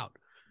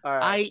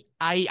right.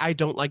 I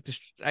don't like this.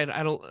 I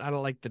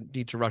don't like the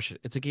need to rush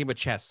it. It's a game of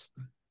chess.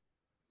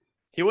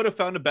 He would have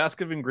found a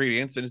basket of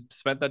ingredients and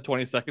spent that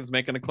 20 seconds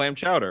making a clam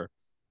chowder.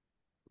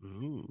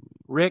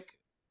 Rick,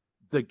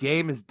 the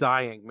game is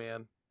dying,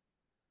 man.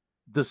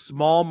 The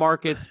small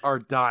markets are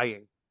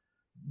dying.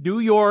 New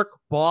York,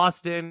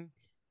 Boston,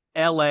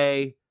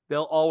 LA,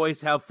 they'll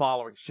always have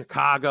following.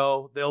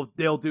 Chicago,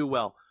 they'll do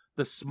well.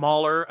 The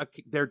smaller,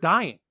 they're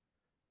dying.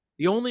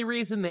 The only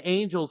reason the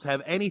Angels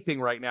have anything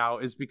right now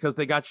is because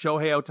they got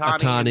Shohei Ohtani.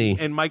 Ohtani.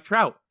 And Mike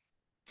Trout.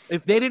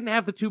 If they didn't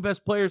have the two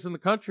best players in the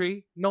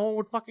country, no one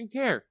would fucking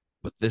care.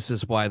 But this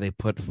is why they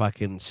put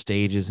fucking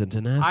stages into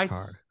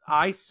NASCAR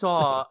I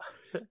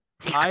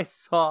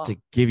saw to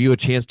give you a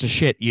chance to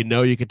shit. You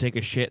know you could take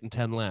a shit in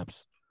 10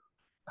 laps.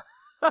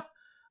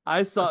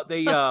 I saw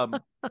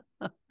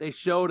they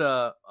showed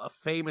a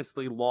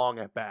famously long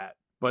at bat,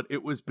 but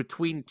it was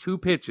between two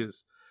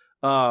pitches.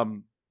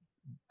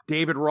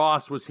 David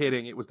Ross was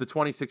hitting. It was the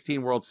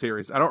 2016 World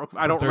Series. I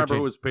don't remember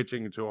who was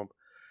pitching to him.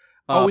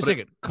 Wait a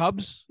second.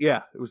 Cubs?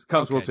 Yeah, it was the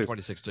Cubs World Series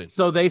 2016.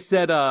 So they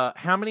said,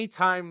 how many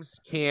times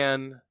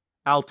can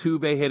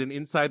Altuve hit an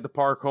inside the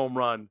park home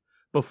run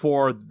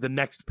before the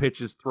next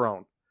pitch is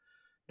thrown?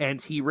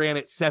 And he ran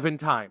it 7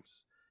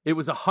 times. It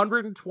was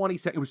 120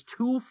 seconds. It was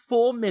 2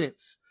 full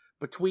minutes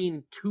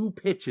between 2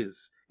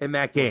 pitches in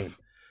that game.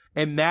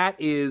 And that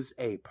is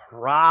a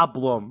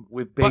problem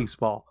with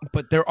baseball.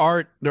 But there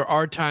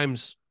are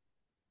times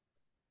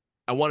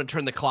I want to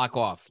turn the clock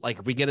off. Like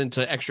if we get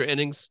into extra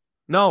innings,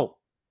 No,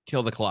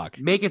 kill the clock.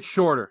 make it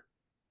shorter.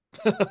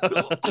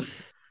 Fuck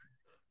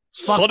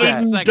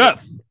Sudden that.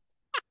 death.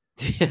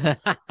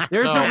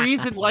 There's No, a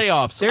reason.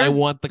 Playoffs. I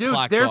want the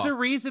clock There's off. a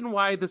reason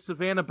why the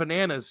Savannah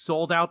Bananas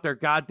sold out their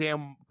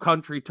goddamn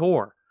country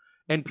tour,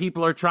 and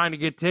people are trying to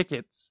get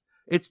tickets.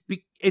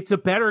 It's a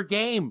better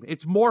game.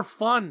 It's more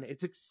fun.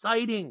 It's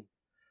exciting.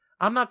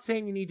 I'm not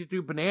saying you need to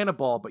do banana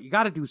ball, but you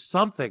got to do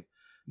something.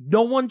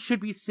 No one should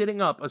be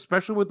sitting up,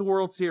 especially with the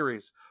World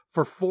Series,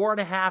 for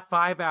 4.5,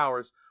 5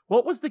 hours.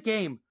 What was the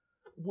game?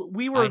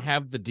 I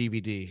have the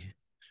DVD.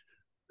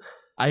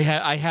 I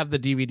have the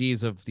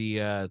DVDs of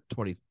the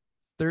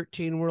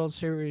 2013 World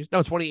Series. No,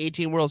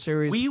 2018 World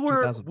Series. We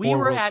were 2004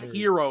 World at Series.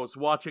 Heroes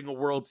watching a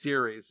World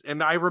Series,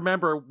 and I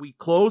remember we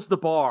closed the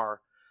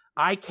bar.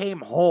 I came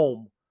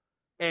home,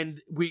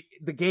 and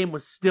the game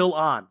was still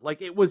on.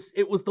 Like it was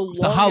the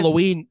longest. The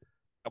Halloween.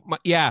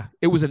 Yeah,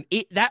 it was an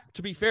 8. That,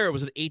 to be fair, it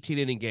was an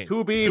 18-inning game.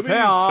 To be To be fair,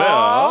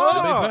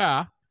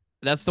 Yeah.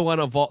 That's the one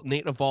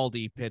Nate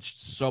Eovaldi pitched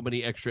so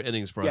many extra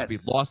innings for us. Yes. We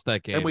lost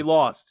that game. and we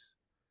lost.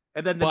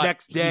 And then the But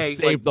next he day,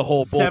 saved like the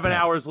whole 7 bullpen.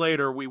 hours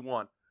later, we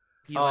won.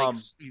 we You know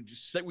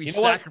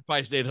what?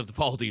 sacrificed Nate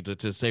Eovaldi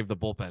to save the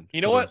bullpen.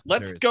 You know for what?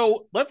 the series.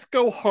 Let's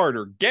go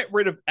harder. Get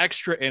rid of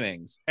extra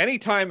innings.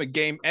 Anytime a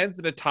game ends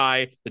in a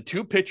tie, the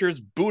 2 pitchers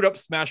boot up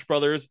Smash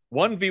Brothers,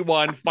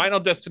 1v1, Final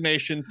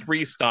Destination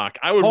 3 stock.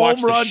 I would Home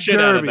watch the run shit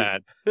out of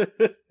derby.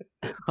 that.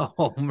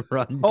 Home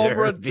run Home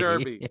run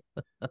derby.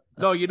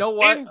 No, you know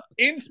what?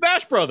 In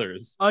Smash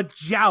Brothers. A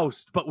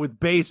joust, but with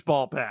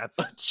baseball bats.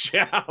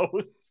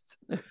 Joust.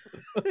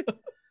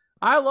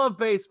 I love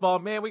baseball,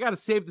 man. We got to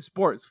save the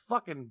sport. It's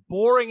fucking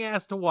boring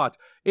ass to watch.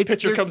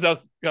 Pitcher comes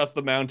out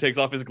the mound, takes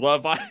off his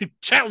glove. I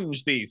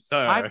challenge thee,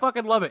 sir. I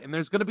fucking love it. And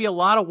there's going to be a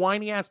lot of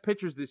whiny ass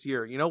pitchers this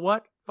year. You know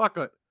what? Fuck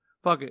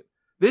it.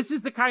 This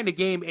is the kind of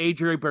game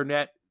AJ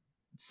Burnett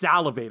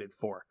salivated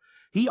for.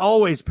 He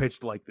always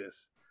pitched like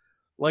this.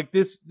 Like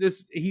this,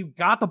 he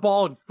got the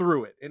ball and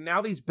threw it. And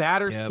now these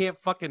batters can't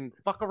fucking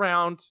fuck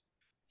around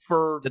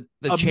for the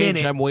a change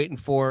minute. I'm waiting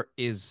for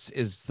is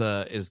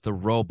the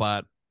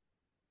robot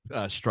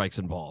strikes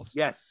and balls.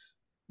 Yes.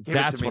 Give it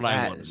to That's me. what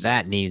I want.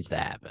 That needs to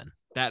happen.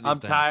 That I'm needs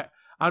to happen. tired.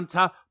 I'm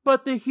tired.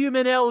 But the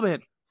human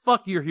element.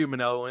 Fuck your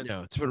human element.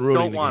 No, it's been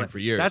ruining Don't the want game it. for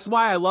years. That's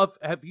why I love.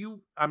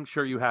 I'm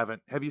sure you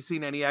haven't. Have you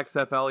seen any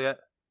XFL yet?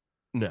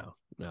 No,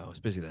 I was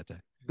busy that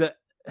day.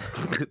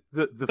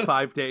 The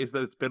 5 days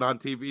that it's been on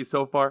TV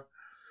so far.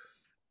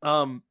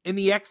 In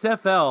the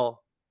XFL,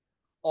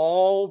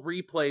 all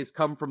replays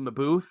come from the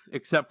booth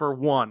except for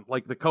one.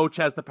 Like the coach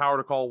has the power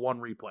to call one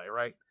replay,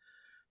 right?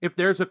 If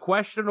there's a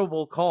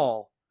questionable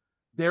call,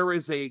 there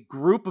is a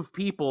group of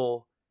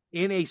people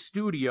in a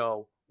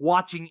studio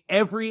watching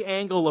every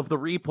angle of the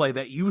replay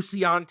that you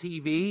see on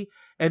TV,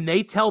 and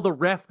they tell the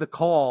ref the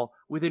call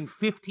within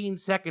 15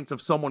 seconds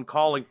of someone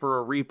calling for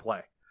a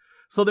replay.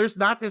 So there's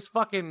not this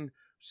fucking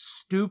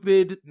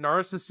stupid,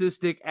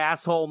 narcissistic,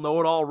 asshole,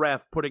 know-it-all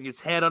ref putting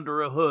his head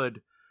under a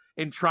hood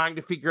and trying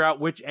to figure out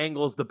which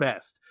angle is the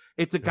best.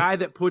 It's a guy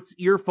that puts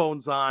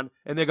earphones on,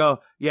 and they go,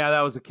 yeah,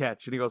 that was a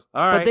catch. And he goes,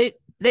 all right. But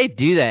they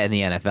do that in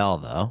the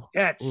NFL though.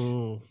 Catch.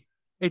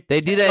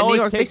 They do that in New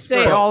York. They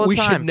say it all the we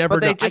time. should never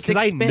but they know just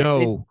because I expand-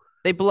 know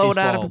they blow it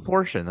out of baseball-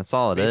 proportion. That's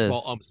all it is.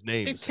 baseball umps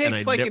names. It takes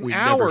and like an we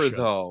never hour should.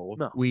 though.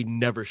 No. We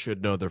never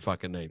should know their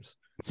fucking names.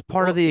 It's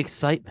part of the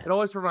excitement. It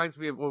always reminds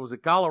me of, what was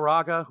it,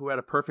 Galarraga, who had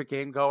a perfect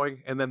game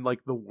going, and then,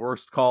 like, the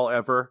worst call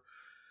ever.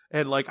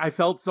 And, like, I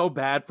felt so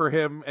bad for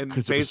him, and 'Cause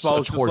it was baseball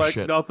was such just like,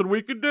 horseshit. nothing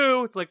we can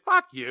do. It's like,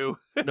 fuck you.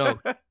 No,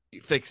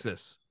 fix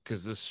this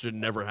because this should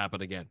never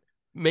happen again.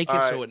 Make it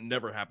All so right. it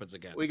never happens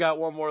again. We got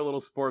one more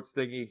little sports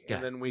thingy, God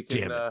and then we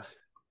damn can it.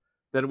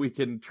 then we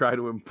can try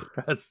to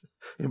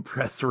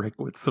impress Rick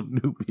with some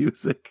new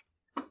music.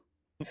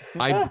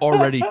 I'm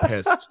already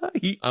pissed.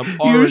 You- I'm you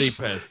already sh-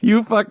 pissed.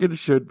 You fucking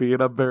should be,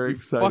 and I'm very You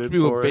excited fucked me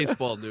for with it.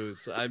 baseball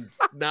news. I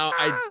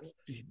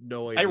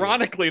no idea.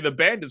 Ironically, the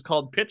band is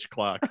called Pitch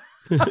Clock.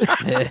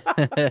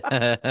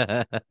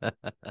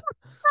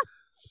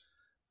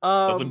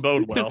 Um, Doesn't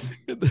bode well.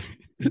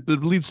 The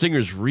lead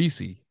singer's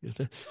Reese.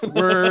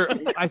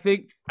 I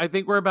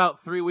think we're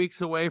about 3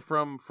 weeks away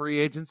from free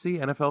agency,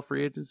 NFL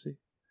free agency.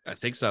 I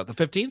think so. The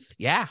 15th?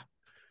 Yeah.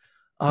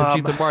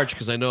 15th of March,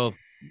 because I know.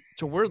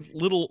 So we're a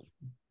little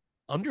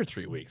under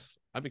 3 weeks.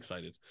 I'm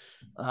excited.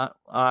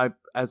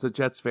 As a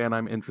Jets fan,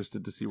 I'm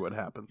interested to see what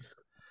happens.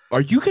 Are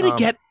you going to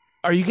get?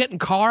 Are you getting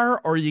Carr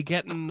or are you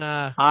getting?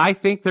 I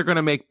think they're going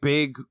to make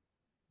big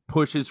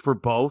pushes for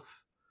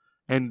both,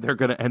 and they're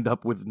going to end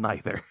up with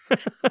neither.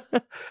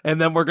 And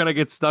then we're going to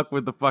get stuck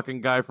with the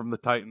fucking guy from the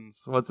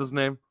Titans. What's his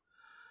name?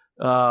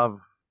 Oh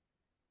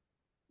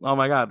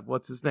my God,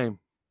 what's his name?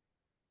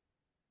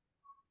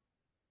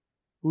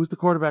 Who's the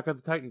quarterback of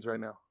the Titans right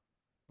now?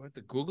 I have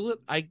to Google it.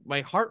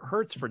 My heart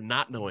hurts for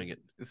not knowing it.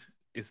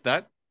 Is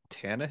that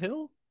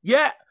Tannehill?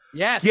 Yeah.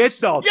 Yes. Get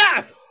the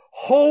Yes.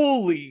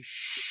 Holy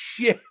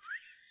shit.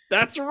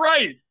 That's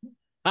right.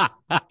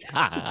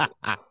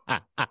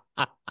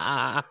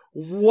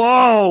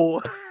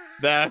 Whoa.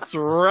 That's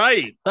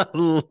right.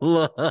 Look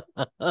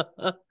at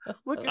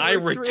I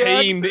Rick's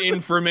retained reaction.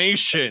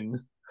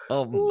 information.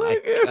 Oh my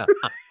Look at god.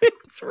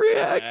 Rick's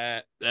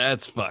reaction.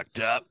 That's fucked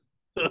up.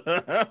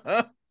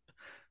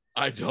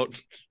 I don't.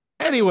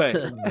 Anyway,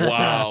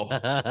 Wow.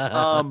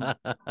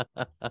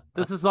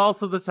 this is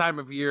also the time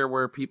of year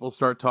where people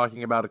start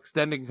talking about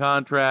extending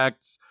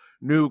contracts,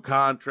 new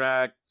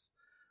contracts.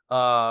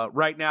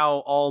 Right now,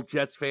 all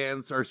Jets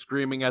fans are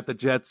screaming at the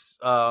Jets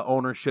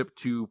ownership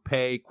to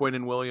pay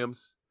Quinnen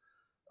Williams.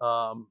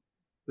 The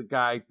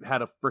guy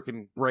had a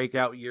freaking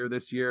breakout year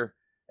this year,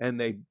 and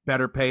they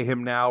better pay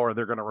him now or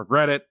they're going to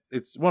regret it.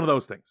 It's one of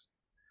those things.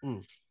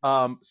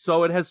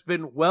 So it has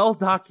been well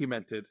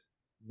documented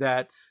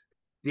that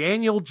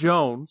Daniel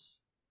Jones,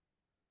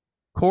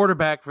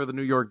 quarterback for the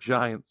New York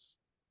Giants,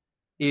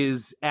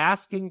 is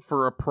asking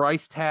for a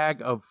price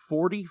tag of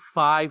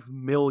 $45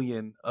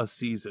 million a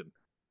season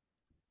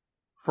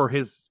for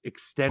his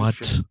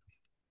extension.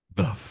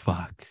 What the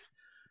fuck?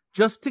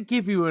 Just to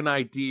give you an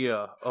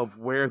idea of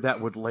where that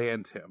would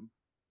land him,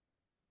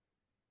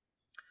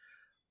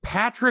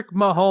 Patrick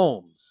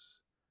Mahomes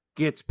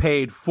gets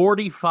paid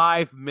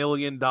 $45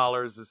 million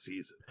a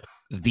season.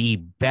 The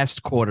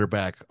best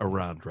quarterback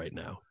around right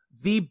now.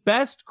 The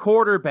best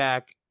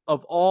quarterback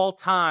of all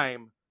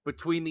time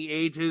between the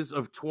ages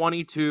of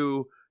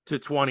 22 to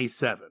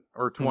 27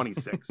 or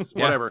 26,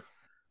 Yeah. whatever.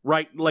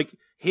 Right? Like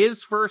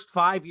his first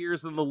 5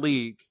 years in the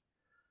league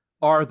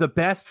are the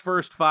best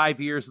first 5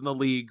 years in the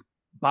league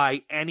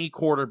by any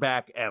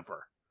quarterback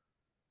ever.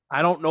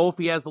 I don't know if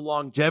he has the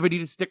longevity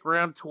to stick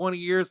around 20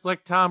 years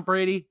like Tom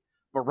Brady,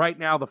 but right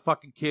now the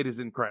fucking kid is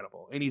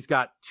incredible. And he's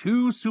got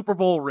 2 Super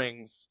Bowl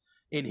rings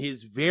in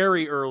his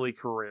very early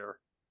career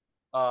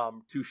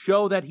to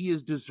show that he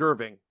is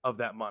deserving of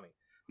that money.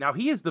 Now,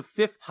 he is the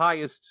 5th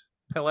highest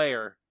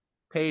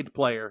paid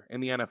player in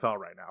the NFL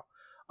right now.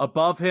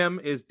 Above him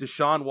is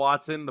Deshaun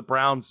Watson. The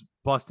Browns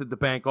busted the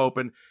bank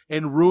open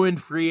and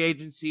ruined free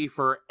agency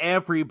for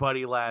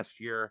everybody last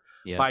year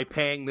by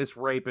paying this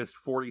rapist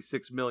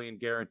 $46 million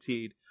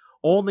guaranteed.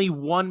 Only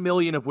 $1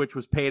 million of which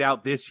was paid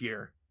out this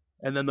year,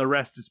 and then the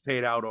rest is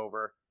paid out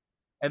over.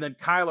 And then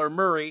Kyler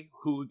Murray,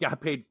 who got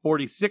paid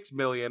 $46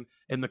 million,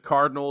 and the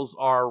Cardinals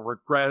are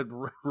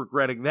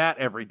regretting that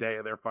every day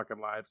of their fucking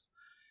lives.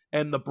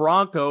 And the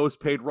Broncos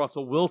paid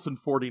Russell Wilson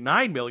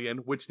 $49 million,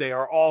 which they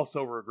are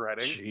also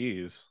regretting.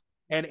 Jeez.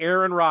 And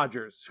Aaron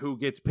Rodgers, who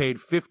gets paid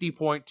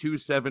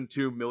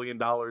 $50.272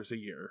 million a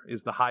year,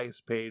 is the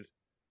highest paid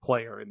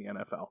player in the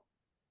NFL.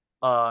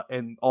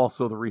 And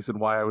also the reason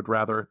why I would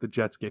rather the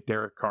Jets get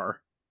Derek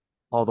Carr.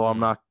 Although I'm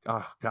not...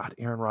 Oh, God,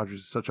 Aaron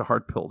Rodgers is such a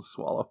hard pill to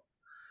swallow.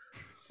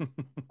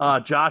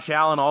 Josh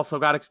Allen also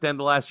got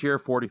extended last year,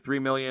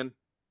 $43 million.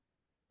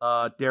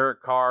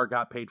 Derek Carr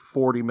got paid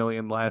 $40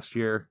 million last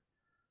year.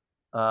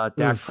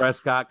 Dak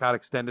Prescott got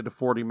extended to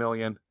 $40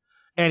 million.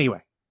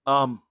 Anyway,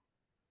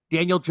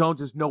 Daniel Jones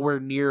is nowhere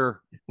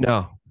near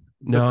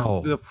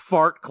the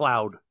fart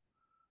cloud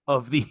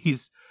of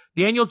these.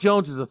 Daniel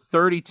Jones is a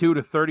 $32 to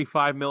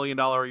 $35 million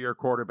a year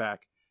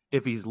quarterback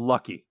if he's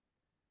lucky.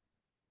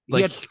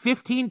 He had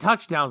 15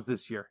 touchdowns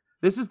this year.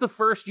 This is the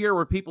first year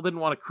where people didn't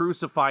want to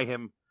crucify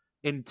him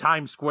in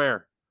Times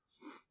Square.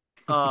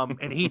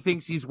 And he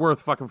thinks he's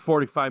worth fucking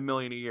 $45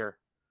 million a year.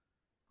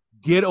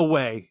 Get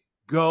away.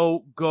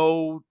 Go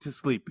to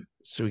sleep.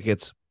 So he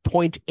gets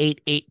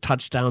 0.88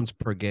 touchdowns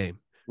per game.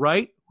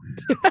 Right?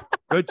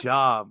 Good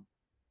job.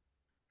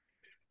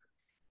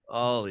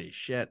 Holy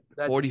shit.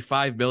 That's-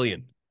 $45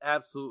 million.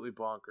 Absolutely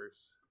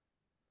bonkers.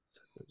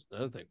 That's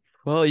another thing.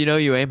 Well,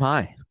 you aim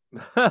high.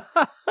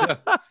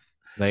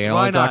 They can Why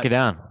only talk not? you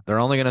down. They're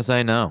only going to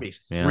say no.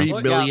 $3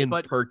 Well, million yeah,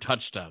 but- per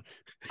touchdown.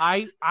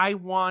 I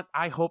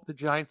hope the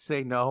Giants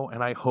say no,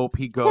 and I hope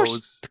he Of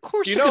goes.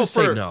 course You they're know, going to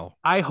say for- no.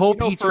 I hope You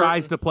know, he for-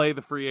 tries to play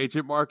the free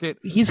agent market.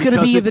 He's going to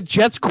because be the it's-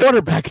 Jets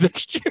quarterback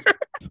next year.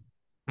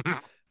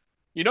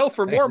 You know,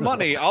 for more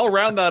money, I'll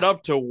round that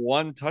up to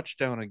 1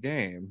 touchdown a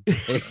game.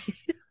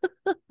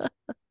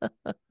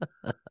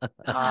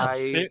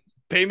 I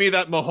Pay me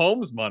that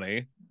Mahomes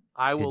money.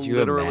 will Could you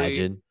literally.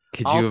 imagine?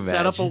 Could you I'll imagine?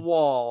 set up a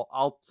wall.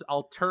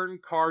 I'll turn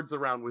cards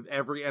around with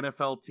every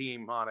NFL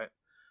team on it,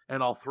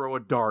 and I'll throw a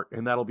dart,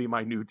 and that'll be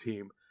my new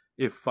team.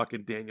 If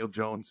fucking Daniel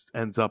Jones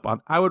ends up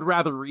on, I would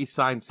rather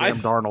re-sign Sam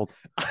Darnold.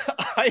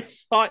 I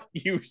thought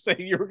you were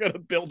saying you were going to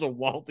build a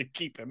wall to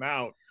keep him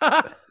out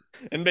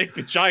and make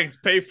the Giants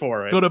pay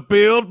for it. Gonna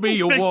build me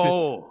a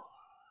wall.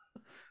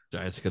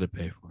 Giants gonna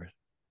pay for it.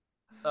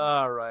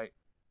 All right.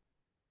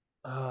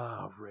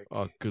 Oh, Rick.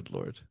 Oh, good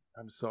Lord.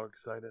 I'm so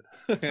excited.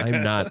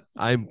 I'm not.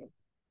 I'm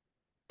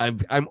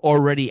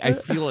already. I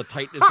feel a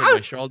tightness in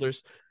my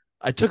shoulders.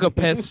 I took a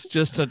piss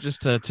just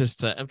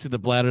to empty the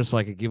bladder so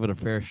I could give it a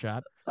fair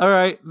shot. All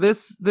right,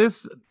 this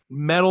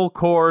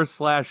metalcore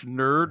 /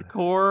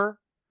 nerdcore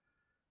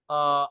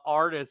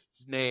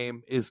artist's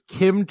name is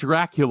Kim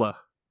Dracula.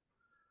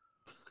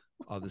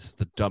 Oh, this is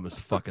the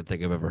dumbest fucking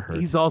thing I've ever heard.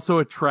 He's also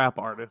a trap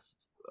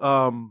artist.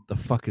 The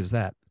fuck is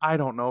that? I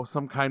don't know,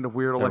 some kind of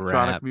weird It's a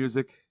electronic rap.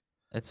 music.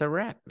 It's a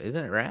rap,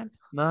 isn't it? Rap?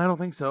 No, I don't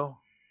think so.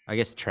 I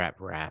guess trap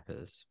rap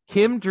is.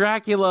 Kim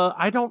Dracula.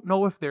 I don't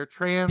know if they're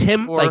trans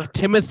Tim, or like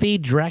Timothy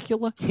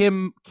Dracula,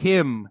 Kim.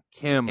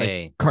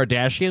 Hey,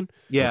 Kardashian.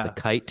 Yeah, the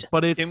kite.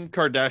 but it's Kim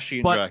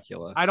Kardashian but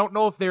Dracula. I don't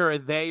know if they're a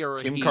they or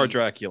a Kim he.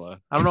 Dracula.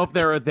 I don't know if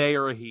they're a they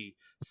or a he.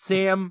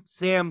 Sam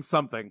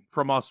something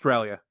from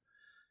Australia.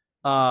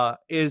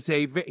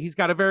 He's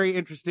got a very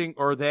interesting,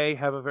 or they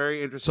have a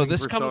very interesting. So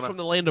this persona. comes from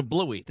the land of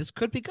Bluey. This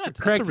could be good.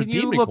 Craig, That's a can you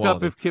redeeming look up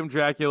quality. if Kim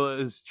Dracula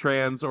is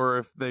trans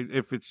or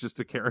if it's just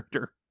a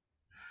character?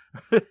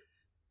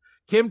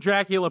 Kim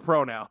Dracula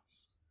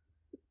pronouns.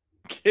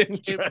 Kim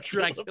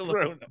Dracula.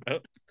 pronouns.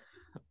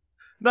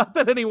 Not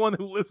that anyone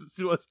who listens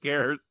to us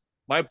cares.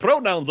 My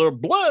pronouns are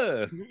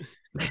blah.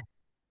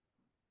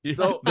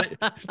 So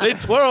They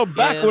twirl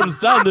backwards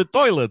down the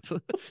toilet.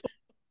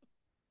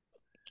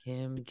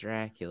 Kim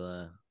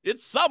Dracula.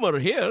 It's summer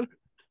here.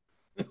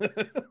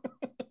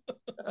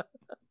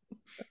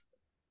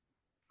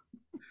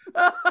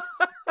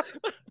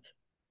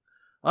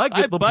 I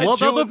get the bite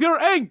blood you out of your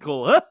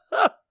ankle.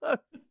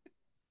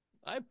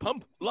 I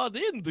pump blood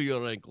into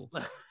your ankle.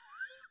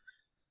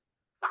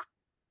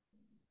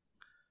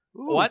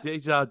 Ooh, What?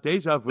 Deja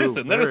vu.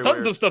 Listen, Very there's tons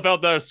weird. of stuff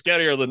out there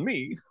scarier than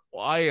me.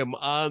 I am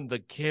on the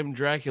Kim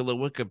Dracula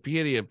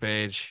Wikipedia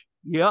page.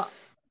 Yeah,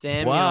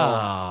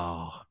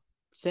 Wow.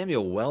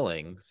 Samuel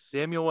Wellings.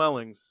 Samuel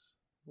Wellings.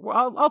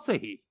 Well, I'll say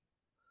he.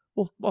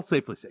 Well, I'll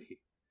safely say he.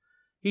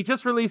 He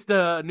just released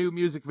a new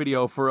music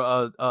video for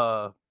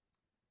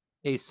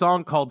a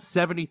song called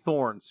 70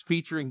 Thorns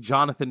featuring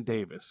Jonathan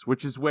Davis,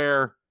 which is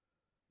where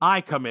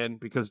I come in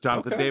because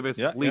Jonathan Okay. Davis,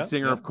 Yeah, lead yeah,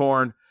 singer yeah. of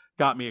Korn,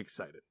 got me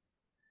excited.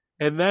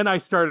 And then I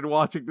started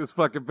watching this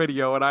fucking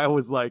video and I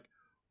was like,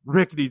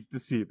 Rick needs to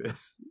see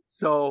this.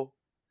 So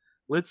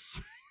let's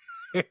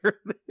share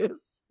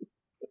this.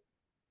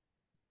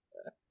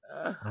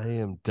 I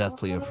am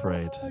deathly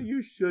afraid.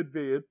 You should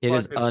be. It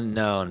is fucking...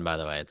 unknown, by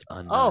the way. It's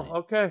unknown. Oh,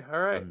 okay. All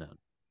right. Unknown.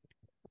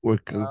 We're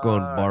going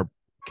Barb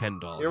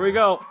Kendall. Here we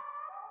go.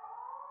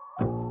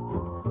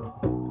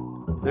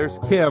 There's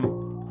Kim.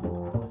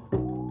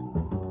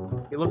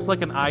 He looks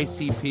like an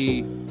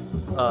ICP,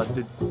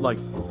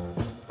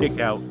 dick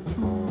out.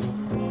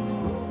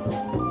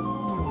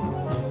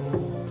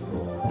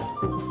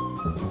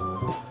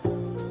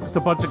 Just a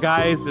bunch of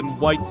guys in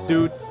white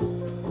suits,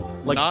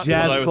 like Not what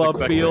jazz I was club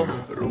expecting. feel.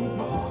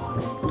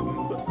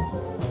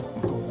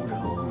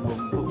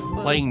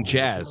 Playing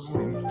jazz.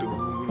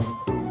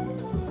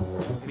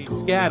 He's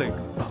scatting.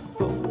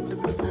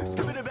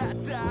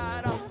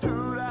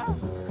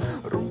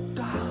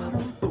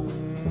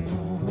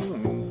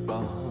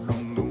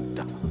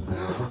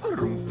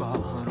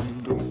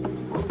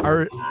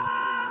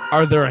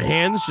 Are their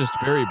hands just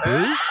very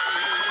bruised?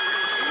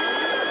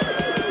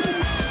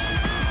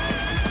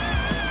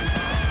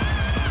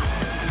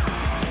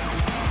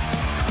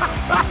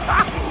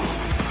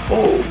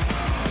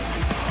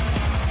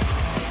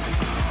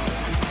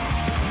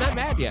 I'm not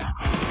mad yet.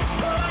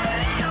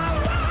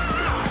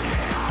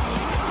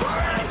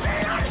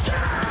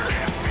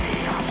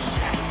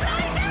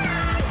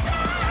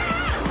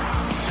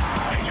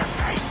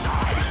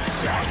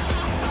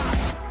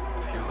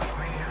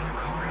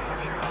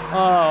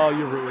 Oh,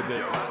 you ruined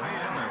it.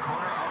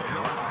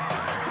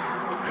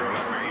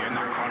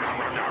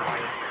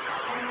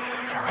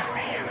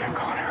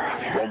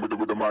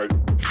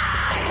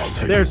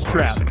 There's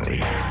Trap.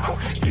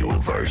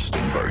 Versed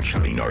in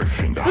virtually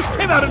nerfing the This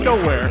came out of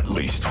nowhere. At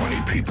least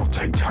 20 people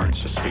take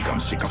turns to speak. I'm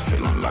sick of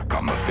feeling like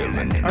I'm a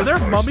villain. Are there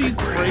mummies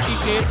breaking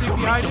dancing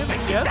behind him?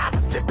 Yes.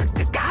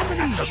 How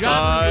many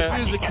genres of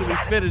music can we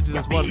fit into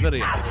this one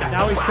video?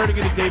 Now he's turning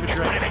into David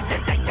Drake.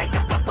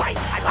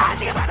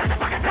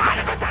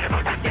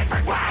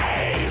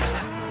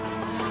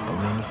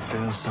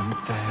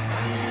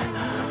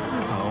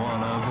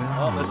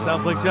 Oh, that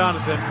sounds like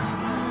Jonathan.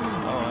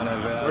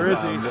 Where is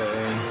he?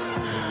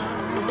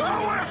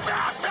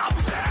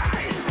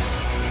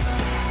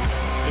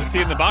 Is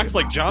he in the box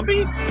like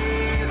Zombie?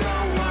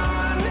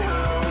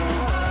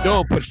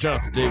 Don't put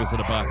Jonathan Davis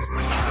in a box.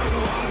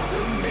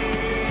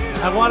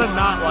 I want to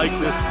not like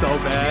this so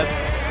bad.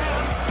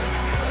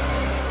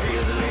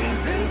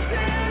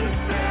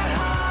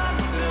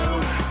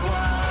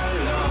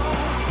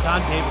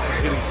 John Davis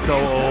is getting so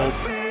old.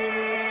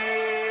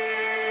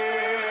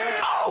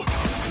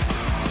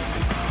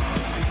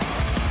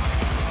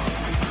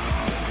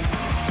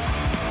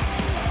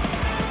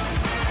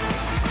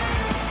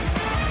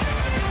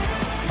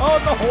 Oh,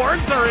 the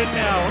horns are in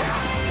now.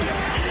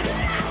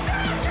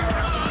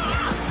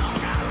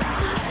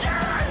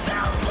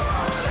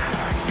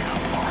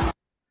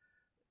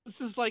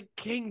 This is like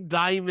King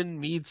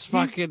Diamond meets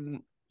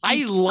fucking.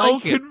 He's I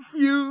like so it.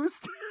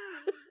 confused.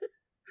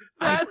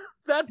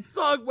 That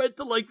song went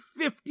to like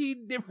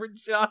 15 different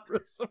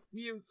genres of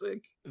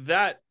music.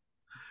 That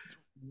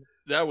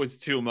was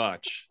too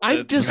much.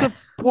 I'm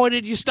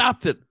disappointed you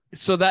stopped it.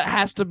 So that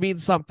has to mean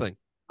something.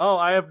 Oh,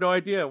 I have no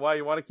idea. Why,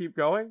 you want to keep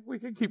going? We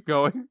can keep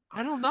going.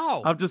 I don't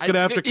know. I'm just going to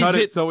have to cut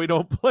it so we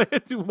don't play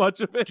it too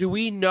much of it. Do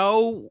we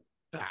know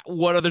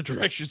what other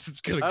directions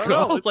it's going to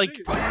go? Let's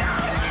see if it goes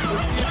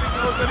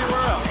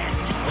anywhere else.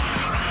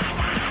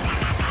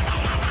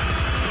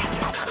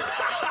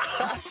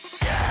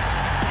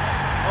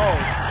 Oh,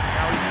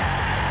 now he's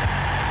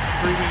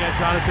screaming at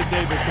Jonathan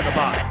Davis in a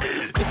box.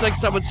 It's like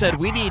someone said,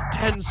 we need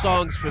 10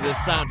 songs for this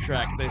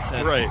soundtrack. They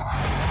said, right.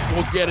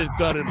 We'll get it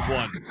done in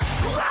one.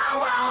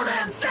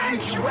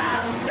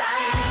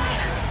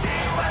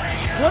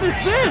 What is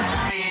this?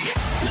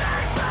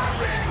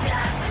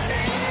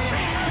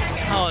 I'm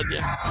telling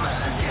you.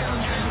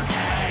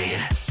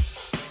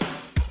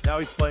 Now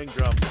he's playing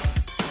drums.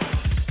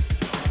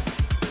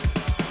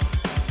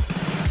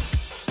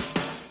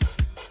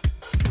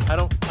 I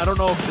don't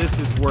know if this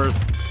is worth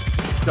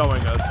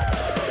showing us.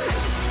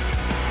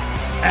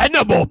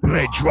 Animal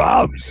play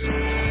drums.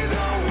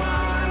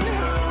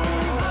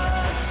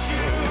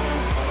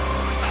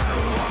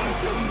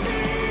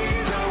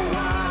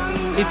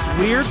 It's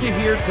weird to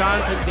hear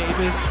Jonathan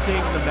Davis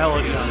sing the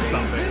melody on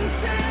something.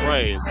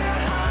 Right.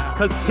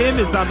 Because Tim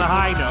is on the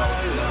high note.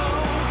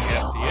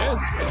 Yes, he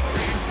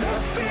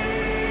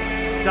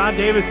is. John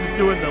Davis is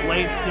doing the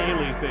Lane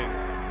Staley thing.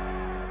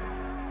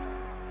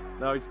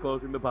 Now he's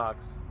closing the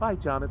box. Bye,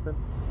 Jonathan.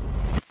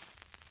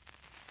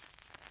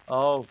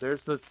 Oh,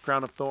 there's the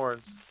Crown of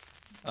Thorns.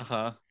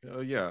 Uh-huh.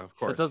 Oh, yeah, of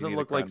course. It doesn't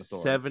look like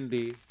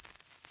 70.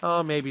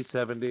 Oh, maybe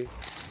 70.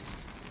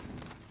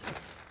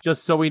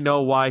 Just so we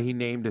know why he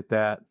named it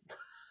that.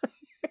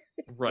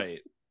 Right.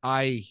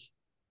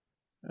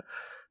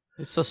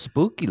 It's so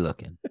spooky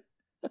looking.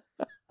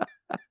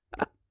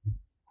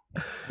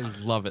 I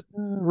love it.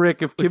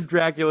 Rick, if Kim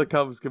Dracula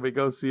comes, can we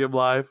go see him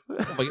live?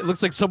 It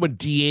looks like someone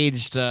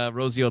de-aged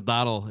Rosie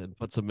O'Donnell and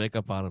put some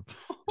makeup on him.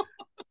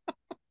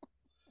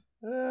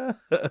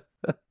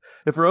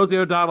 If Rosie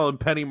O'Donnell and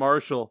Penny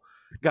Marshall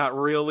got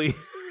really,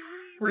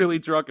 really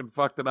drunk and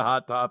fucked in a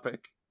Hot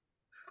Topic.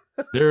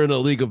 They're in a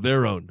league of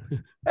their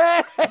own.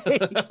 Hey!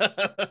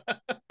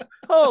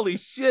 Holy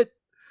shit.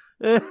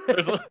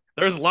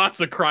 There's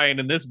lots of crying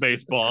in this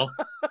baseball.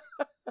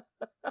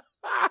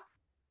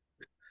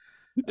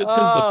 It's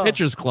because the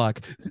pitcher's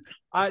clock.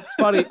 It's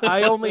funny.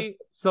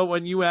 So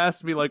when you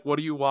asked me, like, what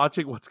are you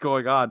watching? What's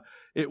going on?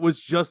 It was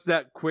just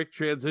that quick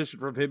transition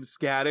from him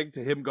scatting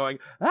to him going,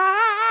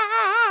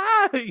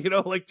 ah,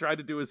 like trying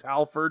to do his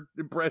Halford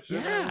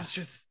impression. Yeah,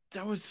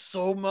 that was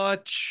so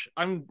much.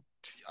 I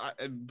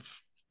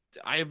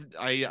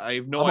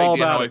have no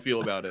idea how I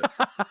feel about it.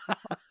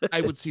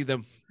 I would see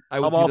them. I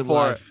would I'm see all them for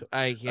live.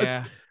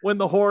 Yeah. When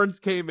the horns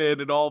came in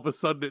and all of a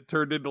sudden it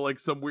turned into like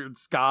some weird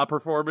ska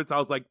performance, I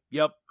was like,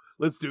 yep,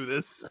 let's do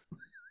this.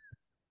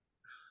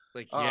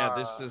 Like, yeah,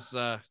 this is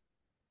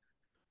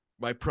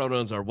my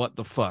pronouns are what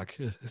the fuck.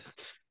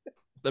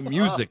 The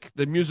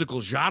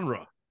musical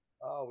genre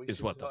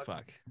is what the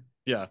fuck.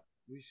 Yeah.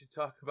 We should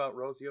talk about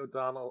Rosie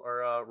O'Donnell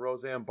or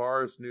Roseanne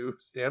Barr's new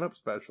stand-up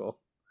special.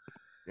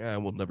 Yeah,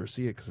 we'll never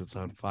see it because it's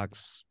on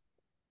Fox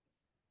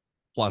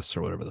Plus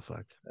or whatever the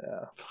fuck.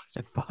 Yeah.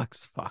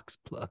 Fox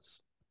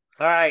Plus.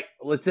 All right,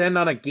 let's end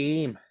on a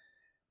game.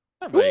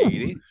 I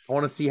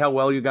want to see how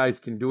well you guys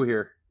can do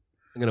here.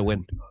 I'm gonna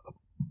win.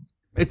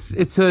 It's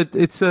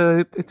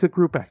a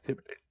group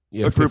activity.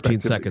 You have 15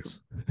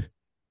 seconds.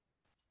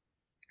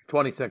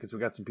 20 seconds. We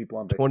got some people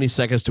on base. 20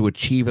 seconds to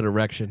achieve an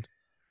erection.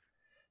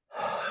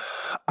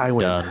 I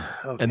win.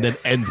 Okay. And then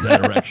end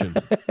that erection.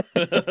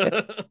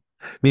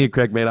 Me and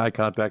Craig made eye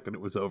contact and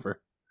it was over.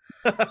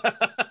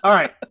 All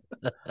right.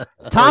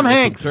 Tom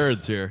Hanks. Some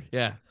turds here.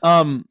 Yeah.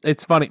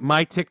 It's funny.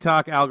 My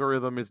TikTok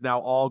algorithm is now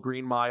all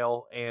Green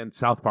Mile and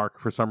South Park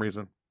for some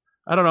reason.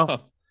 I don't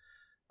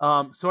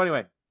know. So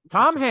anyway,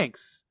 Tom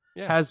Hanks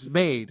has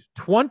made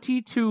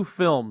 22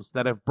 films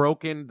that have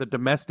broken the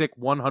domestic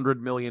 $100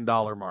 million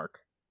mark.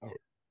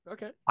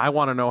 Okay. I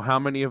want to know how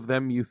many of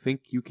them you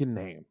think you can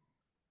name.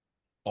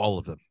 All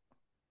of them.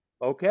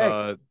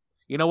 Okay.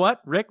 You know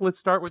what, Rick? Let's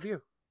start with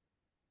you.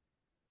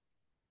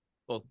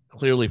 Well,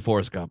 clearly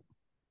Forrest Gump.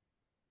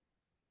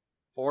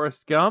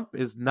 Forrest Gump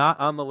is not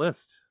on the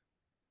list.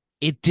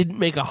 It didn't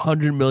make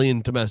 100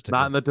 million domestic.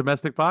 Not in the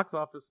domestic box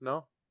office,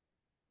 no.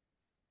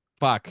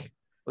 Fuck.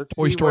 Let's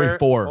Toy see Story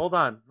 4. Hold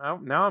on.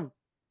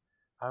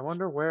 I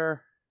wonder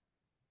where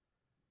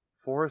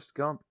Forrest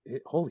Gump.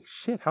 Holy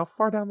shit! How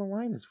far down the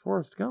line is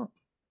Forrest Gump?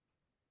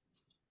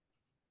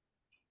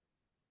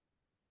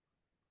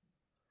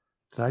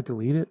 Did I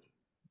delete it?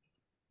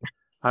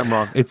 I'm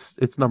wrong.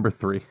 It's number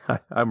 3.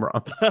 I'm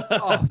wrong.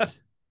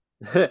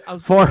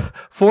 Oh,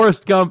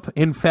 Forrest Gump,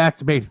 in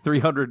fact, made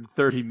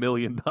 $330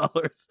 million.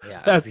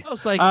 Yeah, That's, I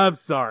was like, I'm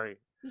sorry.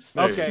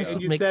 Okay, this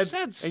and you makes said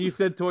sense. and you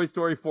said Toy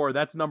Story 4.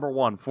 That's number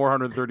 1,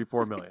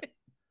 $434 million.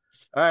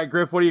 All right,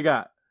 Griff, what do you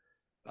got?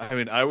 I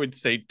mean, I would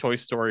say Toy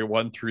Story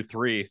 1 through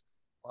 3.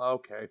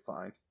 Okay,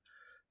 fine.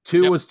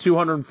 2 was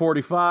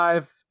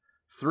 245.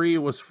 3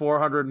 was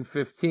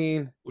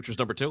 415. which was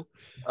number 2.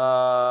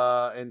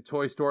 And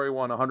Toy Story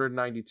 1,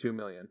 192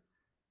 million.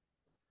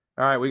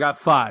 All right, we got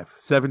 5.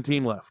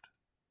 17 left.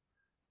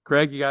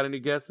 Craig, you got any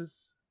guesses?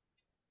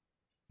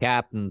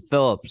 Captain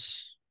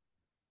Phillips.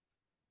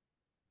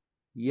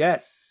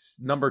 Yes,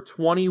 number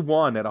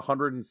 21 at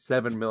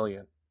 107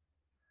 million.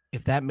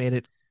 If that made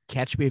it,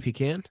 Catch Me If You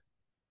Can.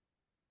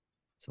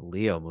 It's a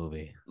Leo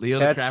movie. Leo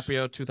Catch-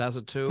 DiCaprio,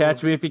 2002.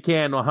 Catch Me If You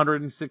Can,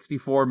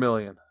 164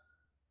 million.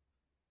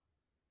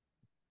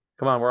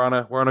 Come on, we're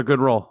on a good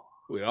roll.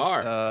 We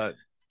are.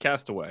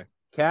 Castaway.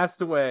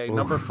 Castaway, Oof.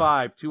 number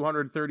 5,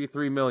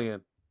 233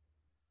 million.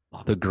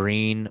 The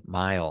Green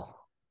Mile.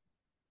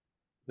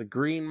 The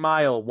Green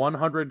Mile,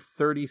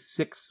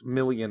 136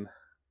 million.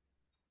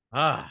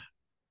 Ah.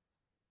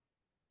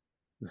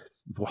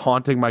 It's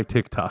haunting my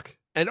TikTok.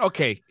 And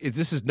okay,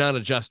 this is not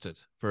adjusted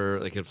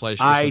for like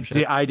inflation. Or some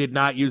shit? I did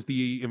not use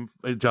the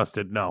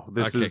adjusted. No,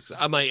 this Okay, is. so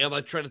I'm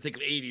like trying to think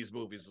of 80s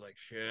movies. Like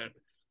shit.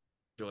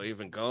 Do I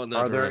even go in that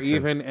Are there direction?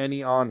 even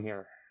any on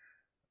here?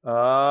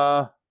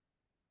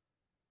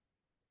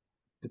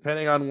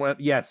 Depending on when.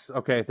 Yes.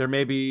 Okay. There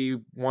may be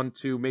 1,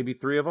 2, maybe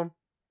 3 of them.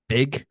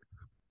 Big?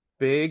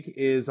 Big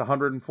is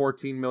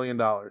 $114 million.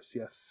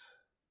 Yes.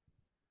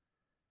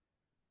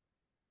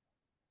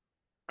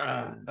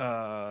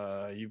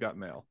 You've got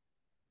mail.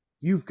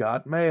 You've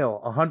got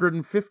mail.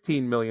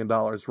 $115 million,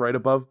 right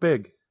above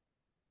Big.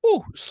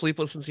 Ooh,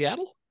 Sleepless in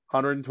Seattle?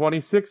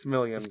 126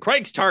 million. It's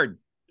Craig's turn.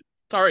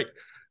 Sorry.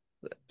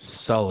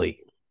 Sully.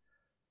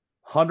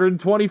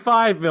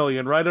 125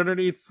 million, right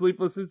underneath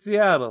Sleepless in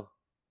Seattle.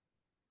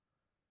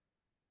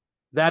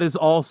 That is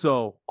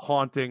also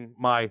haunting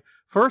my.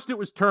 First, it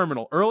was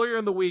Terminal. Earlier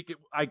in the week,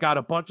 I got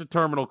a bunch of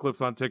Terminal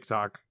clips on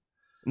TikTok.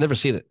 Never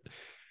seen it.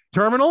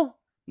 Terminal?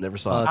 Never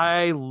saw it.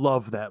 I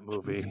love that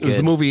movie. It's It was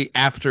the good. movie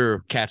after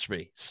Catch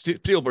Me.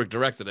 Spielberg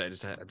directed it. I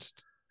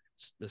just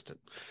missed it.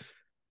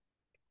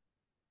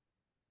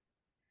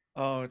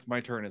 Oh, it's my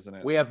turn, isn't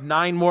it? We have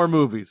 9 more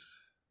movies.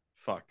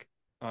 Fuck.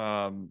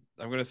 I'm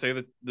gonna say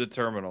the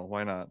Terminal.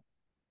 Why not?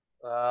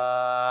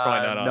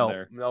 Probably not on no,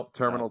 there. Nope,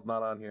 Terminal's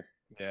not on here.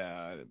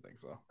 Yeah, I didn't think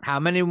so. How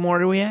many more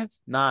do we have?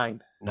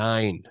 9.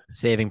 9.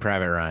 Saving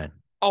Private Ryan.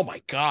 Oh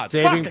my God.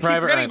 Saving Fuck, I keep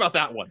Private forgetting Ryan. about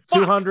that one.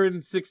 Fuck.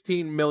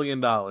 $216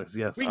 million.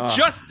 Yes. We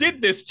just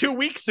did this 2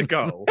 weeks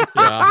ago.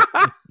 Yeah.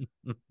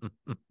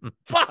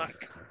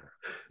 Fuck.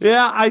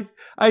 Yeah,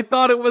 I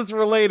thought it was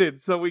related,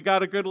 so we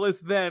got a good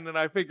list then, and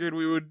I figured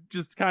we would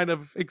just kind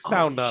of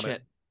expound Holy on shit.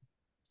 it.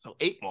 So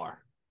 8 more.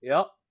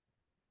 Yep.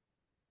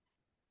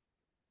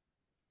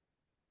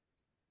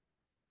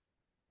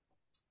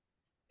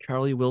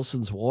 Charlie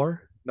Wilson's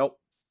War? Nope.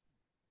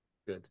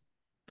 Good.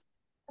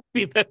 I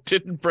mean, that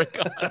didn't break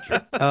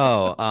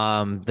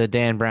 100. The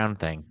Dan Brown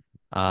thing.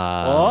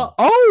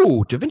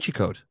 Oh, Da Vinci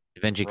Code.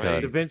 Da Vinci Da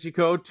Code. Vinci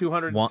Code,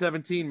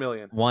 217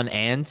 million. 1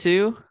 and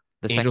 2?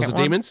 The Angels second and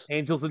one? Demons?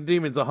 Angels and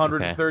Demons,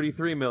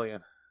 133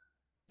 million.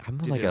 I'm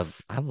Did like they-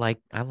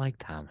 I like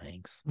Tom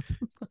Hanks.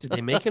 Did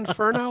they make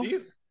Inferno?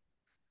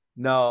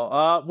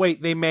 No,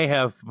 wait, they may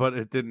have, but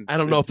it didn't. I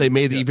don't know if they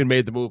even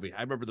made the movie.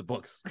 I remember the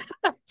books.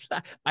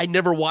 I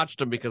never watched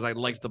them because I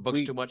liked the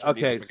books too much.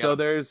 Okay, so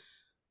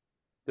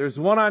there's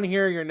one on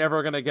here you're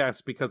never gonna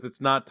guess because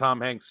it's not Tom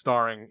Hanks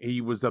starring. He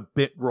was a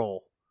bit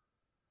role.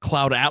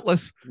 Cloud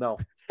Atlas. No,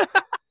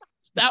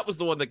 That was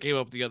the one that came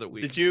up the other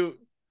week. Did you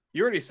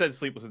already said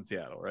Sleepless in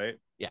Seattle, right?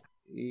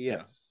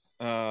 yes.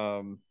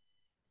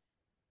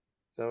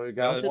 So we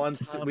got Was it 1,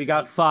 2, Tom we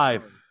got Hanks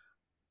 5. starring?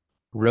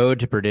 Road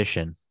to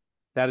Perdition.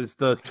 That is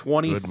the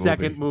 22nd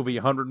movie. movie,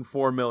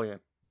 104 million.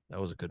 That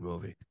was a good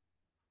movie.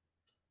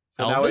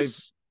 So now we-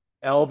 Elvis.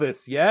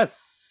 Elvis,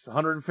 yes,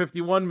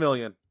 151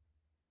 million.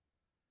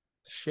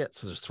 Shit.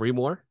 So there's 3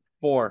 more.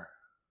 4.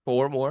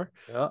 4 more.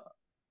 Yeah.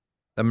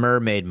 The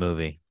Mermaid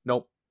movie.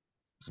 Nope.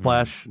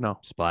 Splash. No.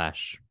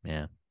 Splash.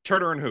 Yeah.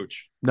 Turner and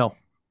Hooch. No.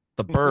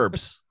 The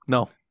Burbs.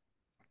 No.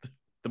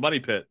 The Money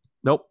Pit.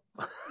 Nope.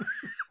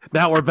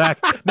 Now we're back.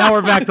 Now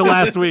we're back to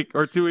last week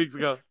or 2 weeks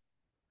ago.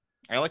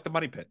 I like the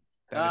Money Pit.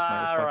 That is my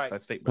All response right. to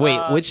that statement. Wait,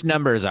 which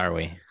numbers are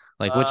we?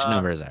 Like which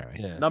numbers are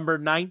we? Yeah. Number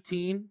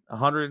 19,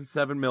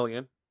 107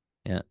 million.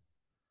 Yeah.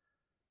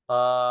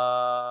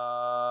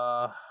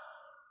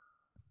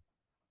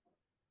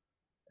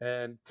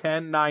 And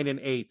 10, 9, and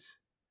 8,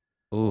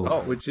 Ooh.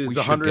 which is We should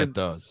 100, get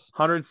those.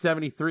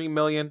 173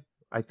 million.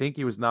 I think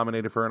he was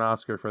nominated for an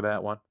Oscar for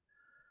that one.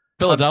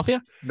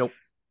 Philadelphia. Nope.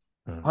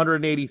 Oh.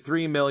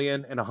 183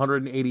 million and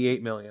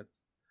 188 million.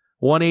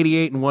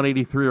 188 and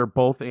 183 are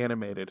both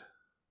animated.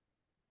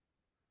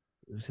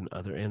 It was in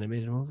other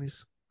animated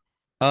movies.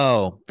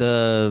 Oh,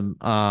 the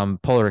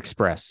Polar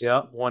Express.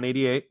 Yeah,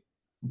 188.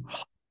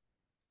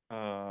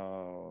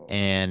 Oh.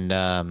 And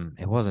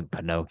it wasn't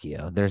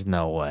Pinocchio. There's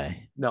no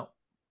way. No.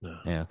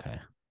 Yeah, okay.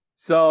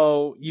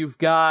 So you've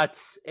got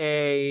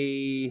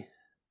a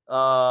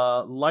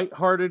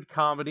lighthearted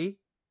comedy,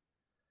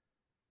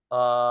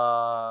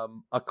 a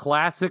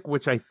classic,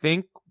 which I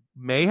think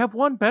may have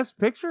won Best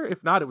Picture.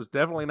 If not, it was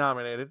definitely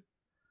nominated.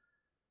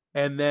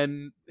 And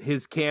then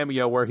his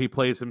cameo where he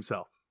plays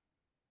himself.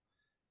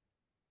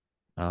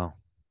 Oh.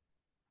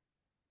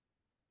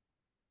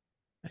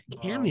 A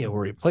cameo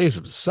where he plays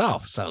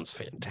himself sounds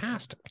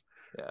fantastic.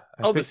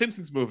 Yeah. The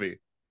Simpsons movie.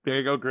 There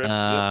you go, Griff.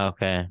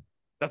 Okay.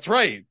 That's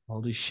right.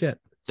 Holy shit.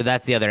 So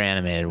that's the other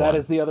animated one. That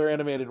is the other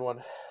animated one.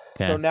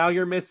 Okay. So now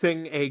you're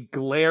missing a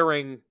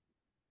glaring...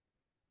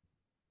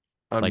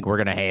 Like we're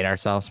going to hate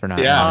ourselves for not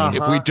Yeah,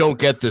 knowing. if we don't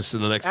get this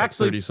in the next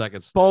Actually, 30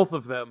 seconds. Both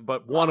of them,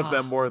 but one of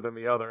them more than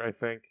the other, I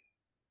think.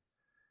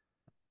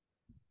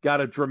 Got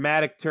a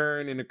dramatic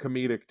turn and a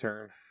comedic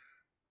turn.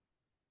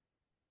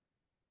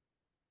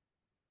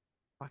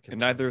 And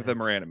neither of them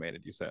are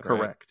animated, you said, right?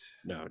 Correct.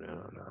 No.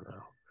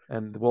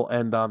 And we'll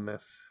end on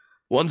this.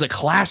 One's a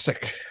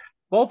classic.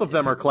 Both of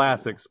them are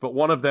classics, but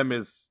one of them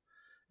is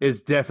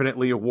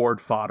definitely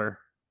award fodder.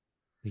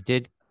 We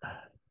did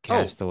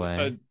Cast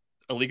Away.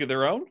 A League of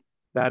Their Own?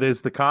 That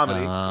is the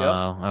comedy.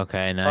 Oh, Yep.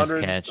 Okay, nice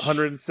 100 catch.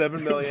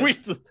 107 million.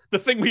 The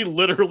thing we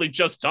literally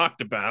just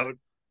talked about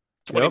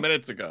 20 Yep.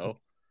 minutes ago.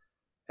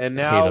 And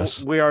Hate now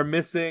us. we are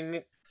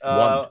missing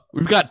One.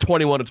 We've got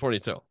 21 to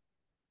 22.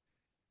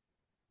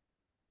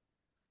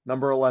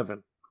 number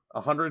 11.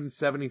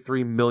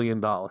 $173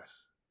 million.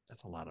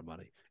 That's a lot of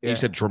money. Yeah. You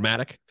said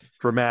dramatic?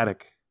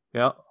 Dramatic.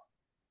 Yep.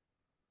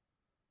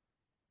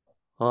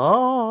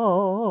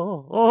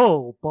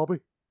 Oh, Bobby.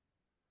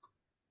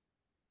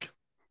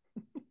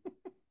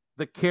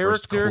 The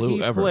character clue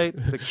he ever. played.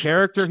 The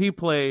character he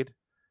played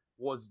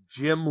was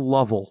Jim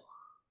Lovell.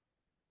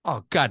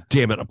 Oh, God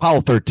damn it.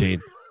 Apollo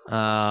 13.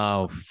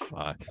 Oh,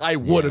 fuck. I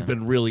would have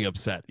been really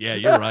upset. Yeah,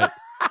 you're right.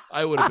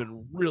 I would have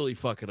been really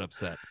fucking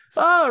upset.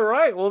 All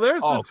right. Well,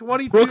 there's Oh, the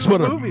 22 Brooks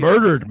would have movies.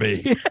 murdered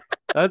me.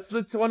 That's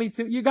the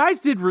 22. You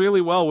guys did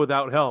really well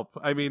without help.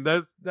 I mean,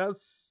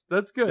 that's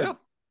good. Yeah.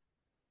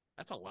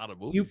 That's a lot of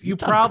movies. You He's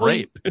done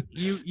probably great.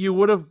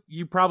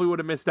 you probably would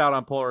have missed out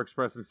on Polar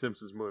Express and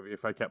Simpsons movie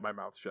if I kept my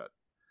mouth shut.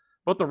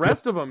 But the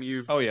rest of them,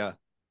 you Oh, yeah.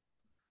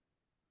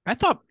 I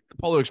thought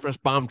Polar Express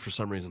bombed for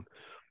some reason.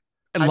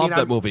 I I love mean,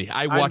 that movie.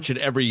 I watch it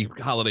every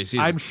holiday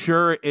season. I'm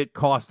sure it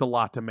cost a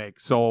lot to make,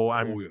 so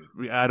I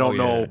don't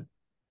know.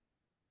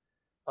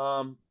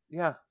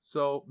 Yeah,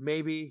 so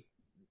maybe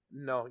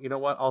no. You know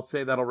what? I'll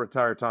say that'll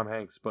retire Tom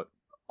Hanks, but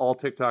all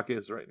TikTok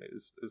is right now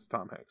is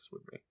Tom Hanks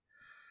with me.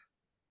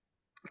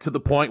 To the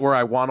point where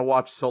I want to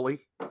watch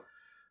Sully,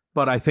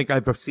 but I think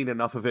I've seen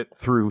enough of it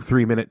through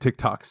 3-minute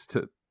TikToks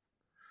to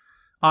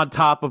on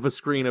top of a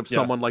screen of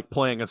someone like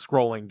playing a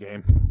scrolling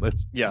game.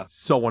 It's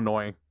so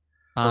annoying.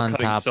 On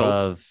top soap.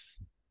 of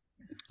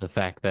the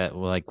fact that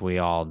like we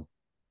all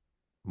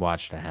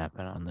watched it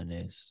happen on the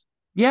news.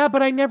 Yeah,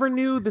 but I never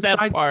knew the That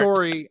side part.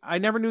 story. I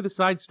never knew the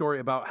side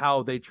story about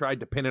how they tried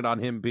to pin it on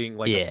him being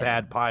like a Yeah.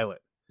 bad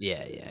pilot.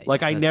 Yeah.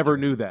 Like I that's never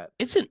true. knew that.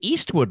 It's an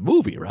Eastwood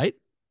movie, right?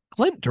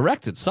 Clint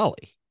directed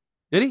Sully.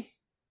 Did he?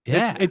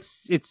 Yeah.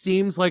 It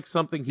seems like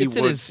something he It's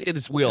in would.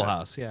 his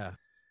wheelhouse, yeah.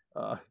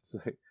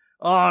 It's like,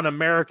 oh, an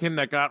American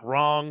that got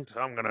wronged.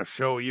 I'm gonna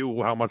show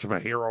you how much of a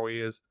hero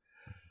he is.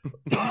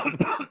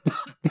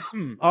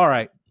 All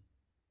right,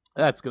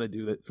 that's gonna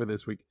do it for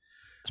this week.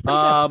 It's pretty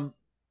good.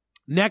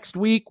 Next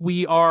week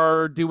we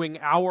are doing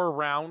our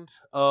round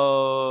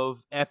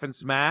of F and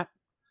Smat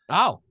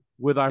Oh,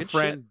 with our good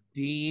friend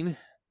Dean.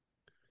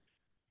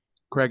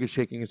 Craig is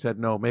shaking his head.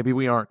 No, maybe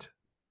we aren't.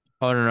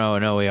 Oh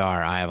no, we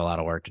are. I have a lot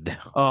of work to do.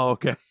 Oh,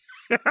 okay.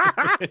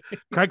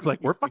 Craig's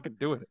like, we're fucking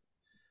doing it.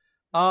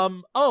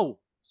 Oh,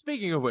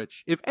 speaking of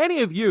which, if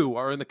any of you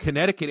are in the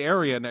Connecticut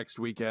area next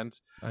weekend,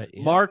 yeah.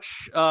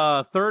 March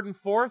 3rd and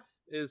 4th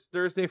is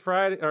Thursday,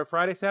 Friday, or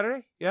Friday,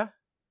 Saturday? Yeah?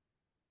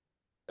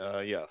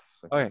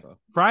 Yes. I think Okay. so.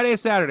 Friday,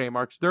 Saturday,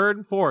 March 3rd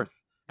and 4th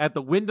at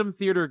the Wyndham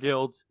Theater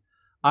Guild.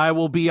 I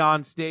will be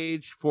on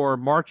stage for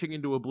Marching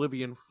into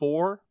Oblivion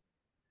 4.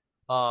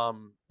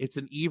 It's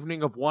an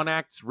evening of one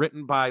acts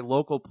written by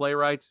local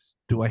playwrights.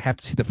 Do I have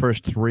to see the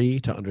first three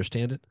to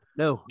understand it?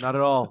 No, not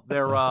at all.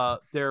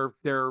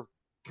 The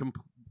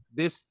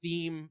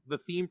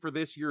theme for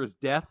this year is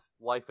death,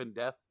 life and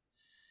death.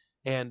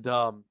 And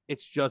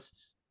it's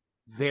just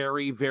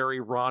very, very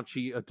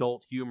raunchy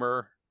adult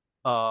humor,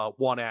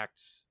 one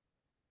acts.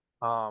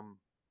 And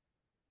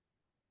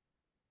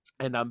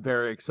I'm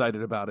very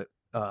excited about it.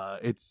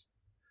 It's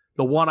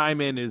the one I'm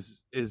in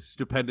is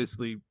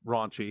stupendously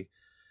raunchy.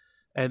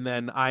 And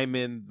then I'm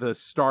in the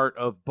start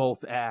of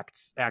both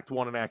acts, Act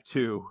 1 and Act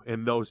 2,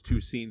 and those two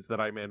scenes that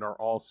I'm in are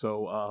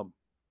also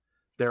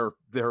they're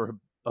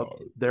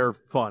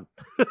fun.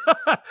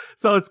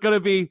 So it's gonna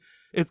be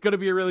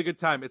a really good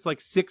time. It's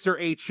like 6 or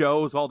 8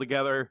 shows all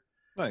together.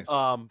 Nice.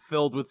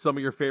 Filled with some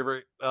of your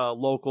favorite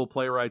local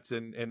playwrights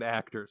and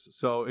actors.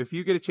 So if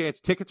you get a chance,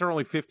 tickets are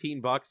only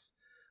 $15.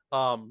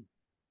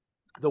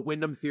 The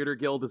Wyndham Theater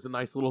Guild is a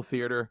nice little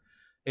theater.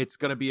 It's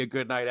going to be a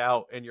good night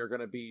out, and you're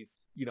going to be,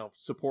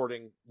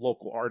 supporting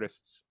local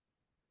artists.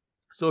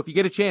 So if you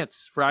get a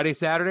chance, Friday,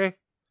 Saturday,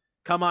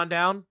 come on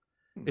down.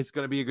 It's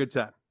going to be a good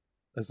time,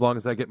 as long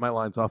as I get my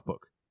lines off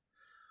book.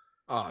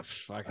 Oh,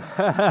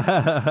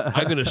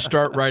 I'm going to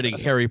start writing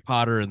Harry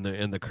Potter and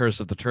the Curse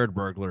of the Turd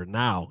Burglar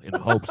now in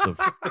hopes of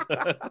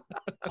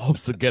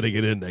getting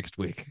it in next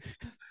week.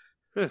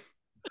 Harry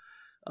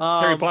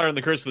Potter and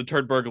the Curse of the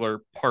Turd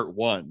Burglar Part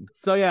 1.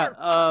 So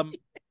yeah,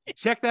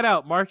 check that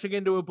out. Marching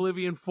into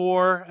Oblivion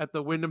 4 at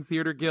the Wyndham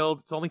Theater Guild.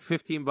 It's only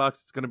 $15.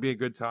 It's going to be a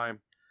good time.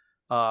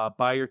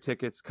 Buy your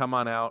tickets. Come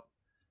on out.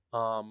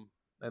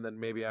 And then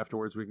maybe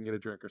afterwards we can get a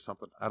drink or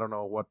something. I don't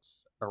know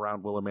what's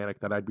around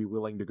Willimantic that I'd be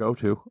willing to go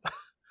to.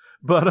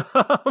 But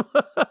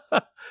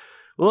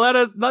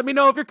let me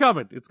know if you're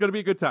coming. It's going to be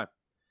a good time.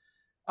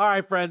 All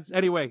right, friends.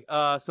 Anyway,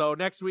 so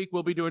next week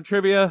we'll be doing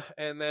trivia,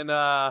 and then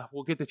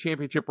we'll get the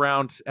championship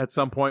round at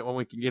some point when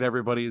we can get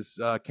everybody's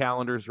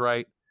calendars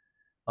right.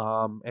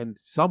 And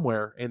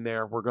somewhere in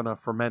there we're going to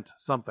ferment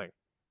something.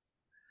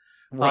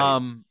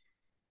 Right.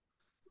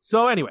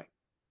 So anyway,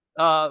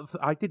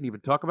 I didn't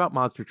even talk about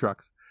monster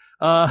trucks.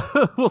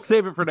 We'll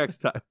save it for next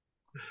time.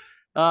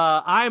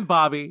 I'm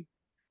Bobby.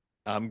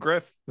 I'm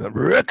Griff. I'm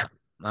Rick.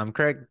 I'm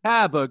Craig.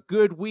 Have a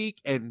good week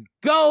and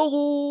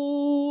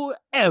go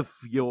F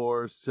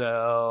yourselves.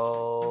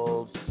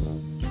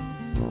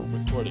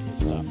 Recording has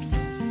stopped.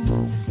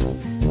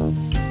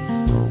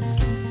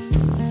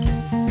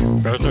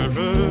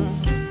 Ba-da-da.